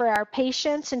measures for our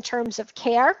patients in terms of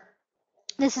care.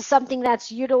 This is something that's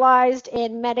utilized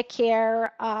in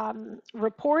Medicare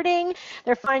reporting.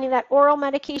 They're finding that oral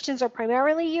medications are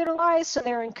primarily utilized, so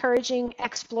they're encouraging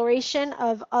exploration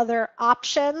of other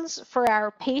options for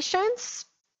our patients.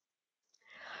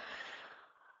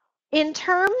 In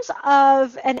terms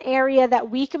of an area that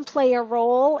we can play a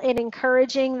role in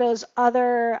encouraging those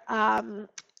other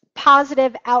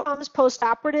positive outcomes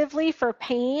post-operatively for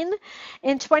pain,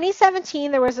 in 2017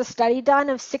 there was a study done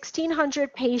of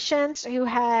 1,600 patients who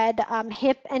had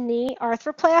hip and knee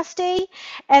arthroplasty,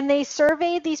 and they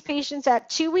surveyed these patients at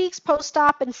 2 weeks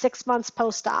post-op and 6 months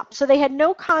post-op. So they had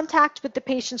no contact with the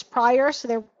patients prior, so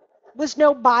there was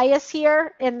no bias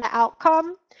here in the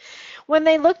outcome. When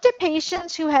they looked at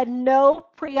patients who had no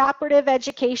preoperative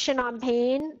education on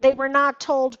pain, they were not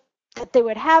told that they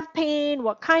would have pain,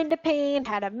 what kind of pain,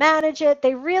 how to manage it.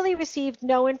 They really received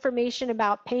no information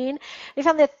about pain. They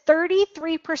found that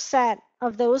 33%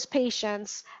 of those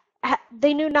patients,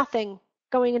 they knew nothing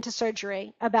going into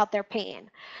surgery about their pain.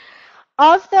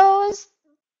 Of those,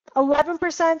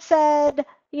 11% said,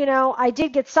 you know, I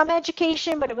did get some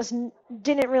education, but it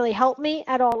didn't really help me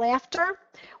at all after.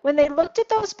 When they looked at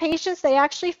those patients, they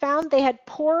actually found they had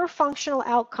poorer functional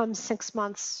outcomes 6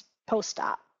 months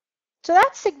post-op. So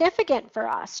that's significant for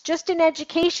us. Just in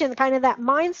education, kind of that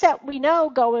mindset we know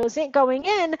going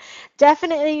in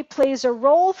definitely plays a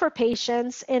role for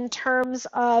patients in terms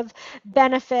of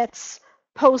benefits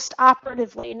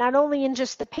post-operatively, not only in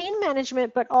just the pain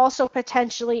management, but also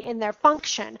potentially in their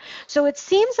function. So it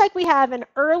seems like we have an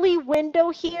early window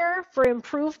here for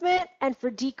improvement and for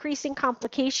decreasing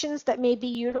complications that may be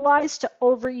utilized to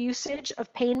overusage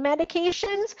of pain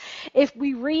medications if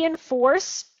we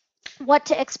reinforce what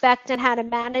to expect and how to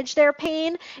manage their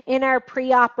pain in our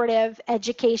preoperative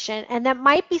education. And that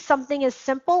might be something as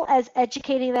simple as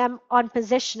educating them on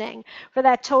positioning. For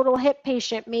that total hip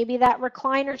patient, maybe that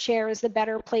recliner chair is the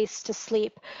better place to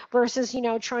sleep versus, you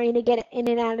know, trying to get it in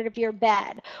and out of your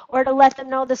bed, or to let them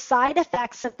know the side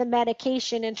effects of the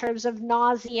medication in terms of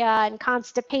nausea and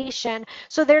constipation,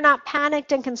 so they're not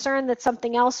panicked and concerned that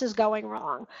something else is going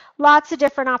wrong. Lots of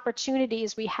different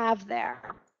opportunities we have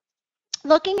there.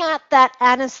 Looking at that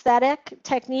anesthetic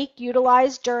technique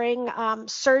utilized during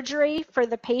surgery for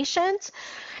the patient,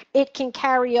 it can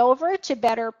carry over to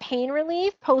better pain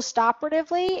relief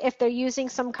post-operatively if they're using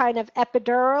some kind of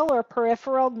epidural or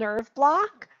peripheral nerve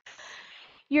block.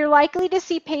 You're likely to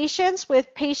see patients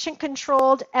with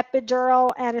patient-controlled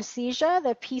epidural anesthesia,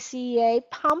 the PCEA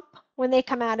pump, when they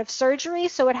come out of surgery.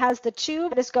 So it has the tube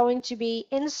that is going to be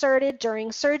inserted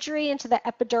during surgery into the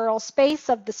epidural space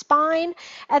of the spine,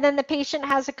 and then the patient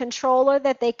has a controller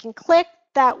that they can click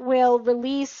that will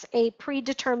release a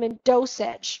predetermined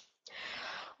dosage.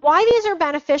 Why these are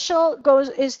beneficial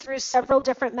is through several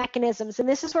different mechanisms, and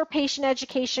this is where patient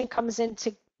education comes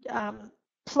into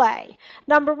play.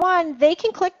 Number one, they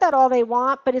can click that all they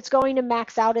want, but it's going to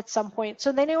max out at some point,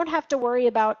 so they don't have to worry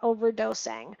about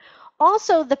overdosing.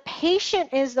 Also, the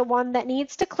patient is the one that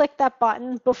needs to click that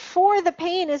button before the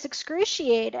pain is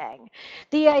excruciating.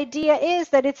 The idea is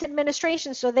that it's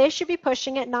administration, so they should be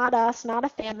pushing it, not us, not a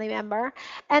family member,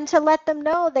 and to let them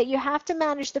know that you have to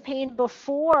manage the pain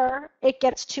before it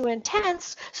gets too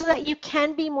intense so that you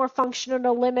can be more functional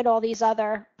to limit all these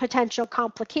other potential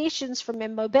complications from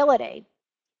immobility.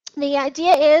 The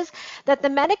idea is that the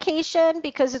medication,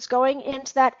 because it's going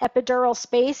into that epidural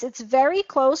space, it's very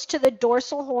close to the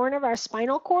dorsal horn of our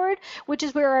spinal cord, which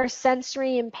is where our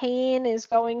sensory and pain is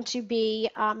going to be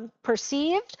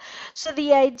perceived. So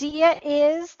the idea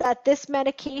is that this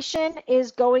medication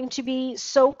is going to be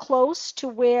so close to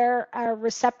where our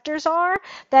receptors are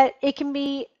that it can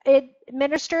be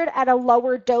administered at a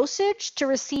lower dosage to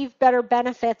receive better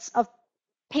benefits of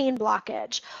pain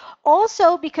blockage.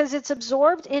 Also, because it's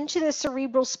absorbed into the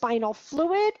cerebral spinal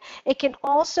fluid, it can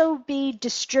also be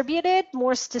distributed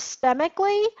more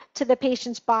systemically to the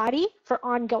patient's body for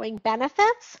ongoing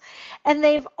benefits. And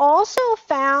they've also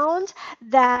found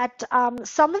that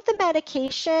some of the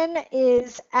medication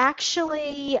is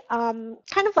actually kind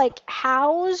of like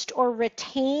housed or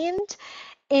retained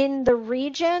in the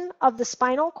region of the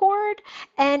spinal cord,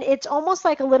 and it's almost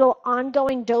like a little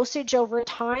ongoing dosage over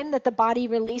time that the body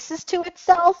releases to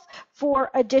itself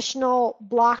for additional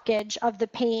blockage of the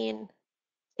pain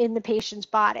in the patient's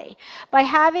body. By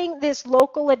having this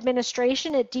local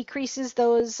administration, it decreases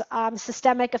those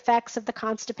systemic effects of the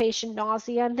constipation,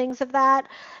 nausea, and things of that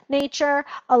nature,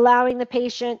 allowing the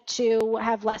patient to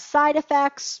have less side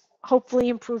effects, hopefully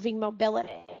improving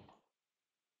mobility.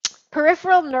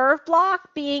 Peripheral nerve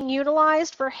block being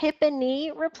utilized for hip and knee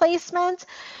replacement.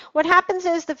 What happens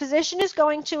is the physician is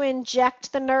going to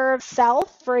inject the nerve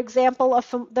itself, for example,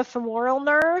 the femoral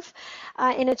nerve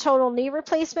in a total knee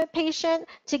replacement patient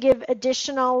to give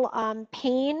additional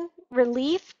pain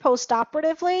relief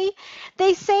postoperatively.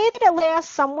 They say that it lasts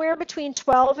somewhere between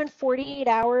 12 and 48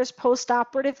 hours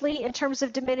postoperatively in terms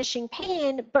of diminishing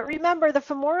pain, but remember the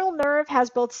femoral nerve has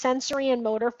both sensory and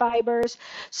motor fibers,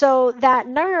 so that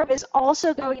nerve is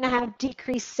also going to have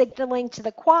decreased signaling to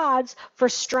the quads for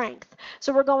strength.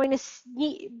 So we're going to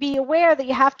be aware that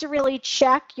you have to really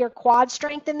check your quad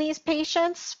strength in these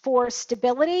patients for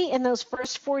stability. In those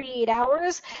first 48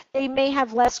 hours, they may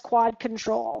have less quad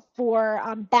control for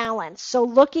balance. So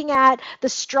looking at the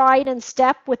stride and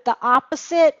step with the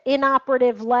opposite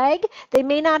inoperative leg, they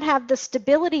may not have the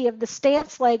stability of the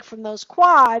stance leg from those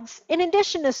quads, in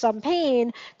addition to some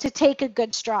pain, to take a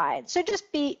good stride. So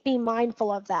just be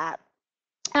mindful of that.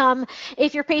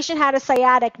 If your patient had a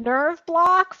sciatic nerve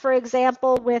block, for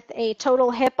example, with a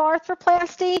total hip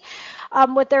arthroplasty,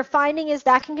 what they're finding is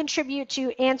that can contribute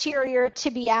to anterior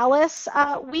tibialis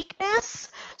weakness.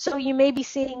 So you may be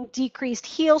seeing decreased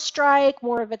heel strike,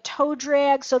 more of a toe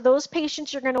drag. So those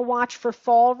patients you're going to watch for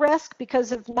fall risk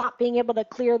because of not being able to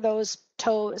clear those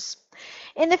toes.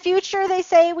 In the future, they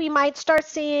say we might start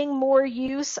seeing more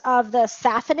use of the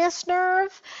saphenous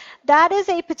nerve. That is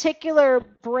a particular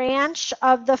branch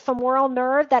of the femoral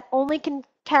nerve that only can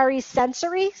carry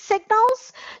sensory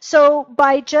signals. So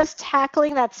by just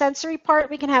tackling that sensory part,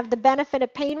 we can have the benefit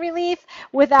of pain relief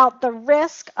without the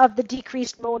risk of the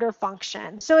decreased motor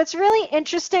function. So it's really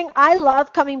interesting. I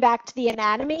love coming back to the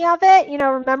anatomy of it. You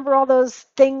know, remember all those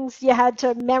things you had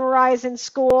to memorize in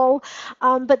school,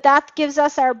 but that gives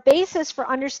us our basis for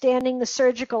understanding the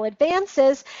surgical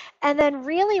advances. And then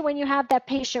really when you have that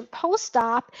patient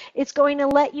post-op, it's going to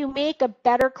let you make a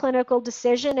better clinical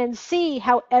decision and see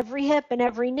how every hip and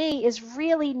every knee is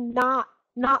really not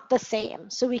the same.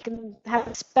 So we can have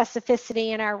specificity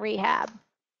in our rehab.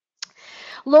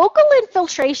 Local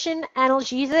infiltration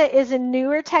analgesia is a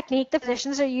newer technique the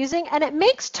physicians are using, and it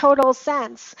makes total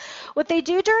sense. What they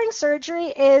do during surgery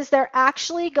is they're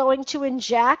actually going to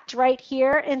inject right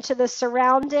here into the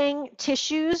surrounding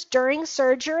tissues during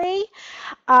surgery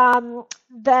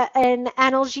an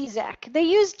analgesic. They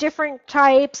use different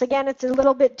types. Again, it's a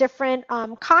little bit different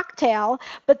cocktail,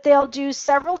 but they'll do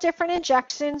several different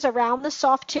injections around the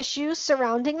soft tissues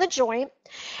surrounding the joint.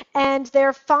 And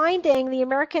they're finding, the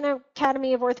American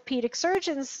Academy of Orthopedic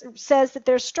Surgeons says that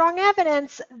there's strong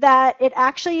evidence that it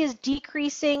actually is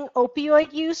decreasing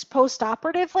opioid use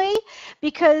postoperatively,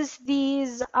 because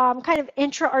these kind of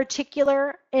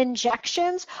intra-articular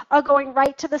injections are going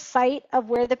right to the site of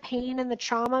where the pain and the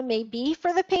trauma may be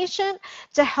for the patient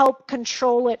to help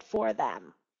control it for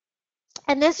them.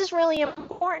 And this is really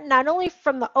important, not only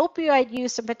from the opioid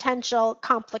use and potential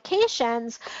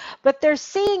complications, but they're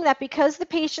seeing that because the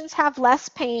patients have less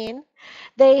pain,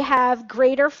 they have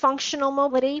greater functional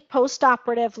mobility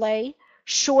postoperatively,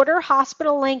 shorter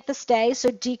hospital length of stay,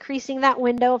 so decreasing that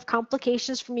window of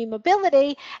complications from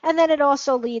immobility, and then it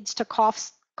also leads to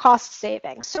cost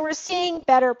savings. So we're seeing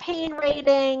better pain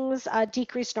ratings,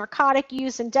 decreased narcotic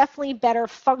use, and definitely better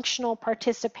functional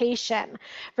participation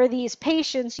for these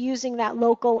patients using that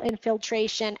local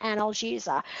infiltration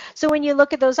analgesia. So when you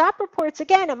look at those op reports,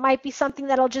 again, it might be something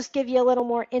that'll just give you a little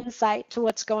more insight to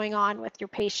what's going on with your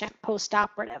patient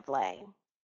postoperatively.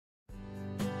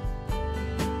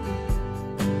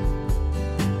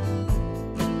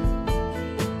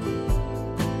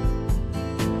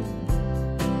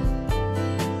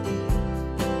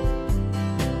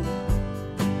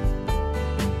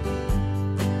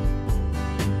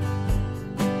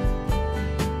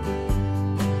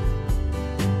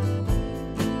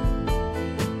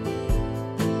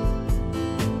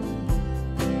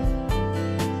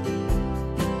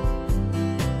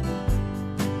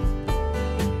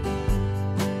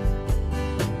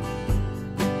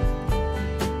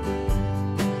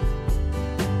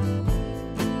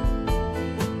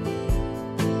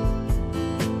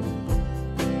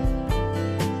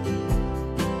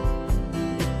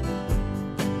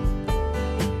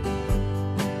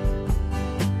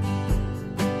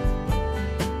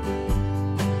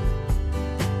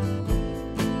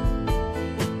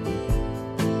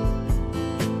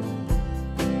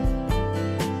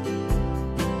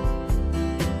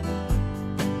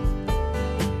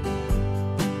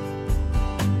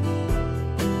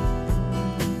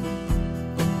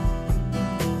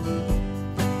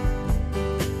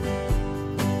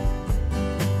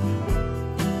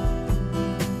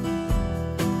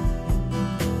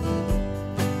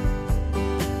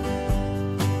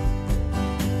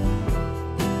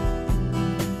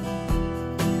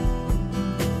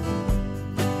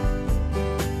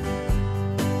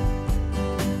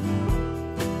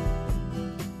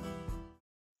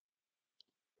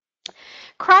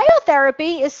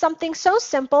 Cryotherapy is something so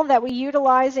simple that we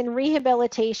utilize in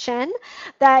rehabilitation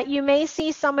that you may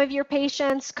see some of your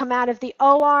patients come out of the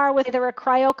OR with either a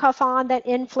cryo cuff on that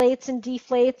inflates and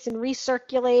deflates and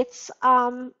recirculates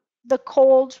the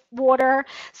cold water.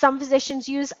 Some physicians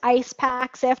use ice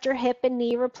packs after hip and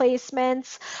knee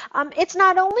replacements. It's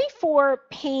not only for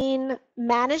pain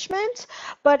management,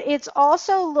 but it's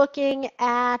also looking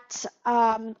at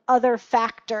other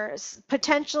factors.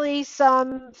 Potentially,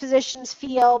 some physicians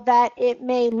feel that it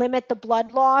may limit the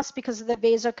blood loss because of the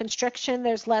vasoconstriction.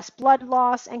 There's less blood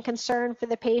loss and concern for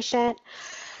the patient.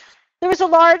 There was a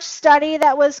large study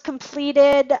that was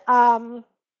completed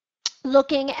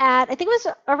looking at, I think it was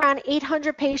around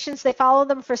 800 patients. They followed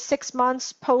them for 6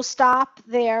 months post-op,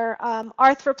 their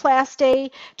arthroplasty,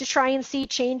 to try and see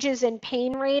changes in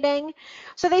pain rating.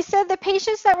 So they said the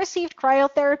patients that received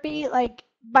cryotherapy, like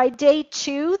by day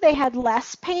 2, they had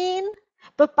less pain,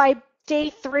 but by day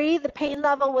 3, the pain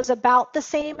level was about the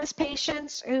same as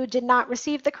patients who did not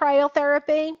receive the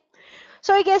cryotherapy.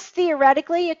 So I guess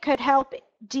theoretically it could help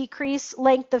decrease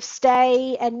length of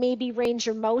stay and maybe range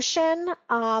of motion.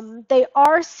 They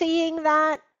are seeing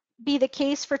that be the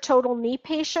case for total knee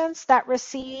patients that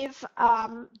receive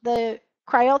the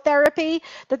cryotherapy,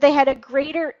 that they had a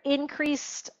greater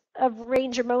increase of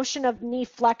range of motion of knee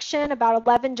flexion, about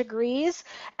 11 degrees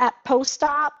at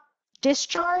post-op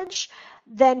discharge,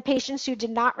 than patients who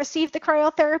did not receive the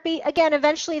cryotherapy. Again,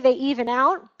 eventually they even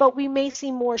out, but we may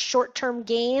see more short-term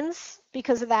gains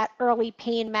because of that early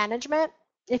pain management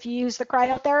if you use the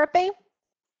cryotherapy.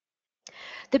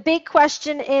 The big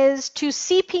question is to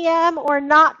CPM or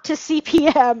not to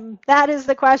CPM? That is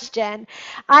the question.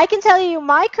 I can tell you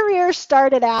my career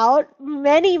started out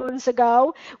many months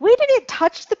ago. We didn't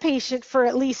touch the patient for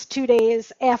at least 2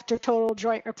 days after total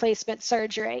joint replacement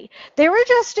surgery. They were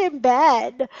just in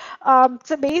bed.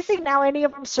 It's amazing now any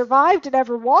of them survived and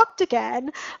ever walked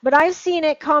again, but I've seen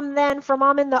it come then from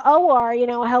I'm in the OR,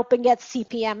 helping get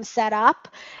CPM set up.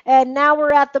 And now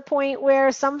we're at the point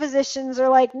where some physicians are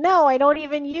like, no, I don't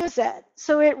even use it.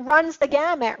 So it runs the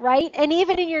gamut, right? And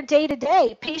even in your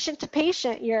day-to-day, patient to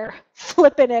patient, you're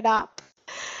flipping it up.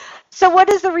 So what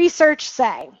does the research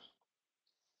say?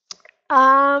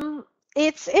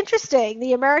 It's interesting.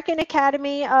 The American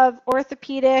Academy of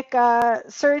Orthopedic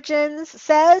Surgeons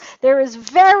says there is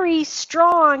very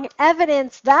strong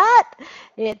evidence that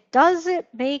it doesn't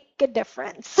make a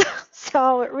difference.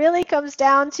 So it really comes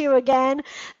down to, again,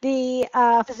 the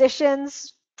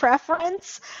physician's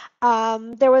preference.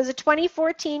 There was a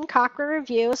 2014 Cochrane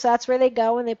review, so that's where they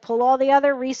go and they pull all the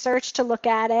other research to look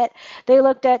at it. They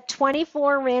looked at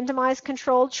 24 randomized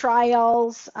controlled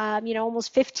trials,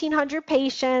 almost 1,500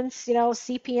 patients,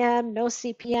 CPM, no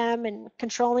CPM, and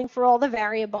controlling for all the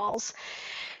variables.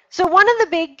 So one of the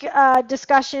big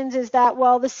discussions is that,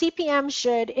 well, the CPM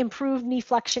should improve knee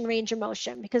flexion range of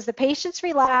motion because the patient's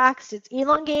relaxed, it's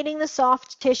elongating the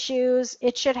soft tissues,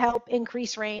 it should help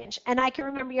increase range. And I can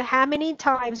remember you how many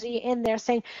times are you in there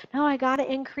saying, no, I got to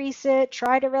increase it,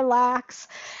 try to relax.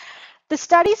 The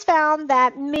studies found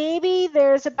that maybe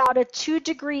there's about a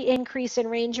 2-degree increase in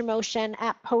range of motion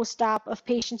at post-op of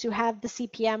patients who have the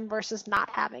CPM versus not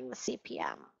having the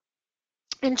CPM.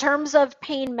 In terms of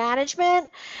pain management,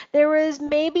 there was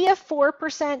maybe a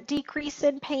 4% decrease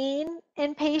in pain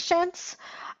in patients,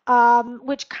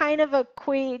 which kind of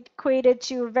equated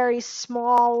to a very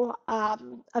small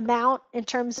amount in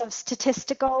terms of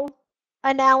statistical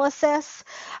analysis.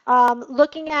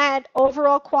 Looking at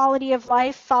overall quality of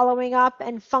life following up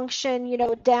and function,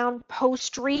 down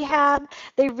post-rehab,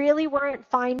 they really weren't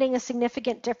finding a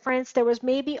significant difference. There was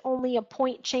maybe only a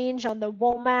point change on the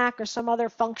WOMAC or some other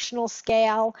functional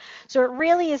scale. So it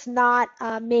really is not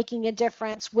making a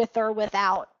difference with or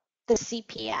without the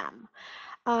CPM.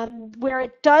 Where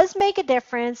it does make a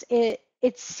difference,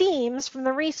 it seems from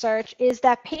the research, is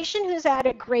that patient who's at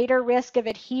a greater risk of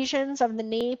adhesions of the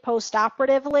knee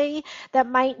postoperatively that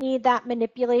might need that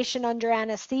manipulation under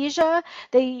anesthesia,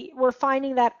 they were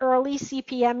finding that early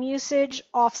CPM usage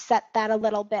offset that a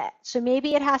little bit. So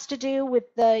maybe it has to do with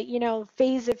the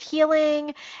phase of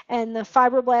healing and the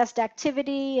fibroblast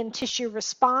activity and tissue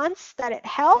response that it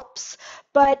helps,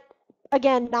 but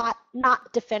again,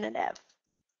 not definitive.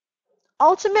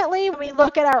 Ultimately, when we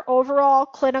look at our overall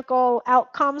clinical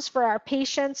outcomes for our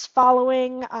patients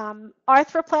following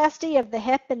arthroplasty of the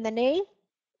hip and the knee,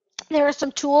 there are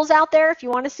some tools out there if you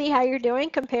want to see how you're doing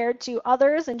compared to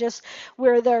others and just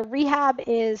where the rehab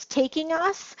is taking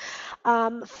us.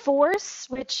 FORCE,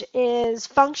 which is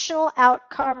Functional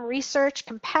Outcome Research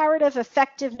Comparative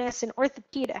Effectiveness in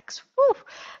Orthopedics. Whew,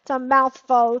 it's a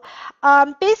mouthful.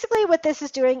 Basically what this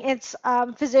is doing, it's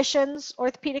physicians,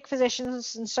 orthopedic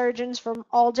physicians and surgeons from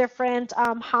all different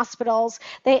hospitals.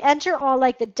 They enter all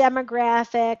like the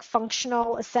demographic,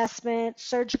 functional assessment,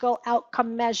 surgical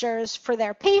outcome measures for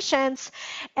their patients.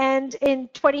 And in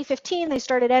 2015, they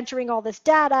started entering all this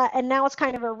data, and now it's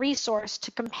kind of a resource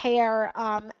to compare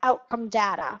outcome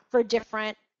data for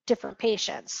different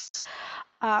patients.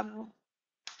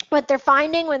 What they're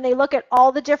finding when they look at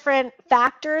all the different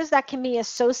factors that can be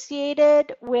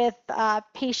associated with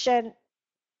patient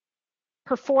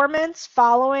performance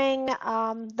following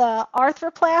the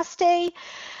arthroplasty,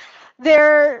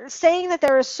 they're saying that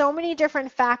there are so many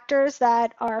different factors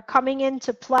that are coming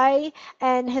into play,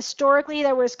 and historically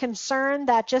there was concern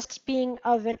that just being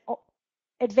of an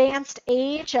advanced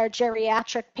age, our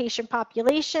geriatric patient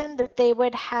population, that they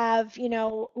would have,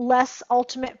 less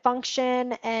ultimate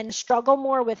function and struggle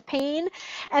more with pain.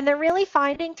 And they're really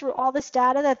finding through all this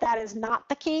data that that is not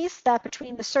the case, that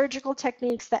between the surgical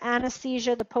techniques, the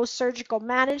anesthesia, the post-surgical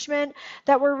management,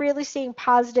 that we're really seeing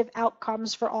positive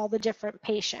outcomes for all the different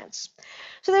patients.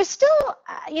 So there's still,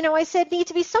 I said need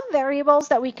to be some variables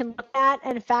that we can look at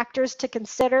and factors to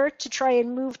consider to try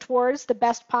and move towards the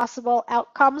best possible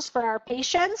outcomes for our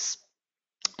patients.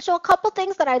 So a couple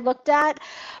things that I looked at,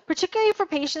 particularly for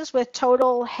patients with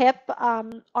total hip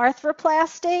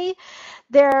arthroplasty,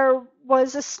 there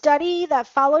was a study that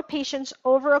followed patients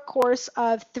over a course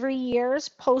of 3 years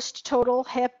post-total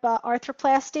hip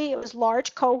arthroplasty. It was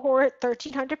large cohort,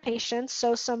 1,300 patients,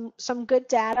 so some good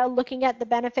data looking at the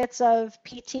benefits of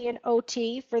PT and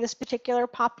OT for this particular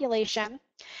population.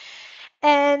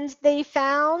 And they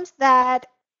found that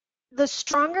the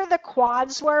stronger the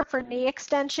quads were for knee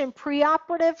extension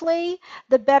preoperatively,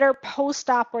 the better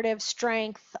postoperative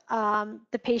strength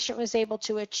the patient was able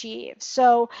to achieve.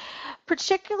 So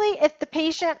particularly if the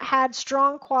patient had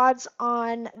strong quads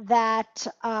on that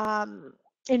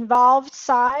involved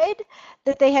side,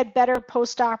 that they had better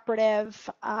postoperative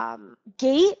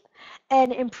gait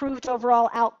and improved overall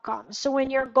outcomes. So when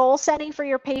you're goal setting for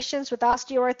your patients with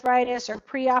osteoarthritis or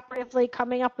preoperatively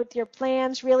coming up with your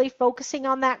plans, really focusing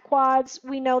on that quads,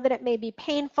 we know that it may be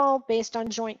painful based on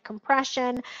joint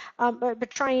compression,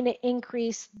 but trying to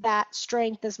increase that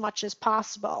strength as much as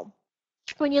possible.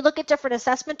 When you look at different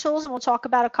assessment tools, and we'll talk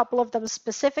about a couple of them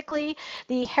specifically,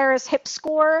 the Harris Hip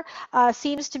Score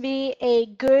seems to be a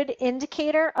good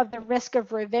indicator of the risk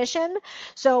of revision.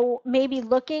 So maybe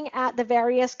looking at the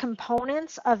various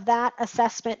components of that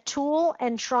assessment tool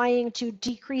and trying to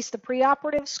decrease the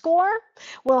preoperative score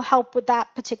will help with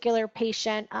that particular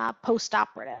patient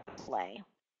postoperatively.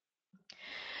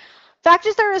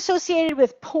 Factors that are associated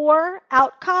with poor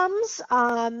outcomes,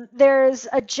 there's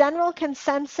a general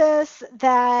consensus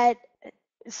that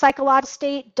psychological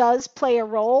state does play a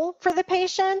role for the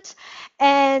patient,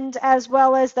 and as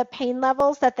well as the pain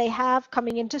levels that they have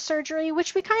coming into surgery,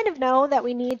 which we kind of know that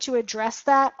we need to address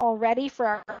that already for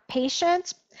our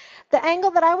patients. The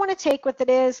angle that I want to take with it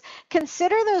is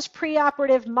consider those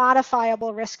preoperative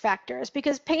modifiable risk factors,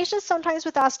 because patients sometimes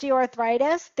with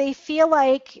osteoarthritis, they feel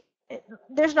like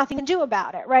there's nothing to do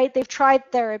about it, right? They've tried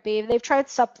therapy, they've tried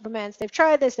supplements, they've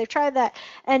tried this, they've tried that,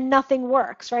 and nothing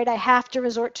works, right? I have to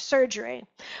resort to surgery.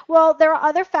 Well, there are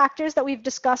other factors that we've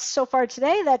discussed so far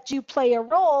today that do play a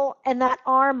role and that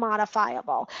are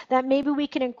modifiable, that maybe we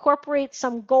can incorporate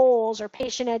some goals or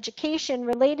patient education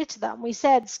related to them. We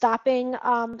said stopping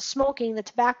smoking, the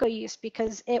tobacco use,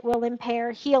 because it will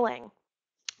impair healing.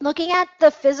 Looking at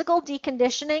the physical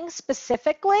deconditioning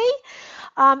specifically,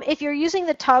 if you're using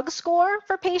the TUG score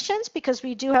for patients, because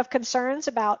we do have concerns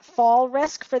about fall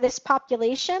risk for this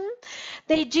population,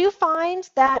 they do find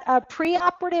that a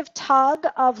preoperative TUG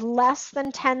of less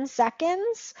than 10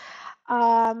 seconds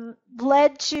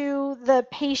led to the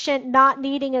patient not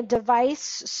needing a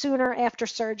device sooner after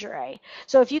surgery.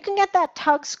 So if you can get that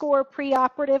TUG score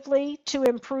preoperatively to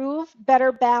improve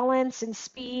better balance and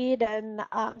speed and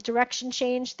direction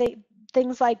change,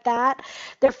 things like that,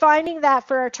 they're finding that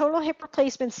for a total hip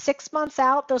replacement 6 months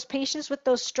out, those patients with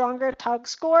those stronger TUG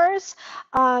scores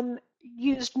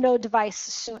used no device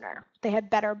sooner. They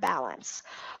had better balance.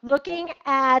 Looking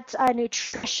at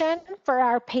nutrition for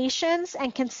our patients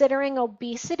and considering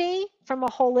obesity from a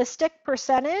holistic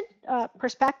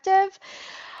perspective,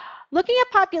 looking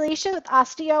at population with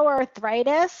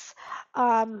osteoarthritis,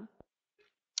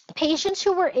 patients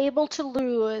who were able to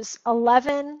lose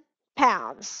 11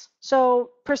 pounds.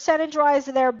 So percentage-wise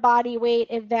of their body weight,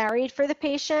 it varied for the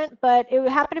patient, but it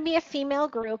would happen to be a female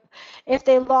group. If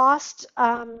they lost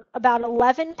about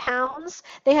 11 pounds,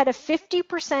 they had a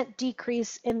 50%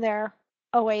 decrease in their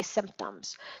OA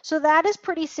symptoms. So that is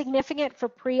pretty significant for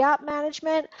pre-op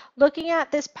management. Looking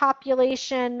at this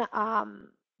population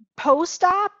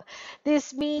post-op,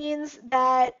 this means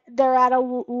that they're at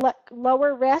a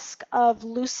lower risk of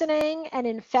loosening and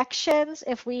infections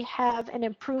if we have an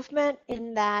improvement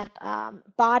in that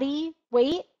body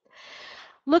weight.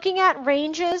 Looking at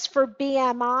ranges for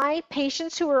BMI,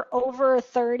 patients who are over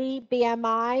 30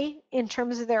 BMI in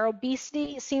terms of their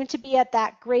obesity seem to be at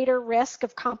that greater risk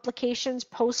of complications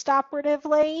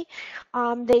post-operatively.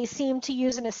 They seem to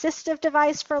use an assistive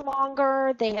device for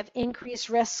longer. They have increased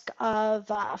risk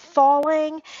of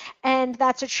falling, and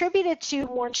that's attributed to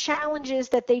more challenges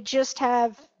that they just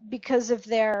have because of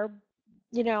their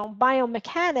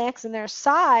biomechanics and their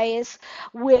size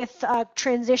with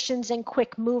transitions and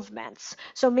quick movements.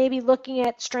 So maybe looking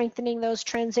at strengthening those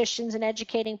transitions and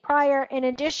educating prior. In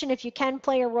addition, if you can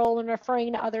play a role in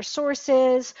referring to other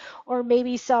sources or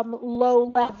maybe some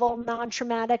low-level,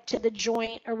 non-traumatic to the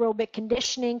joint aerobic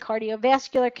conditioning,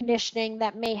 cardiovascular conditioning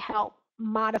that may help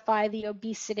modify the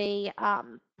obesity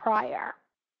prior.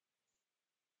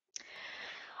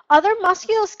 Other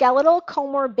musculoskeletal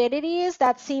comorbidities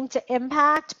that seem to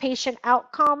impact patient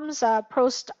outcomes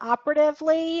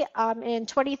post-operatively. In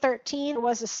 2013, there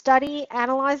was a study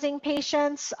analyzing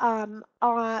patients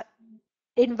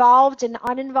involved and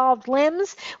uninvolved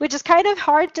limbs, which is kind of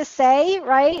hard to say,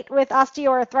 right, with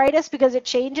osteoarthritis because it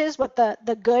changes what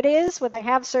the good is when they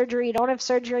have surgery, don't have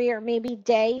surgery, or maybe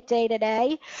day to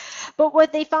day. But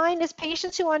what they find is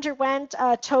patients who underwent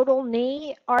total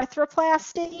knee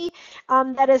arthroplasty,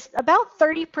 that is about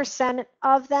 30%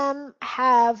 of them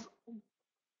have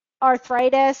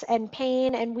arthritis and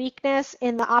pain and weakness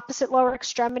in the opposite lower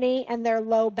extremity and their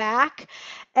low back.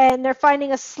 And they're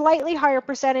finding a slightly higher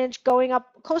percentage, going up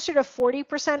closer to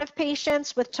 40% of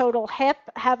patients with total hip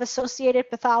have associated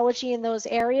pathology in those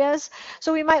areas.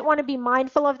 So we might want to be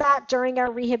mindful of that during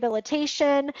our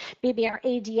rehabilitation, maybe our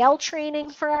ADL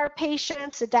training for our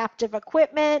patients, adaptive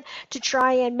equipment to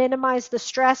try and minimize the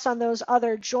stress on those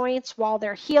other joints while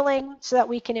they're healing so that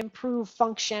we can improve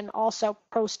function also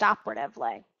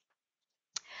post-operatively.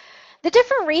 The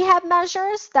different rehab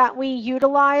measures that we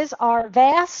utilize are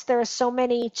vast. There are so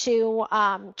many to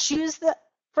choose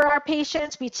for our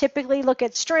patients. We typically look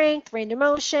at strength, range of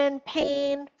motion,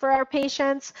 pain for our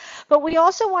patients, but we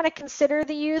also want to consider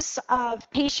the use of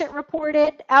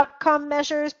patient-reported outcome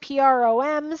measures,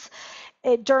 PROMs,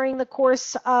 during the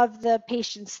course of the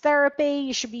patient's therapy.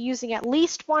 You should be using at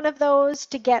least one of those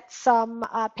to get some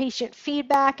patient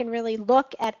feedback and really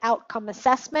look at outcome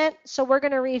assessment. So we're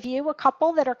going to review a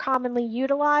couple that are commonly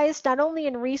utilized, not only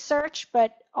in research,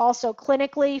 but also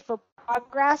clinically for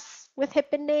progress with hip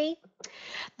and knee.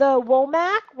 The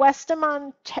WOMAC,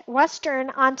 Western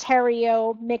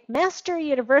Ontario McMaster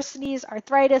University's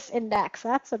Arthritis Index.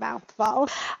 That's a mouthful.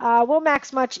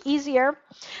 WOMAC's much easier.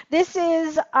 This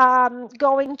is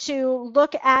going to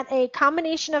look at a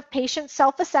combination of patient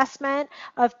self-assessment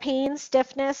of pain,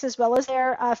 stiffness, as well as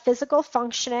their physical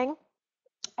functioning.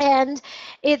 And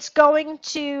it's going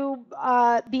to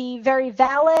be very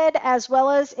valid, as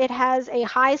well as it has a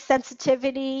high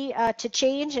sensitivity to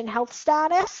change in health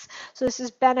status. So this is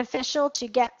beneficial to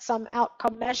get some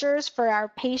outcome measures for our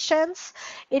patients.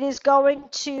 It is going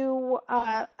to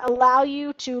allow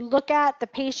you to look at the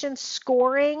patient's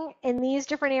scoring in these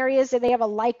different areas. They have a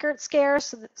Likert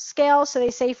scale, so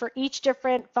they say for each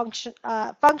different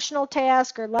functional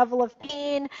task or level of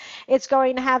pain, it's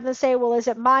going to have them say, well, is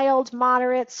it mild,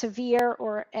 moderate, severe,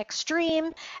 or extreme?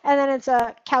 And then it's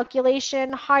a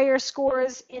calculation. Higher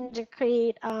scores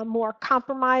indicate more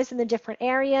compromise in the different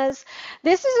areas.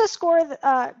 This is a score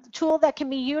tool that can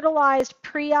be utilized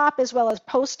pre-op as well as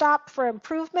post-op for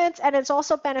improvements, and it's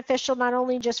also beneficial not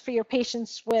only just for your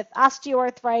patients with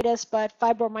osteoarthritis, but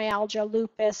fibromyalgia,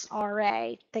 lupus, RA,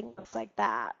 things like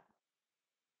that.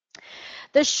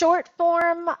 The short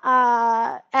form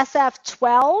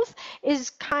SF12 is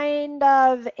kind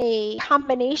of a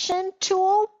combination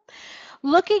tool,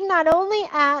 looking not only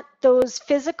at those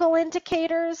physical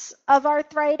indicators of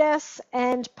arthritis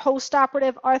and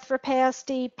postoperative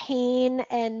arthroplasty, pain,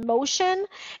 and motion.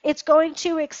 It's going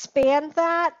to expand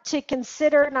that to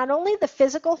consider not only the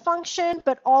physical function,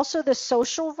 but also the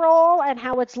social role and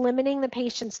how it's limiting the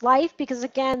patient's life, because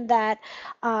again, that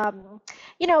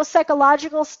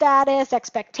psychological status,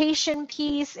 expectation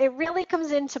piece, it really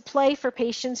comes into play for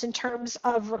patients in terms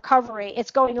of recovery.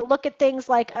 It's going to look at things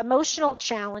like emotional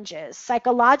challenges,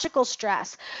 psychological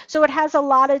stress. So it has a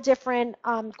lot of different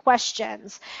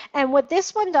questions. And what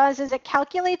this one does is it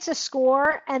calculates a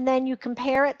score and then you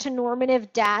compare it to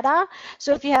normative data.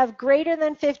 So if you have greater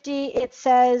than 50, it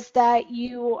says that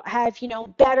you have,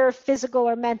 better physical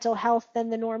or mental health than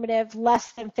the normative.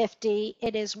 Less than 50,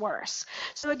 it is worse.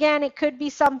 So again, it could be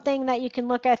something that you can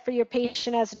look at for your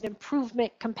patient as an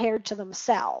improvement compared to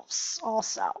themselves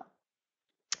also.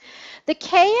 The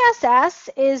KSS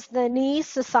is the Knee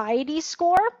Society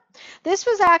score. This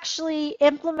was actually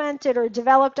implemented or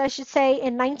developed, I should say,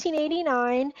 in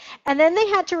 1989, and then they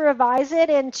had to revise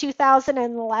it in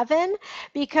 2011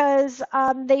 because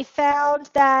they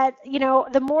found that,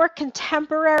 the more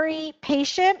contemporary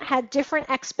patient had different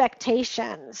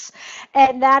expectations,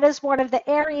 and that is one of the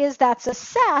areas that's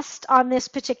assessed on this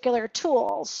particular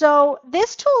tool. So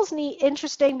this tool is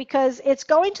interesting because it's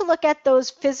going to look at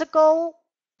those physical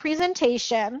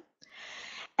presentation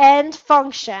and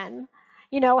function.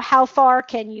 How far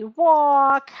can you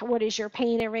walk? What is your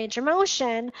pain and range of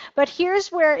motion? But here's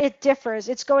where it differs.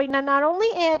 It's going to not only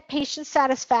add patient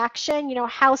satisfaction,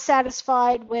 how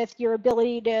satisfied with your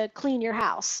ability to clean your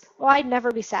house. Well, I'd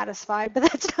never be satisfied, but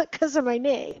that's not because of my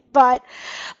knee. But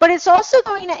it's also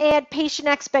going to add patient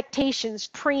expectations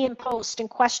pre and post and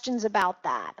questions about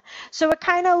that. So it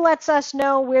kind of lets us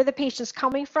know where the patient's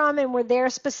coming from and where their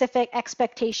specific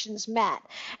expectations met.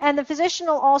 And the physician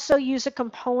will also use a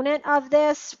component of this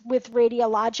with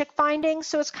radiologic findings.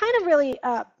 So it's kind of really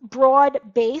a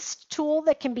broad-based tool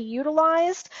that can be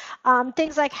utilized.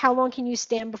 Things like how long can you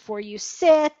stand before you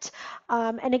sit,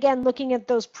 and again, looking at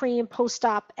those pre and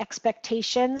post-op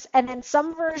expectations. And then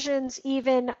some versions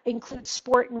even include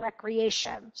sport and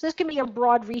recreation. So this can be a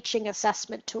broad-reaching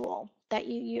assessment tool that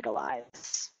you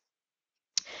utilize.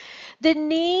 The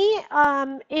knee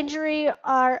injury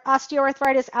or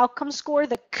osteoarthritis outcome score,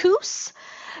 the KOOS.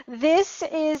 This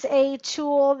is a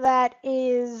tool that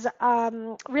is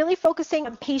really focusing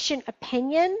on patient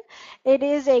opinion. It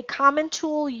is a common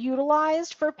tool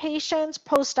utilized for patients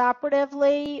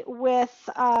postoperatively with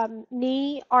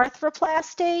knee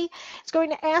arthroplasty. It's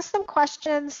going to ask them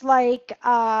questions like,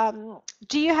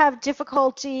 do you have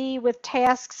difficulty with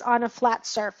tasks on a flat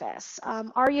surface?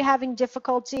 Are you having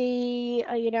difficulty,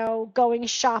 going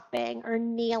shopping or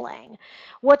kneeling?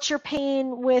 What's your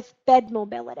pain with bed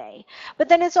mobility? But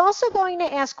then it's also going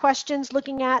to ask questions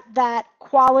looking at that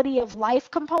quality of life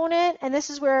component, and this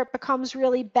is where it becomes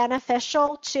really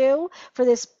beneficial too for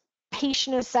this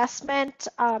patient assessment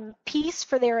piece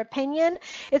for their opinion.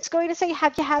 It's going to say,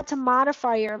 have you had to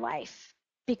modify your life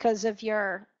because of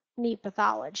your knee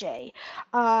pathology?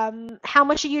 How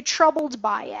much are you troubled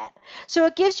by it? So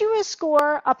it gives you a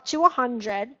score up to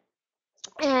 100.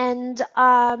 And,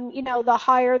 the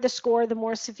higher the score, the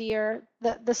more severe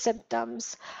the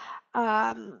symptoms.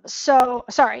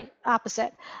 Sorry,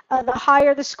 opposite. The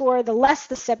higher the score, the less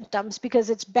the symptoms because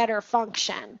it's better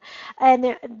function.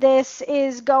 And this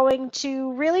is going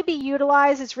to really be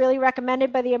utilized. It's really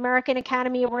recommended by the American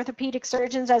Academy of Orthopedic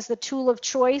Surgeons as the tool of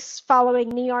choice following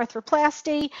knee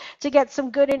arthroplasty to get some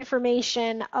good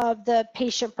information of the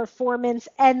patient performance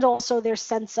and also their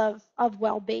sense of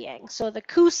well-being. So the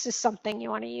COOS is something you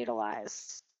want to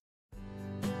utilize.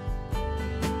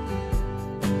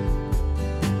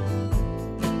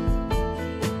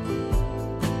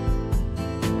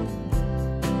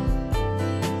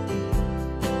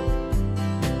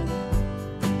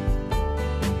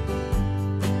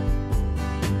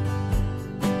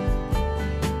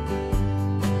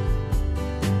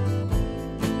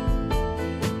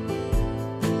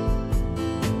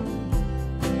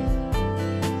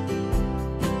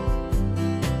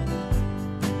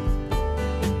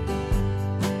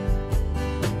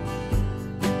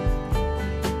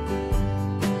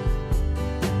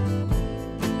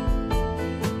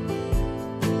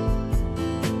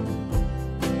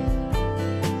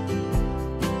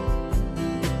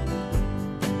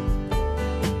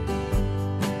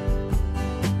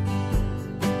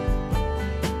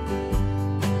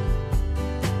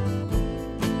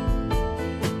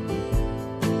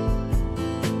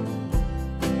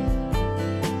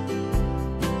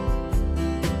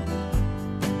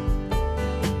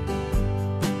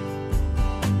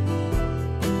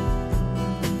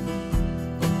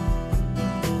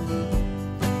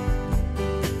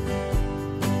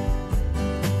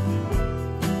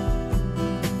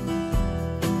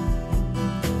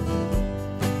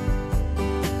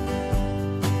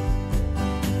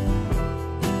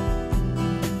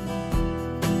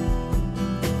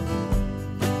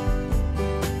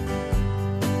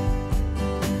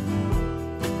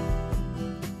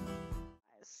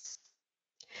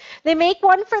 They make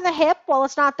one for the hip. While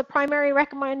it's not the primary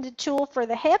recommended tool for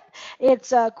the hip,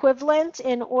 it's equivalent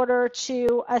in order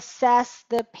to assess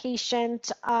the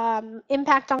patient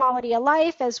impact on quality of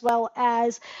life as well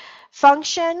as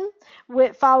function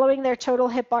with following their total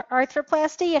hip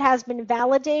arthroplasty. It has been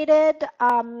validated.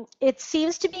 It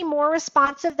seems to be more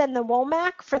responsive than the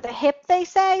WOMAC for the hip, they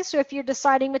say. So if you're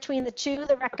deciding between the two,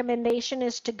 the recommendation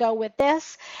is to go with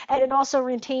this. And it also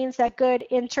retains that good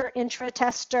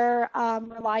intra-tester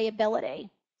reliability.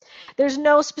 There's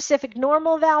no specific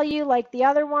normal value like the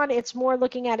other one. It's more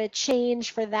looking at a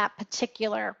change for that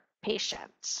particular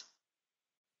patient.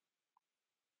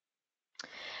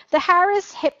 The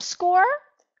Harris Hip Score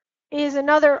is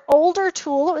another older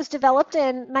tool. It was developed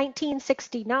in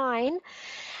 1969.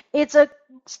 It's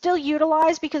still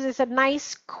utilized because it's a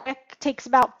nice, quick, takes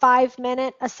about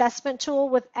 5-minute assessment tool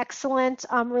with excellent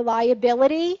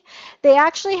reliability. They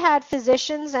actually had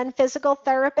physicians and physical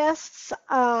therapists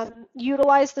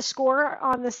utilize the score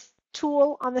on this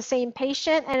tool on the same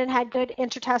patient, and it had good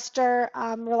intertester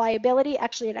reliability.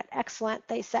 Actually, it excellent,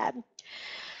 they said.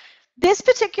 This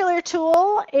particular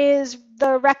tool is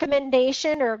the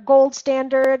recommendation or gold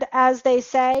standard, as they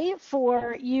say,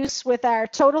 for use with our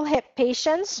total hip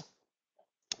patients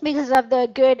because of the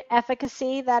good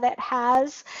efficacy that it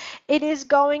has. It is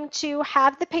going to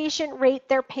have the patient rate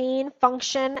their pain,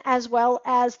 function, as well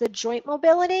as the joint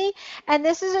mobility. And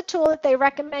this is a tool that they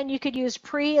recommend you could use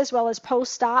pre as well as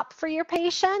post-op for your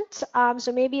patient.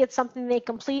 So maybe it's something they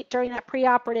complete during that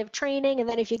preoperative training. And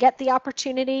then if you get the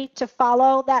opportunity to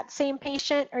follow that same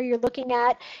patient, or you're looking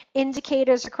at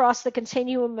indicators across the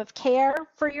continuum of care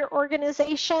for your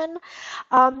organization.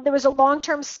 There was a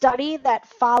long-term study that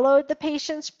followed the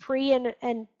patients pre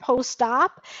and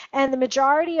post-op, and the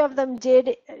majority of them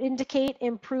did indicate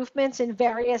improvements in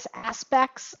various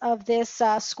aspects of this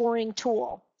scoring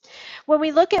tool. When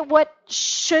we look at what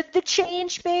should the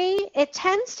change be, it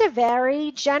tends to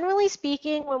vary. Generally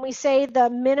speaking, when we say the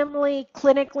minimally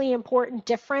clinically important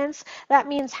difference, that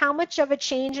means how much of a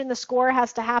change in the score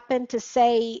has to happen to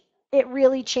say it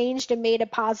really changed and made a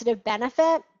positive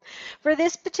benefit. For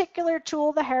this particular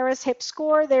tool, the Harris Hip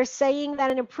Score, they're saying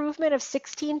that an improvement of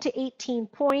 16 to 18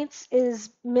 points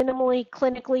is minimally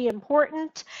clinically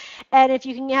important. And if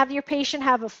you can have your patient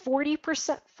have a 40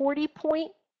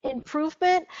 point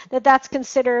improvement, that's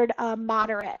considered a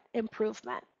moderate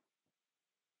improvement.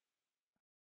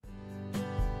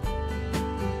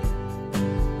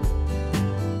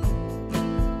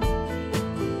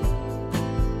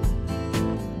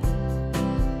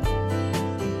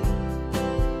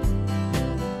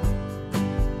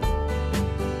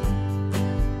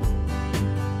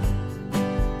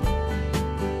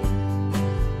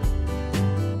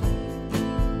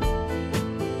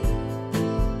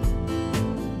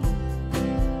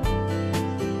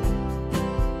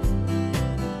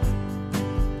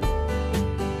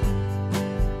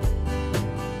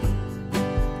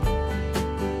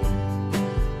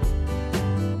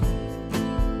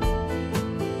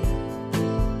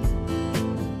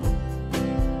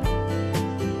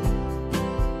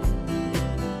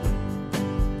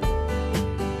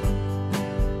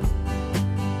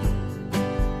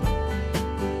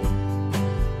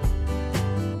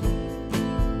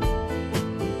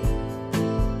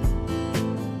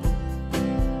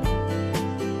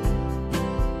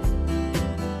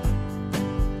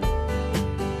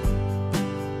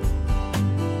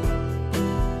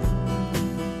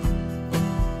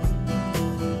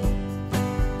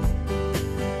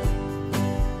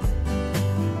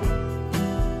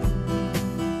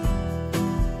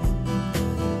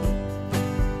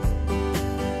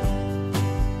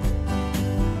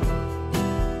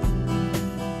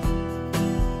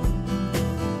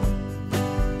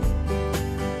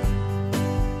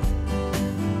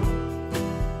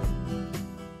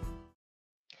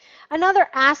 Another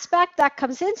aspect that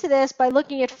comes into this, by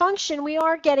looking at function, we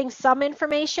are getting some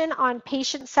information on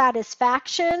patient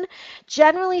satisfaction.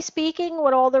 Generally speaking,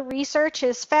 what all the research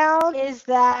has found is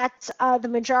that the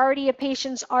majority of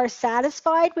patients are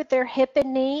satisfied with their hip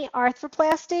and knee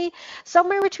arthroplasty.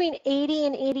 Somewhere between 80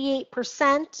 and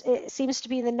 88%, it seems to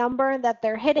be the number that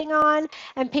they're hitting on,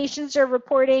 and patients are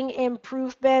reporting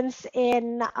improvements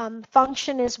in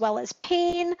function as well as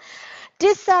pain.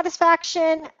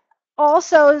 Dissatisfaction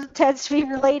also tends to be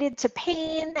related to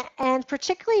pain, and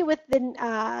particularly with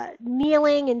the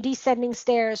kneeling and descending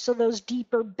stairs, so those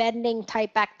deeper bending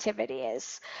type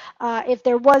activities, if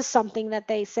there was something that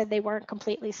they said they weren't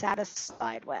completely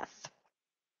satisfied with.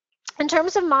 In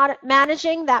terms of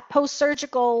managing that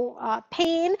post-surgical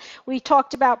pain, we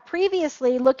talked about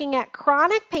previously, looking at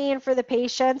chronic pain for the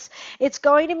patients. It's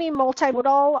going to be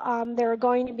multimodal. There are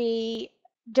going to be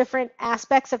different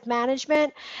aspects of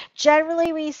management.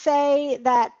 Generally, we say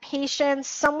that patients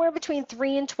somewhere between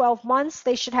 3 and 12 months,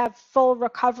 they should have full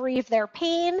recovery of their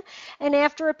pain. And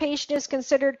after a patient is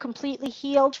considered completely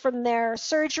healed from their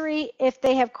surgery, if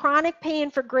they have chronic pain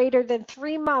for greater than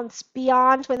 3 months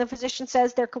beyond when the physician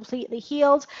says they're completely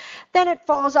healed, then it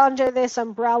falls under this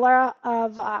umbrella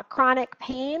of chronic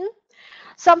pain.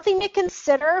 Something to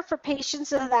consider for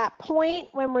patients at that point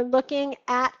when we're looking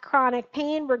at chronic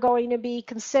pain, we're going to be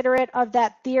considerate of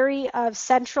that theory of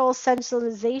central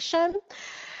sensitization.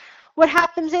 What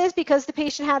happens is, because the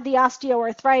patient had the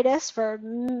osteoarthritis for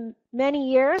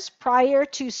many years prior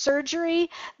to surgery,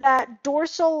 that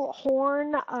dorsal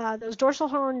horn, those dorsal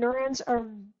horn neurons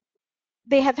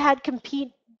they have had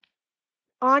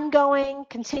ongoing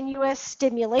continuous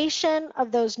stimulation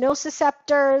of those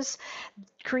nociceptors,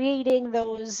 creating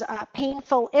those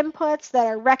painful inputs that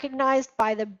are recognized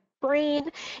by the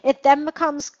brain. It then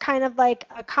becomes kind of like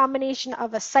a combination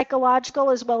of a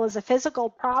psychological as well as a physical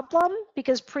problem,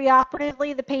 because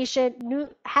preoperatively the patient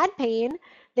had pain.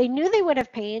 They knew they would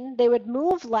have pain. They would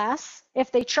move less.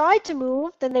 If they tried to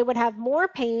move, then they would have more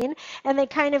pain, and they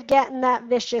kind of get in that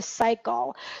vicious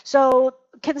cycle. So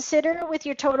consider with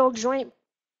your total joint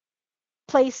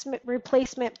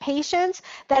replacement patients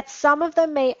that some of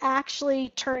them may actually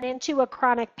turn into a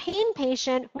chronic pain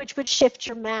patient, which would shift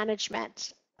your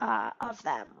management of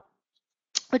them,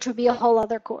 which would be a whole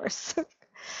other course.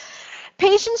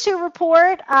 Patients who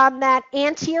report that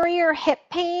anterior hip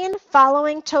pain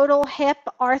following total hip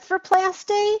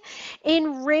arthroplasty,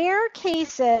 in rare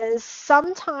cases,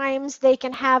 sometimes they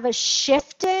can have a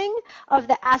shifting of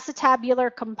the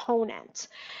acetabular component.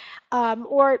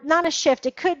 Or not a shift,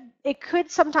 it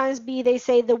could sometimes be, they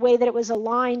say, the way that it was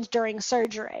aligned during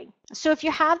surgery. So if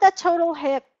you have that total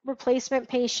hip replacement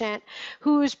patient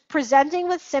who's presenting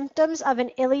with symptoms of an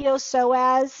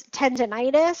iliopsoas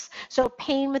tendinitis, so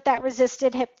pain with that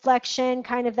resisted hip flexion,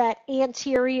 kind of that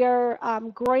anterior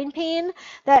groin pain,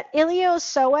 that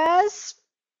iliopsoas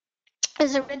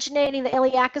is originating the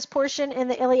iliacus portion in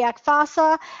the iliac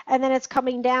fossa, and then it's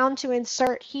coming down to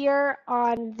insert here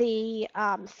on the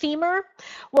femur.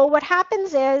 Well, what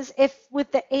happens is, if with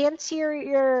the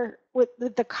anterior, with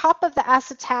the cup of the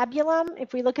acetabulum,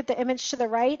 if we look at the image to the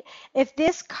right, if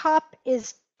this cup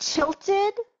is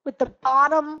tilted with the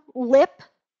bottom lip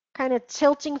kind of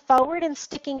tilting forward and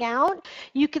sticking out,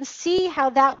 you can see how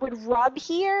that would rub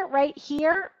here, right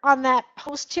here, on that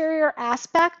posterior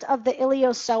aspect of the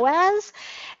iliopsoas.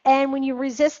 And when you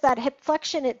resist that hip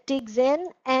flexion, it digs in,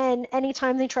 and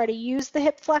anytime they try to use the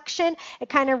hip flexion, it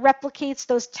kind of replicates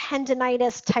those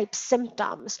tendinitis type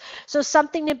symptoms. So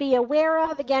something to be aware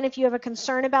of. Again, if you have a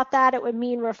concern about that, it would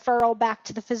mean referral back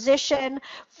to the physician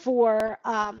for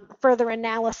further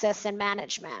analysis and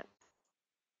management.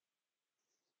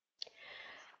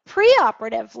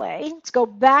 Preoperatively, let's go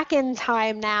back in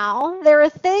time now, there are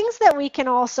things that we can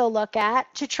also look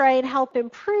at to try and help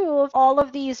improve all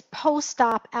of these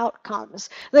post-op outcomes.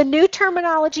 The new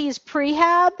terminology is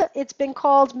prehab. It's been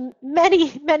called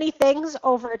many, many things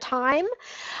over time.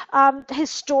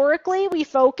 Historically, we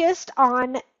focused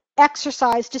on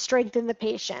exercise to strengthen the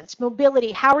patient's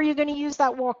mobility. How are you going to use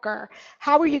that walker?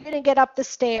 How are you going to get up the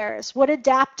stairs? What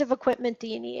adaptive equipment do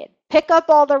you need? Pick up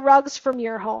all the rugs from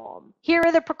your home. Here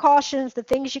are the precautions, the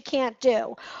things you can't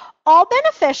do. All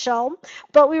beneficial,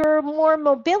 but we were more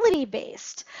mobility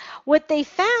based. What they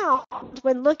found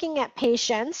when looking at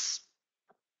patients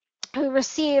who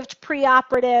received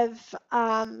preoperative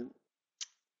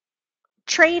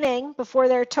training before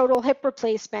their total hip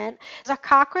replacement. It was a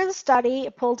Cochrane study.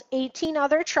 It pulled 18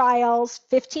 other trials,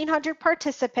 1,500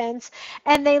 participants,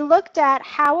 and they looked at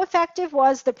how effective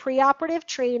was the preoperative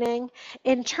training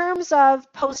in terms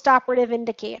of postoperative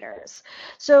indicators.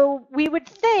 So we would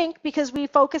think, because we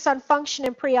focus on function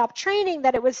in pre-op training,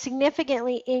 that it would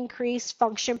significantly increase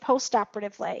function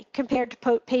postoperatively compared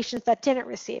to patients that didn't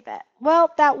receive it.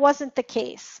 Well, that wasn't the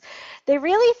case. They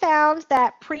really found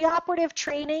that preoperative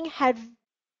training had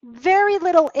very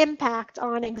little impact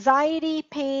on anxiety,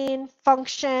 pain,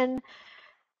 function,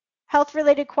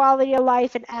 health-related quality of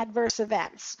life, and adverse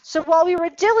events. So while we were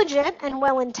diligent and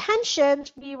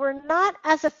well-intentioned, we were not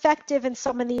as effective in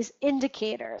some of these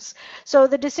indicators. So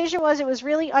the decision was, it was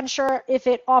really unsure if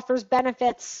it offers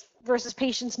benefits versus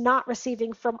patients not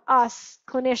receiving from us,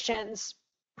 clinicians,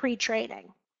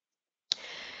 pre-training.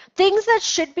 Things that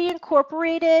should be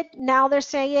incorporated, now they're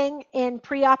saying, in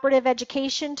preoperative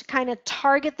education to kind of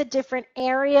target the different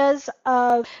areas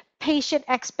of patient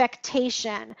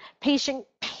expectation, patient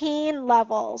pain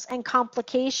levels, and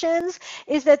complications,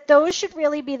 is that those should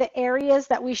really be the areas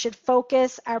that we should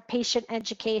focus our patient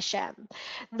education.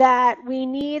 That we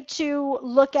need to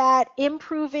look at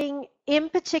improving, in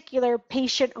particular,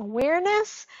 patient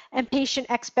awareness and patient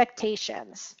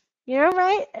expectations. You know,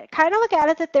 right? Kind of look at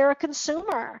it that they're a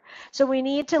consumer. So we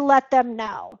need to let them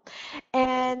know.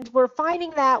 And we're finding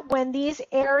that when these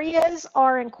areas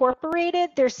are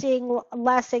incorporated, they're seeing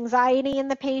less anxiety in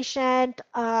the patient,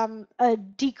 a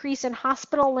decrease in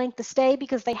hospital length of stay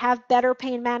because they have better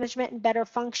pain management and better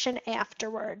function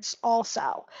afterwards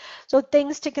also. So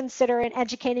things to consider in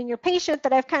educating your patient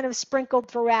that I've kind of sprinkled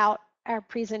throughout our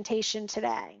presentation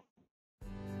today.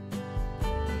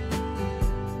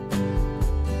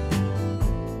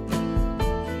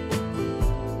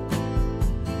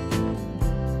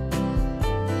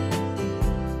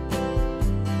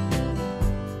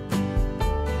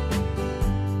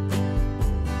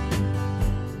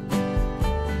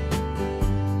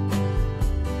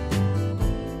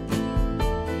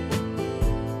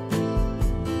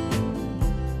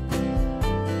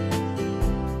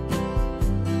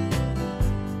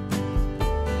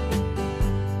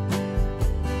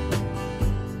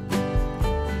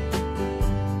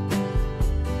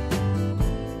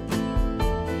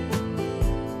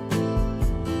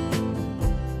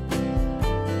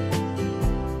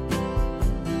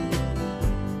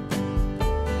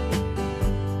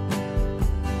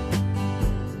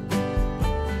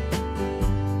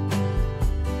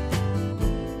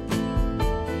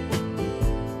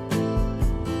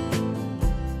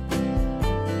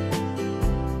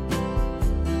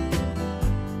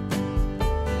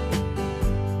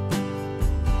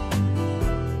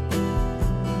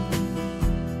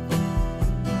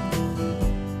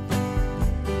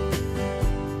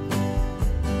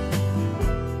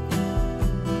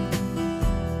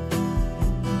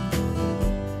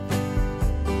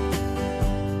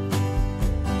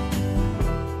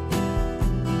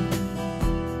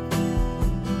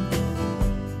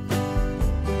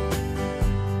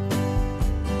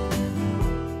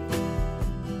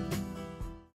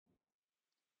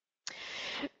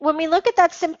 When we look at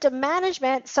that symptom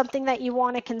management, something that you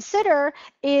want to consider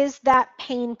is that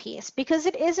pain piece, because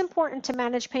it is important to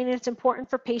manage pain and it's important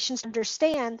for patients to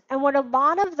understand. And what a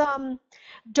lot of them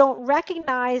don't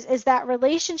recognize is that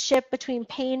relationship between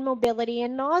pain, mobility,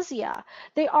 and nausea.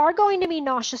 They are going to be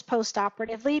nauseous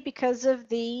postoperatively because of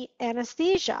the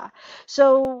anesthesia.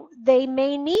 So they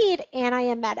may need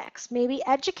antiemetics. Maybe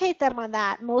educate them on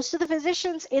that. Most of the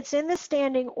physicians, it's in the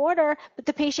standing order, but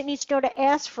the patient needs to know to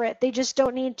ask for it. They just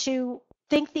don't need to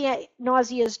think the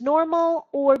nausea is normal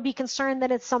or be concerned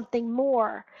that it's something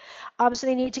more. So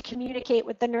they need to communicate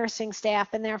with the nursing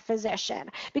staff and their physician.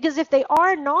 Because if they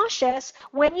are nauseous,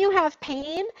 when you have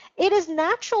pain, it is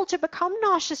natural to become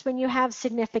nauseous when you have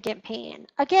significant pain.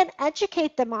 Again,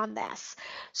 educate them on this.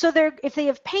 So if they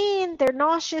have pain, they're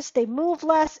nauseous, they move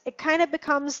less, it kind of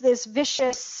becomes this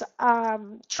vicious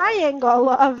triangle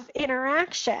of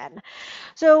interaction.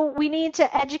 So we need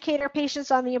to educate our patients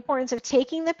on the importance of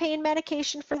taking the pain medication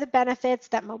for the benefits,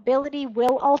 that mobility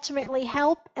will ultimately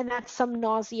help, and that some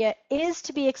nausea is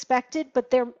to be expected, but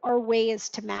there are ways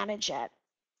to manage it.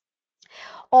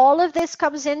 All of this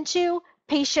comes into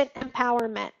patient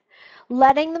empowerment,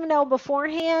 letting them know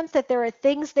beforehand that there are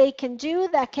things they can do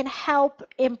that can help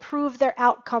improve their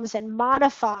outcomes and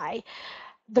modify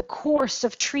the course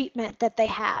of treatment that they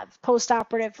have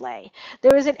postoperatively.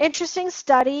 There was an interesting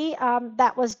study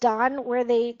that was done where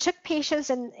they took patients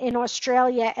in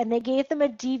Australia and they gave them a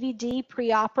DVD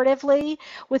preoperatively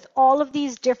with all of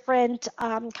these different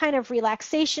kind of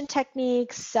relaxation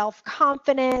techniques,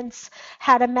 self-confidence,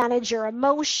 how to manage your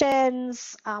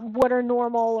emotions, what are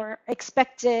normal or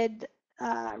expected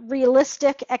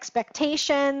realistic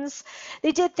expectations.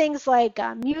 They did things like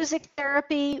music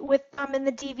therapy with them in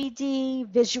the DVD,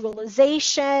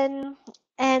 visualization,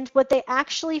 and what they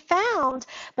actually found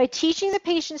by teaching the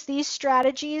patients these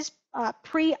strategies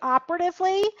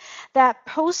pre-operatively, that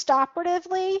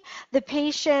post-operatively, the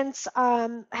patients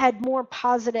had more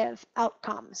positive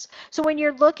outcomes. So when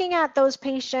you're looking at those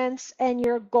patients and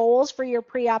your goals for your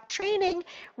pre-op training,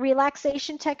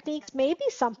 relaxation techniques may be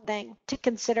something to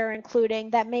consider including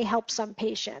that may help some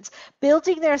patients.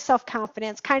 Building their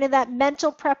self-confidence, kind of that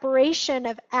mental preparation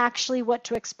of actually what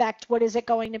to expect, what is it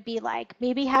going to be like.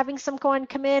 Maybe having someone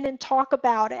come in and talk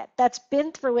about it that's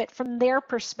been through it from their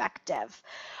perspective.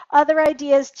 Other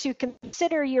ideas to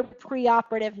consider your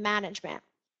preoperative management.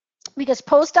 Because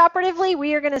postoperatively,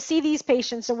 we are going to see these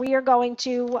patients and we are going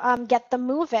to get them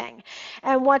moving.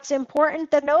 And what's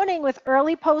important, the noting with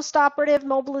early postoperative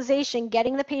mobilization,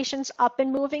 getting the patients up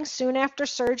and moving soon after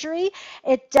surgery,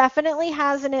 it definitely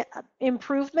has an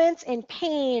improvements in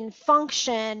pain,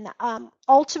 function,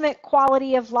 ultimate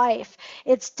quality of life.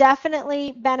 It's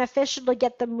definitely beneficial to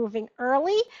get them moving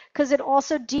early because it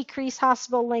also decreases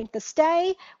hospital length of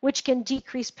stay, which can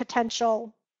decrease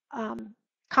potential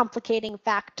complicating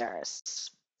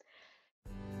factors.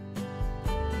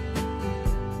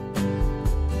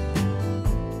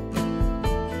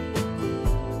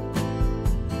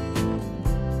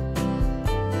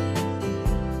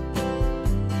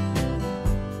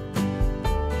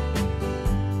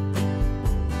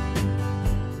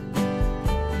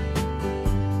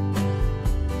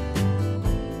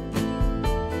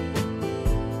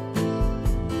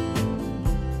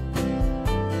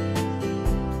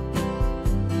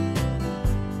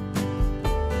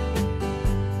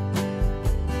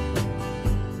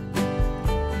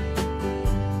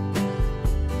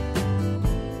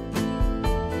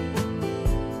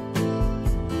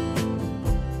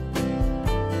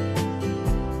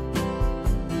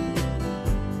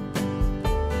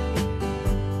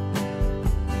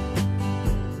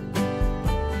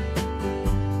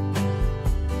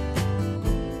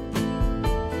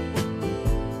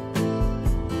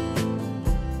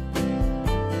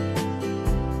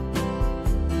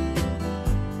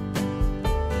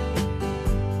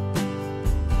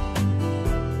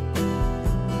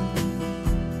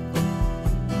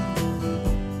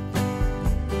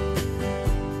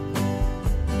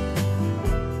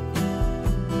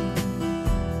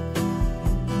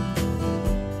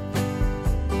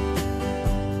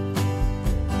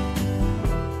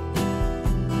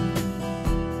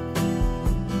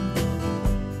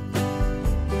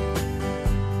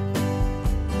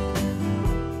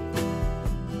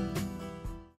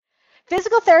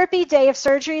 Physical therapy, day of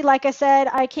surgery, like I said,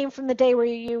 I came from the day where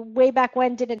you way back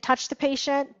when didn't touch the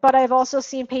patient, but I've also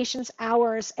seen patients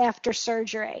hours after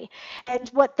surgery. And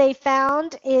what they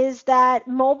found is that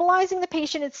mobilizing the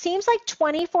patient, it seems like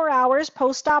 24 hours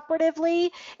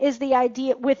post-operatively is the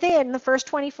idea. Within the first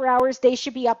 24 hours, they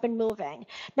should be up and moving.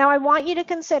 Now, I want you to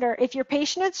consider if your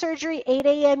patient had surgery 8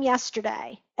 a.m.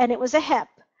 yesterday and it was a hip,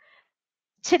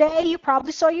 today you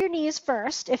probably saw your knees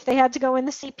first if they had to go in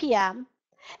the CPM,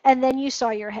 and then you saw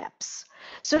your hips.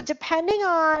 So depending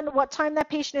on what time that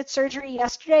patient had surgery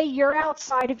yesterday, you're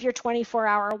outside of your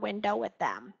 24-hour window with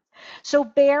them. So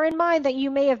bear in mind that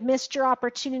you may have missed your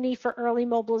opportunity for early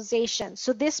mobilization.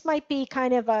 So this might be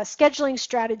kind of a scheduling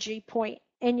strategy point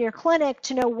in your clinic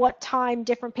to know what time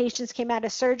different patients came out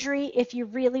of surgery if you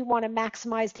really want to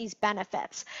maximize these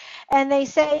benefits. And they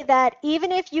say that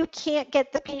even if you can't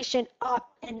get the patient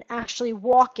up and actually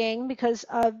walking because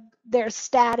of their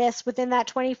status within that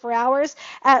 24 hours,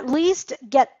 at least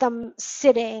get them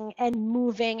sitting and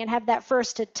moving and have that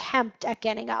first attempt at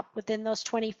getting up within those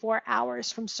 24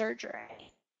 hours from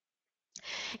surgery.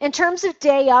 In terms of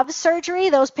day of surgery,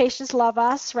 those patients love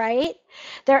us, right?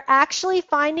 They're actually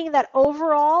finding that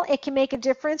overall it can make a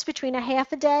difference between a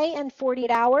half a day and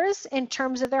 48 hours in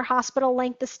terms of their hospital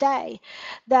length of stay.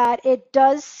 That it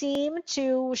does seem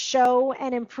to show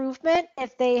an improvement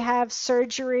if they have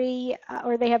surgery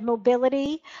or they have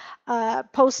mobility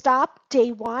post-op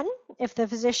day one, if the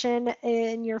physician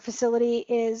in your facility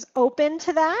is open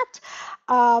to that.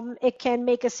 It can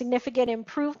make a significant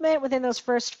improvement within those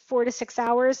first 4 to 6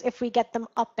 hours if we get them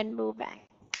up and moving.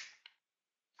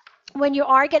 When you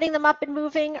are getting them up and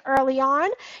moving early on,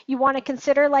 you want to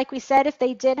consider, like we said, if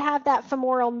they did have that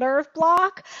femoral nerve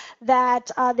block, that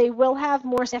they will have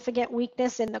more significant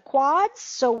weakness in the quads,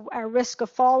 so our risk of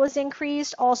fall is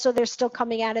increased. Also, they're still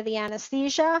coming out of the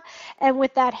anesthesia. And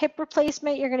with that hip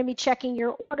replacement, you're going to be checking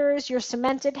your orders. Your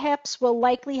cemented hips will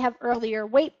likely have earlier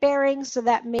weight bearing, so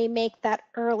that may make that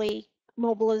early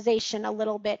mobilization a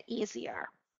little bit easier.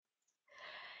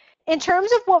 In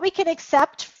terms of what we can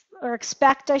accept or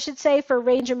expect, I should say, for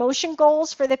range of motion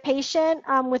goals for the patient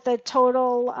with a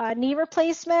total knee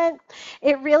replacement,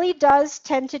 it really does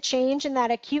tend to change in that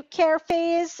acute care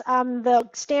phase. The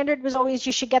standard was always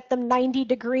you should get them 90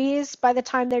 degrees by the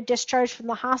time they're discharged from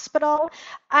the hospital.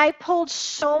 I pulled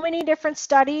so many different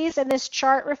studies, and this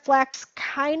chart reflects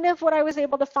kind of what I was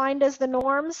able to find as the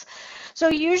norms. So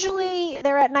usually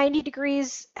they're at 90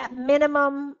 degrees at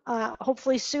minimum,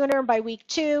 hopefully sooner by week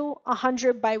 2,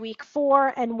 100 by week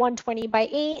 4, and 120 by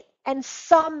 8. And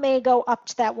some may go up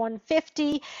to that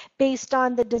 150 based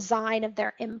on the design of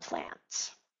their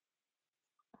implant.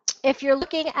 If you're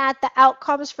looking at the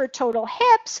outcomes for total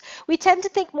hips, we tend to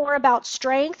think more about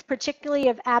strength, particularly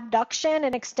of abduction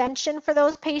and extension for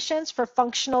those patients for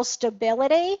functional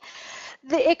stability.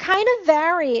 It kind of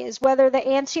varies whether the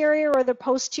anterior or the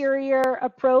posterior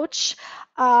approach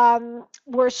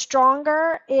were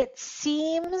stronger. It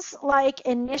seems like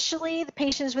initially the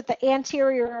patients with the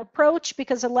anterior approach,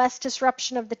 because of less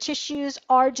disruption of the tissues,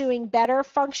 are doing better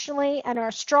functionally and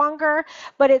are stronger,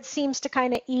 but it seems to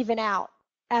kind of even out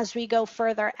as we go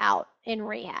further out in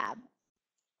rehab.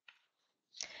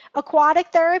 Aquatic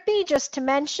therapy, just to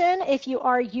mention, if you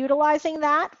are utilizing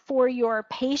that for your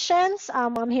patients,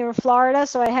 I'm here in Florida,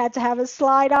 so I had to have a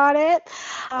slide on it,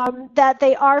 that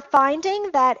they are finding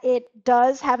that it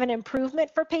does have an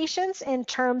improvement for patients in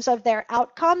terms of their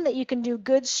outcome, that you can do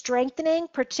good strengthening,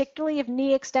 particularly of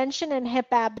knee extension and hip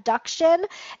abduction,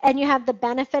 and you have the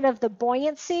benefit of the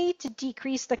buoyancy to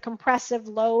decrease the compressive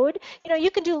load.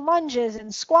 You can do lunges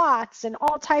and squats and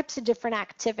all types of different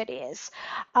activities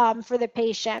for the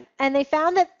patient. And they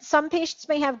found that some patients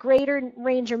may have greater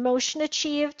range of motion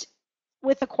achieved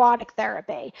with aquatic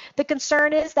therapy. The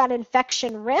concern is that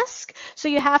infection risk, so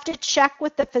you have to check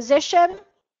with the physician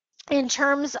in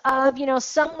terms of,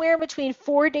 somewhere between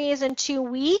 4 days and 2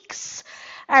 weeks.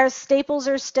 Our staples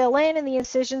are still in and the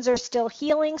incisions are still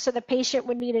healing, so the patient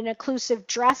would need an occlusive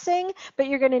dressing, but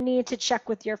you're going to need to check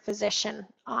with your physician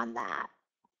on that.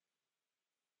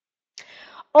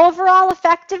 Overall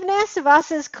effectiveness of us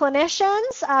as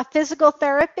clinicians, physical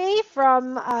therapy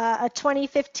from a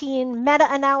 2015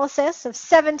 meta-analysis of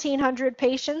 1,700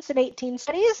 patients in 18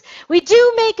 studies. We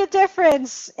do make a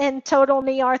difference in total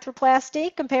knee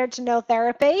arthroplasty compared to no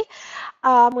therapy,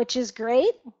 which is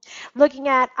great. Looking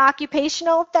at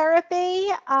occupational therapy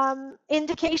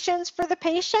indications for the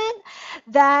patient,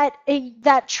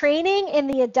 that training in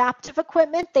the adaptive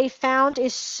equipment they found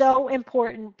is so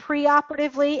important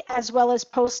preoperatively as well as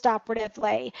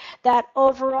postoperatively, that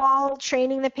overall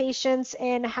training the patients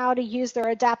in how to use their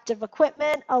adaptive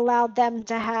equipment allowed them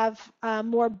to have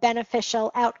more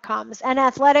beneficial outcomes. And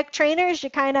athletic trainers, you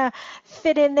kind of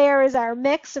fit in there as our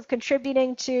mix of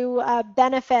contributing to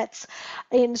benefits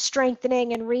in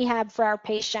strengthening and rehab for our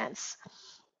patients.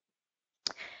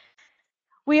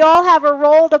 We all have a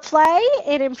role to play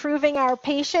in improving our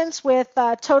patients with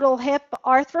total hip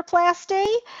arthroplasty.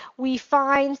 We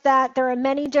find that there are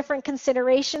many different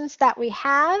considerations that we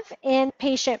have in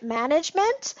patient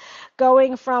management,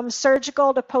 going from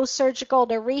surgical to post-surgical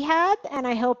to rehab, and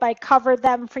I hope I covered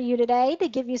them for you today to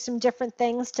give you some different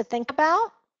things to think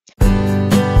about.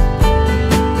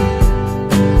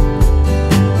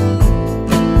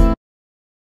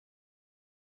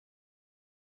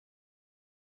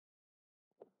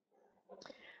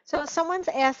 So someone's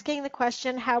asking the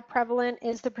question, how prevalent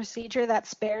is the procedure that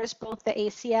spares both the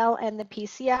ACL and the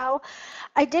PCL?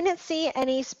 I didn't see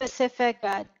any specific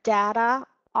data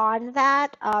on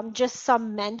that, just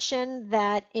some mention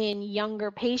that in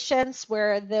younger patients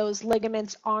where those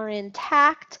ligaments are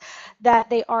intact, that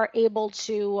they are able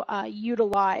to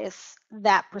utilize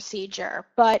that procedure.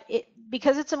 But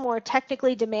because it's a more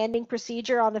technically demanding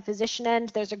procedure on the physician end,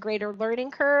 there's a greater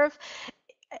learning curve.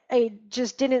 It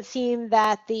just didn't seem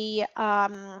that the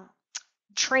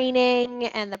training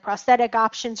and the prosthetic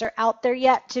options are out there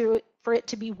yet for it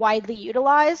to be widely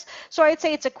utilized. So I'd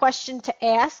say it's a question to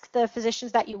ask the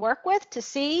physicians that you work with to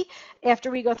see, after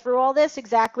we go through all this,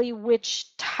 exactly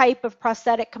which type of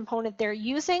prosthetic component they're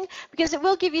using, because it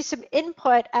will give you some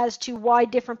input as to why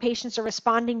different patients are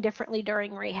responding differently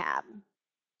during rehab.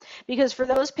 Because for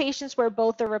those patients where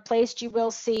both are replaced, you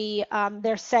will see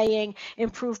they're saying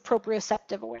improved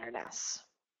proprioceptive awareness.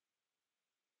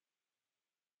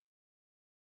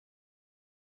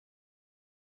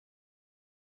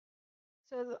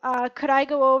 So could I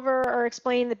go over or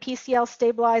explain the PCL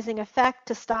stabilizing effect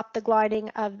to stop the gliding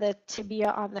of the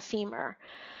tibia on the femur?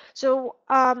 So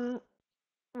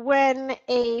when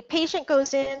a patient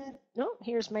goes in, oh,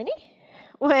 here's my knee.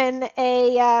 When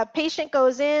a patient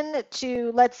goes in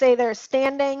to, let's say they're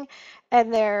standing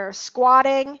and they're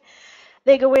squatting,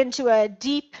 they go into a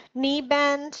deep knee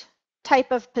bend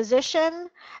type of position.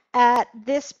 At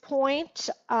this point,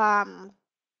 the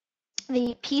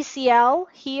PCL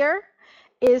here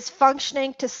is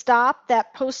functioning to stop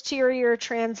that posterior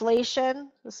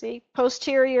translation, let's see,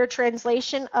 posterior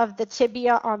translation of the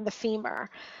tibia on the femur.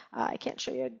 I can't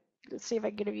show you, let's see if I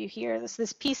can get a view here.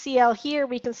 This PCL here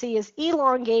we can see is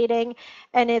elongating,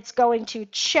 and it's going to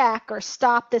check or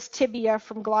stop this tibia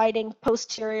from gliding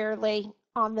posteriorly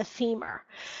on the femur.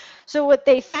 So what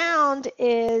they found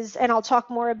is, and I'll talk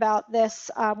more about this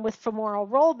with femoral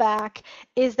rollback,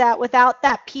 is that without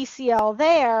that PCL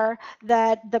there,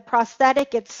 that the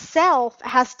prosthetic itself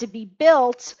has to be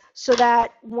built so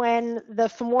that when the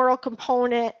femoral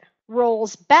component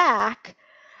rolls back,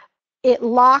 it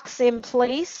locks in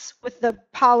place with the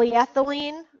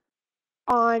polyethylene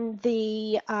on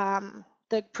the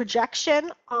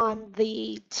projection on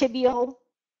the tibial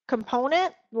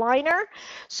component liner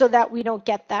so that we don't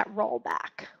get that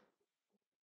rollback.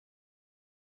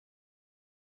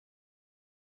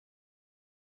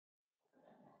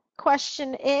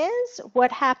 Question is,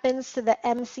 what happens to the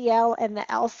MCL and the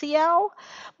LCL?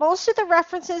 Most of the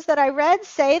references that I read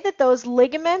say that those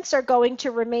ligaments are going to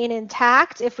remain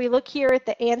intact. If we look here at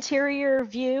the anterior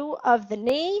view of the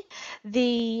knee,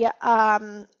 the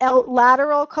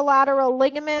lateral collateral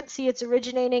ligament, see it's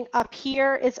originating up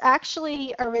here. It's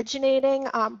actually originating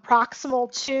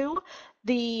proximal to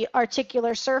the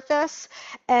articular surface,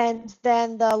 and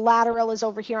then the lateral is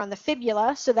over here on the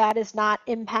fibula, so that is not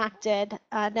impacted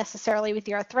necessarily with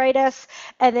the arthritis.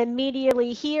 And then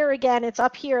medially here, again, it's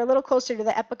up here a little closer to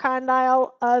the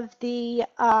epicondyle of the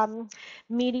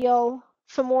medial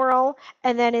femoral,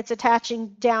 and then it's attaching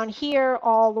down here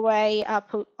all the way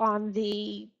up on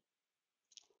the,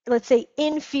 let's say,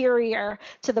 inferior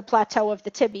to the plateau of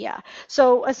the tibia.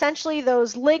 So essentially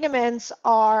those ligaments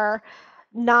are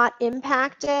not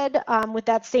impacted with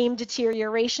that same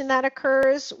deterioration that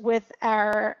occurs with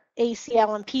our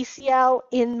ACL and PCL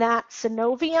in that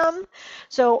synovium.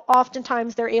 So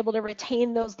oftentimes they're able to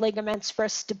retain those ligaments for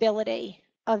stability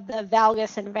of the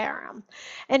valgus and varum.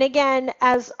 And again,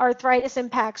 as arthritis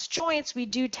impacts joints, we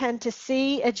do tend to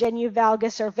see a genu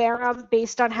valgus or varum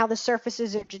based on how the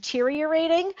surfaces are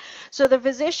deteriorating. So the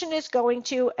physician is going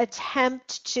to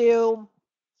attempt to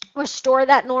restore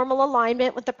that normal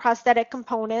alignment with the prosthetic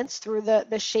components through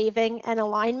the shaving and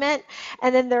alignment,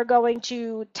 and then they're going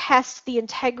to test the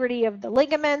integrity of the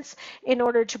ligaments in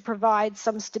order to provide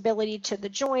some stability to the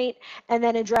joint, and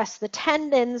then address the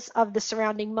tendons of the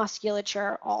surrounding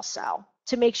musculature also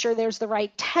to make sure there's the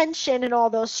right tension in all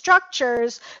those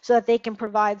structures so that they can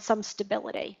provide some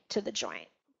stability to the joint.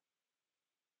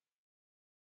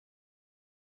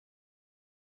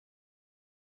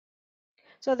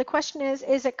 So the question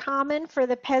is it common for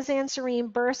the pes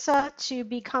anserine bursa to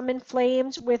become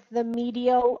inflamed with the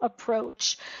medial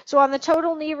approach? So on the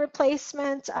total knee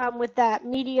replacement, with that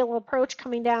medial approach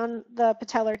coming down the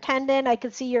patellar tendon, I can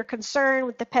see your concern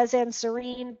with the pes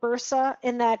anserine bursa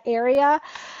in that area.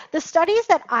 The studies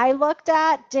that I looked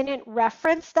at didn't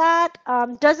reference that.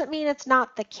 Doesn't mean it's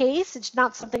not the case. It's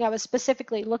not something I was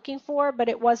specifically looking for, but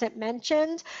it wasn't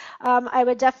mentioned. I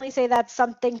would definitely say that's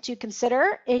something to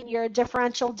consider in your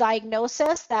differential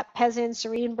diagnosis, that pes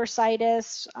anserine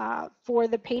bursitis for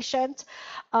the patient.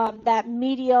 That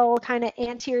medial kind of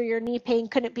anterior knee pain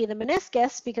couldn't be the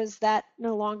meniscus because that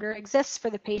no longer exists for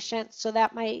the patient, so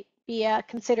that might be a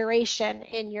consideration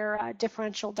in your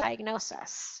differential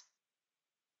diagnosis.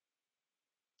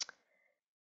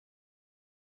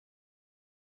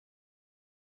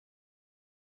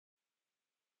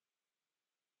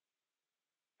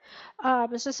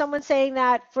 So someone's saying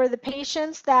that for the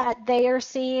patients that they are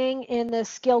seeing in the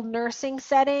skilled nursing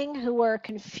setting who are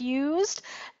confused,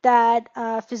 that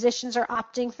physicians are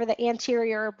opting for the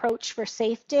anterior approach for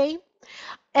safety.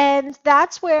 And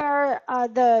that's where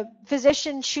the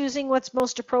physician choosing what's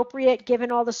most appropriate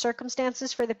given all the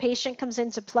circumstances for the patient comes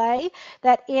into play.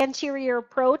 That anterior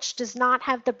approach does not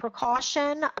have the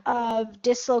precaution of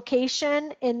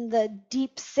dislocation in the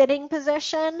deep sitting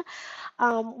position,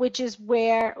 which is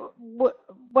where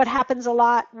what happens a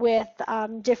lot with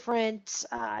different,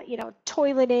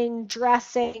 toileting,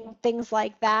 dressing, things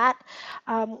like that,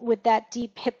 with that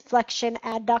deep hip flexion,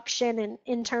 adduction, and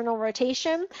internal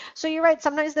rotation. So you're right,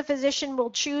 sometimes sometimes the physician will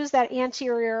choose that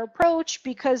anterior approach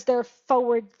because they're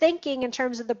forward thinking in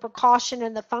terms of the precaution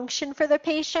and the function for the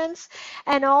patients.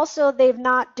 And also they've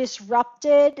not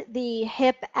disrupted the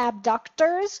hip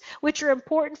abductors, which are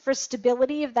important for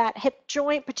stability of that hip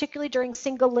joint, particularly during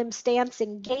single limb stance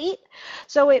and gait.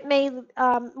 So it may,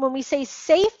 when we say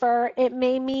safer, it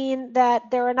may mean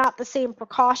that there are not the same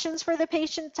precautions for the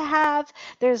patient to have.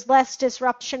 There's less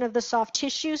disruption of the soft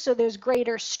tissue, so there's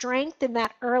greater strength in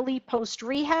that early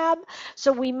post-rehab.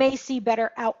 So we may see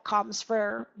better outcomes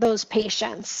for those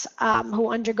patients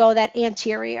who undergo that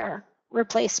anterior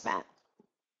replacement.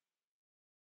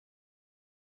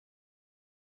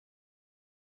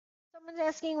 Someone's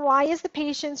asking, why is the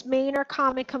patient's main or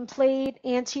common complaint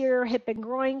anterior hip and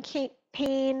groin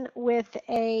pain with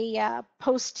a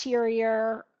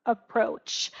posterior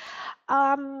approach?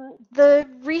 The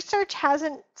research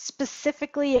hasn't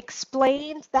specifically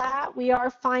explained that. We are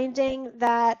finding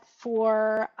that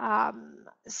for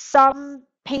some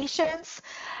patients,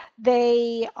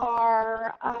 they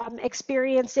are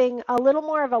experiencing a little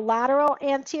more of a lateral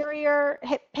anterior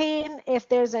hip pain if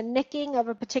there's a nicking of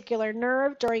a particular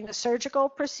nerve during the surgical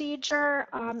procedure,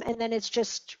 and then it's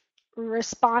just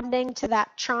responding to that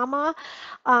trauma.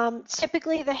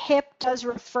 Typically, the hip does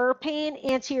refer pain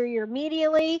anterior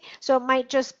medially, so it might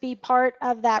just be part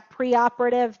of that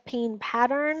preoperative pain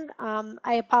pattern.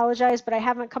 I apologize, but I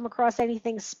haven't come across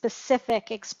anything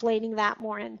specific explaining that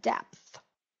more in depth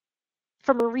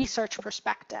from a research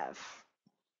perspective.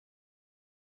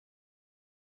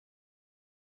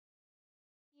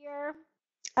 Here,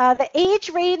 the age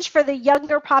range for the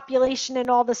younger population in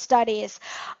all the studies.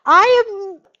 I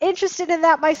am interested in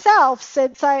that myself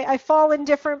since I fall in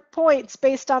different points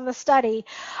based on the study.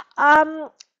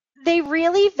 They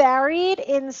really varied.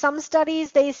 In some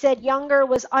studies, they said younger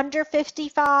was under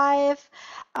 55.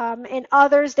 In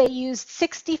others, they used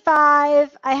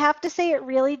 65. I have to say it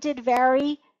really did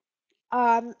vary.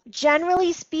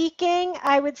 Generally speaking,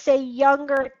 I would say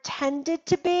younger tended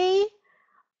to be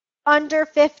under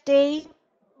 50,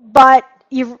 but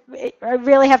I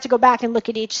really have to go back and look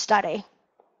at each study.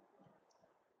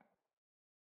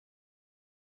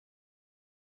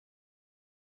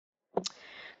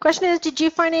 Question is, did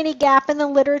you find any gap in the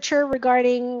literature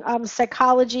regarding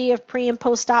psychology of pre and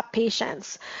post-op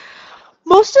patients?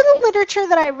 Most of the literature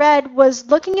that I read was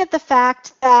looking at the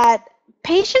fact that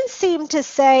patients seem to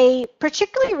say,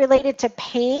 particularly related to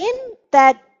pain,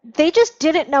 that they just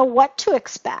didn't know what to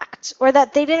expect, or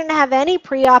that they didn't have any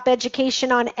pre-op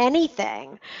education on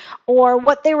anything, or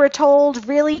what they were told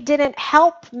really didn't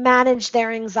help manage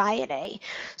their anxiety.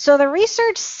 So the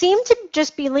research seemed to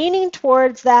just be leaning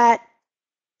towards that,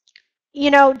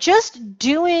 just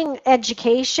doing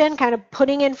education, kind of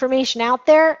putting information out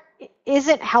there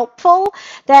isn't helpful,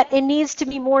 that it needs to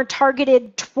be more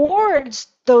targeted towards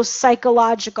those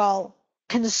psychological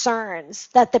concerns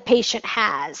that the patient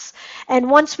has. And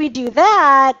once we do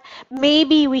that,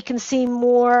 maybe we can see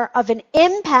more of an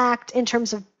impact in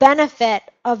terms of benefit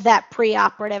of that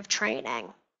preoperative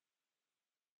training.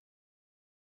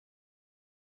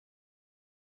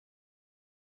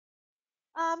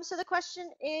 So the question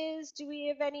is, do we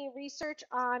have any research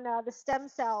on the stem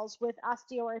cells with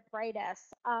osteoarthritis?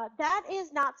 That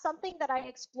is not something that I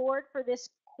explored for this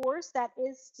course. That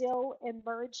is still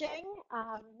emerging.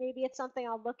 Maybe it's something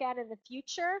I'll look at in the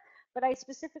future, but I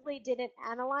specifically didn't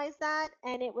analyze that,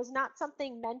 and it was not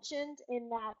something mentioned in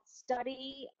that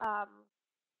study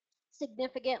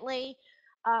significantly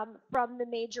from the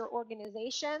major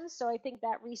organizations. So I think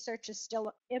that research is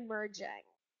still emerging.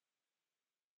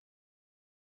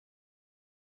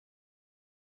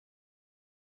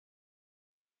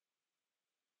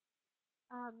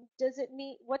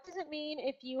 What does it mean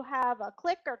if you have a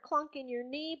click or clunk in your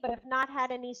knee but have not had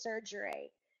any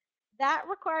surgery? That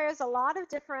requires a lot of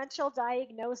differential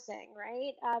diagnosing,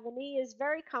 right? The knee is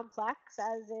very complex,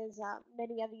 as is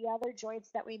many of the other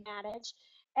joints that we manage.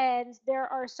 And there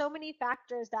are so many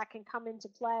factors that can come into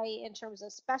play in terms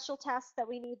of special tests that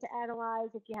we need to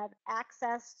analyze. If you have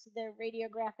access to the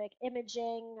radiographic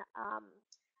imaging,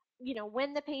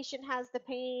 when the patient has the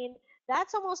pain,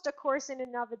 that's almost a course in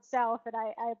and of itself. And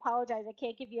I apologize, I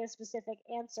can't give you a specific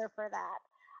answer for that.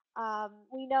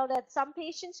 We know that some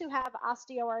patients who have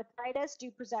osteoarthritis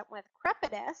do present with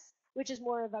crepitus, which is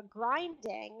more of a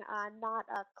grinding, not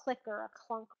a click or a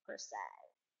clunk per se.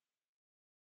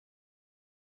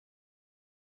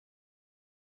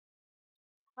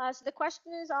 So the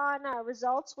question is on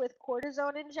results with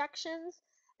cortisone injections.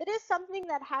 It is something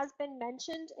that has been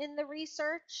mentioned in the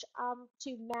research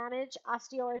to manage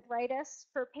osteoarthritis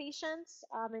for patients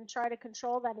and try to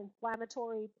control that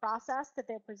inflammatory process that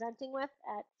they're presenting with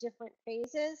at different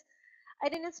phases. I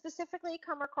didn't specifically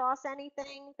come across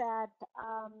anything that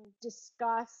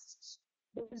discussed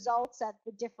the results at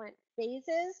the different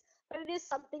phases, but it is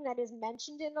something that is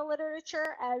mentioned in the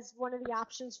literature as one of the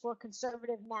options for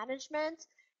conservative management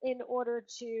in order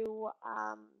to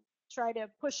try to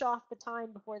push off the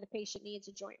time before the patient needs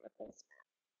a joint replacement.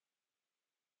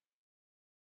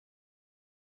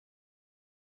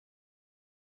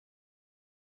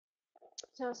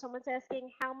 So someone's asking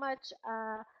how much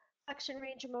flexion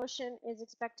range of motion is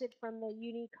expected from the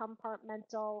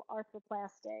unicompartmental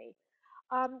arthroplasty.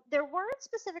 There weren't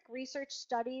specific research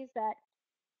studies that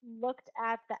looked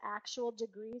at the actual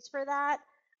degrees for that.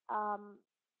 Um,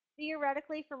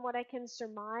 Theoretically, from what I can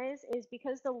surmise, is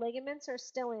because the ligaments are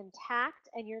still intact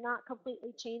and you're not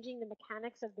completely changing the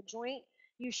mechanics of the joint,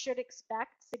 you should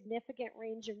expect significant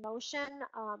range of motion.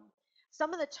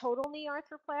 Some of the total knee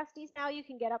arthroplasties now you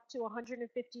can get up to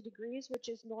 150 degrees, which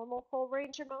is normal full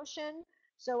range of motion.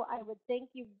 So I would think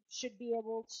you should be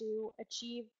able to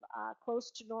achieve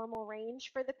close to normal range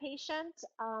for the patient.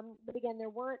 But again, there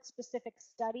weren't specific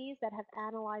studies that have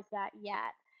analyzed that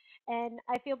yet. And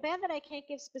I feel bad that I can't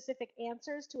give specific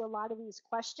answers to a lot of these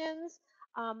questions.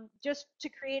 Just to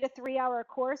create a 3-hour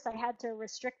course, I had to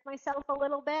restrict myself a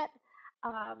little bit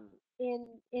in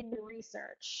the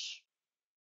research.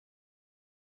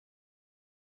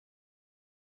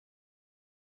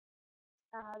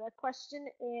 The question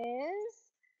is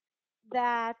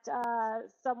that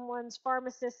someone's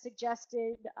pharmacist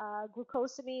suggested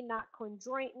glucosamine, not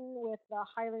chondroitin, with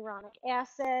hyaluronic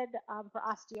acid for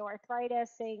osteoarthritis,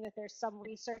 saying that there's some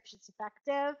research it's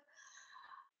effective.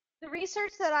 The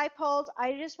research that I pulled,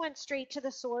 I just went straight to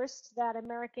the source, that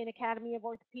American Academy of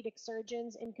Orthopedic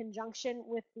Surgeons, in conjunction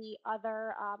with the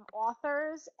other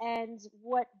authors, and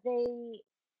what they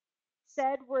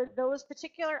said were those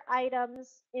particular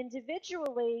items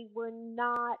individually were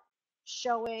not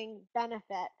showing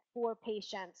benefit for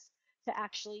patients to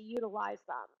actually utilize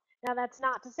them. Now, that's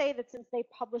not to say that since they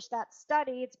published that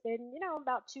study, it's been,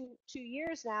 about two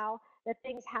years now, that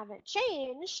things haven't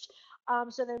changed.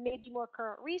 So there may be more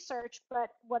current research, but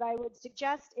what I would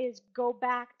suggest is go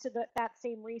back to that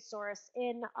same resource.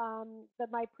 In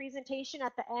my presentation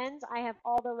at the end, I have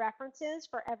all the references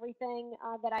for everything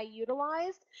that I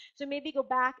utilized. So maybe go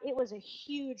back. It was a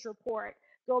huge report.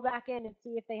 Go back in and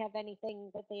see if they have anything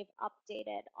that they've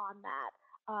updated on that.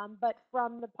 But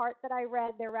from the part that I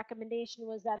read, their recommendation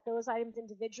was that those items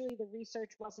individually, the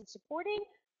research wasn't supporting,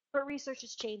 but research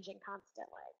is changing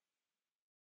constantly.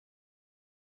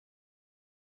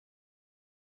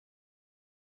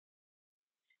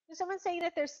 So someone's saying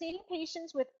that they're seeing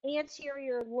patients with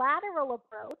anterior lateral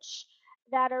approach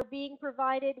that are being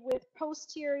provided with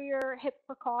posterior hip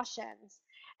precautions.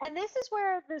 And this is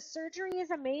where the surgery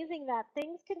is amazing, that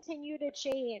things continue to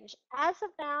change. As of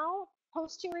now,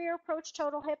 posterior approach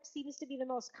total hip seems to be the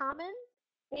most common.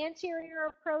 Anterior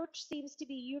approach seems to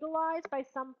be utilized by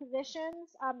some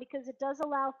physicians because it does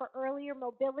allow for earlier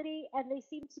mobility, and they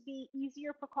seem to be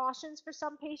easier precautions for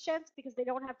some patients because they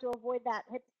don't have to avoid that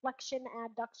hip flexion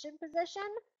adduction position.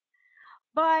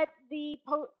 But the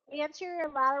anterior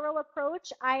lateral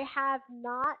approach, I have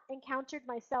not encountered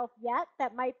myself yet.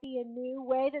 That might be a new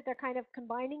way that they're kind of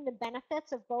combining the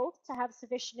benefits of both to have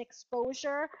sufficient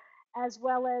exposure as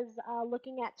well as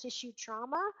looking at tissue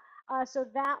trauma. So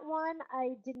that one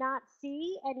I did not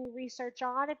see any research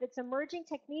on. If it's emerging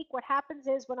technique, what happens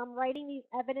is when I'm writing these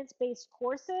evidence-based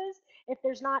courses, if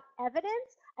there's not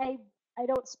evidence, I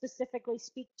don't specifically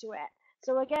speak to it.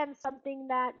 So again, something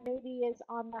that maybe is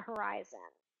on the horizon.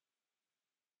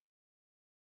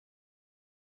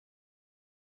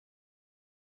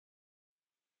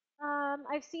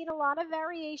 I've seen a lot of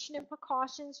variation in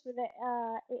precautions for the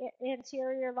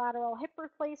anterior lateral hip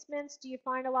replacements. Do you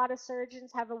find a lot of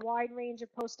surgeons have a wide range of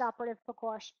postoperative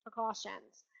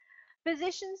precautions?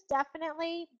 Physicians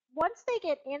definitely, once they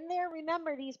get in there,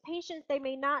 remember these patients, they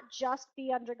may not just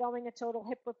be undergoing a total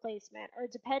hip replacement, or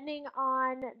depending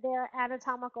on their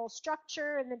anatomical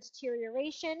structure and the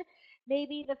deterioration,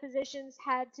 maybe the physicians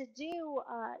had to do,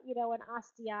 an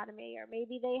osteotomy, or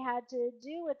maybe they had to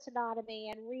do a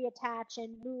tenotomy and reattach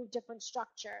and move different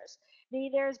structures. Maybe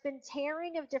there's been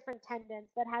tearing of different tendons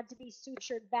that had to be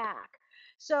sutured back.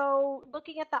 So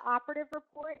looking at the operative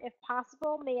report, if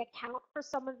possible, may account for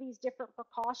some of these different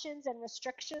precautions and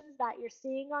restrictions that you're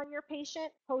seeing on your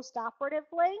patient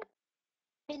post-operatively.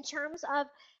 In terms of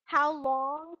how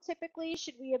long typically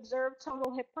should we observe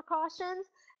total hip precautions,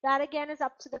 that again is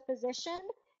up to the physician.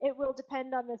 It will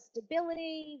depend on the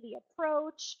stability, the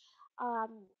approach.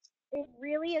 It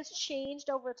really has changed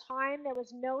over time. There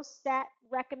was no set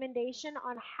recommendation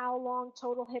on how long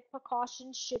total hip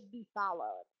precautions should be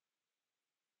followed.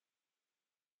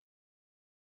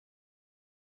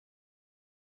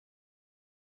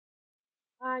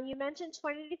 You mentioned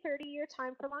 20 to 30-year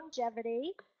time for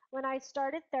longevity. When I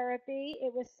started therapy,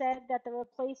 it was said that the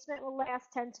replacement will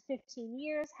last 10 to 15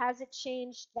 years. Has it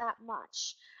changed that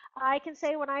much? I can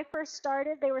say when I first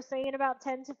started, they were saying about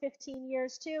 10 to 15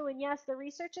 years too. And yes, the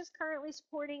research is currently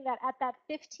supporting that at that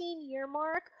 15-year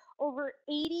mark, over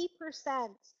 80%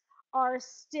 are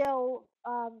still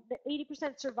the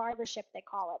 80% survivorship, they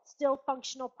call it, still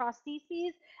functional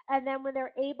prostheses. And then when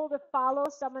they're able to follow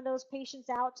some of those patients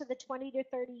out to the 20 to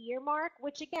 30-year mark,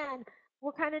 which again,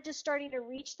 we're kind of just starting to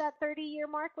reach that 30-year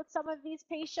mark with some of these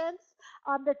patients,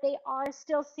 that they are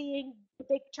still seeing the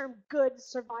big term good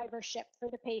survivorship for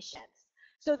the patients.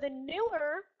 So the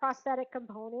newer prosthetic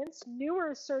components,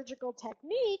 newer surgical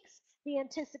techniques, the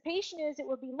anticipation is it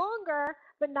will be longer,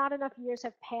 but not enough years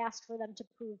have passed for them to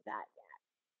prove that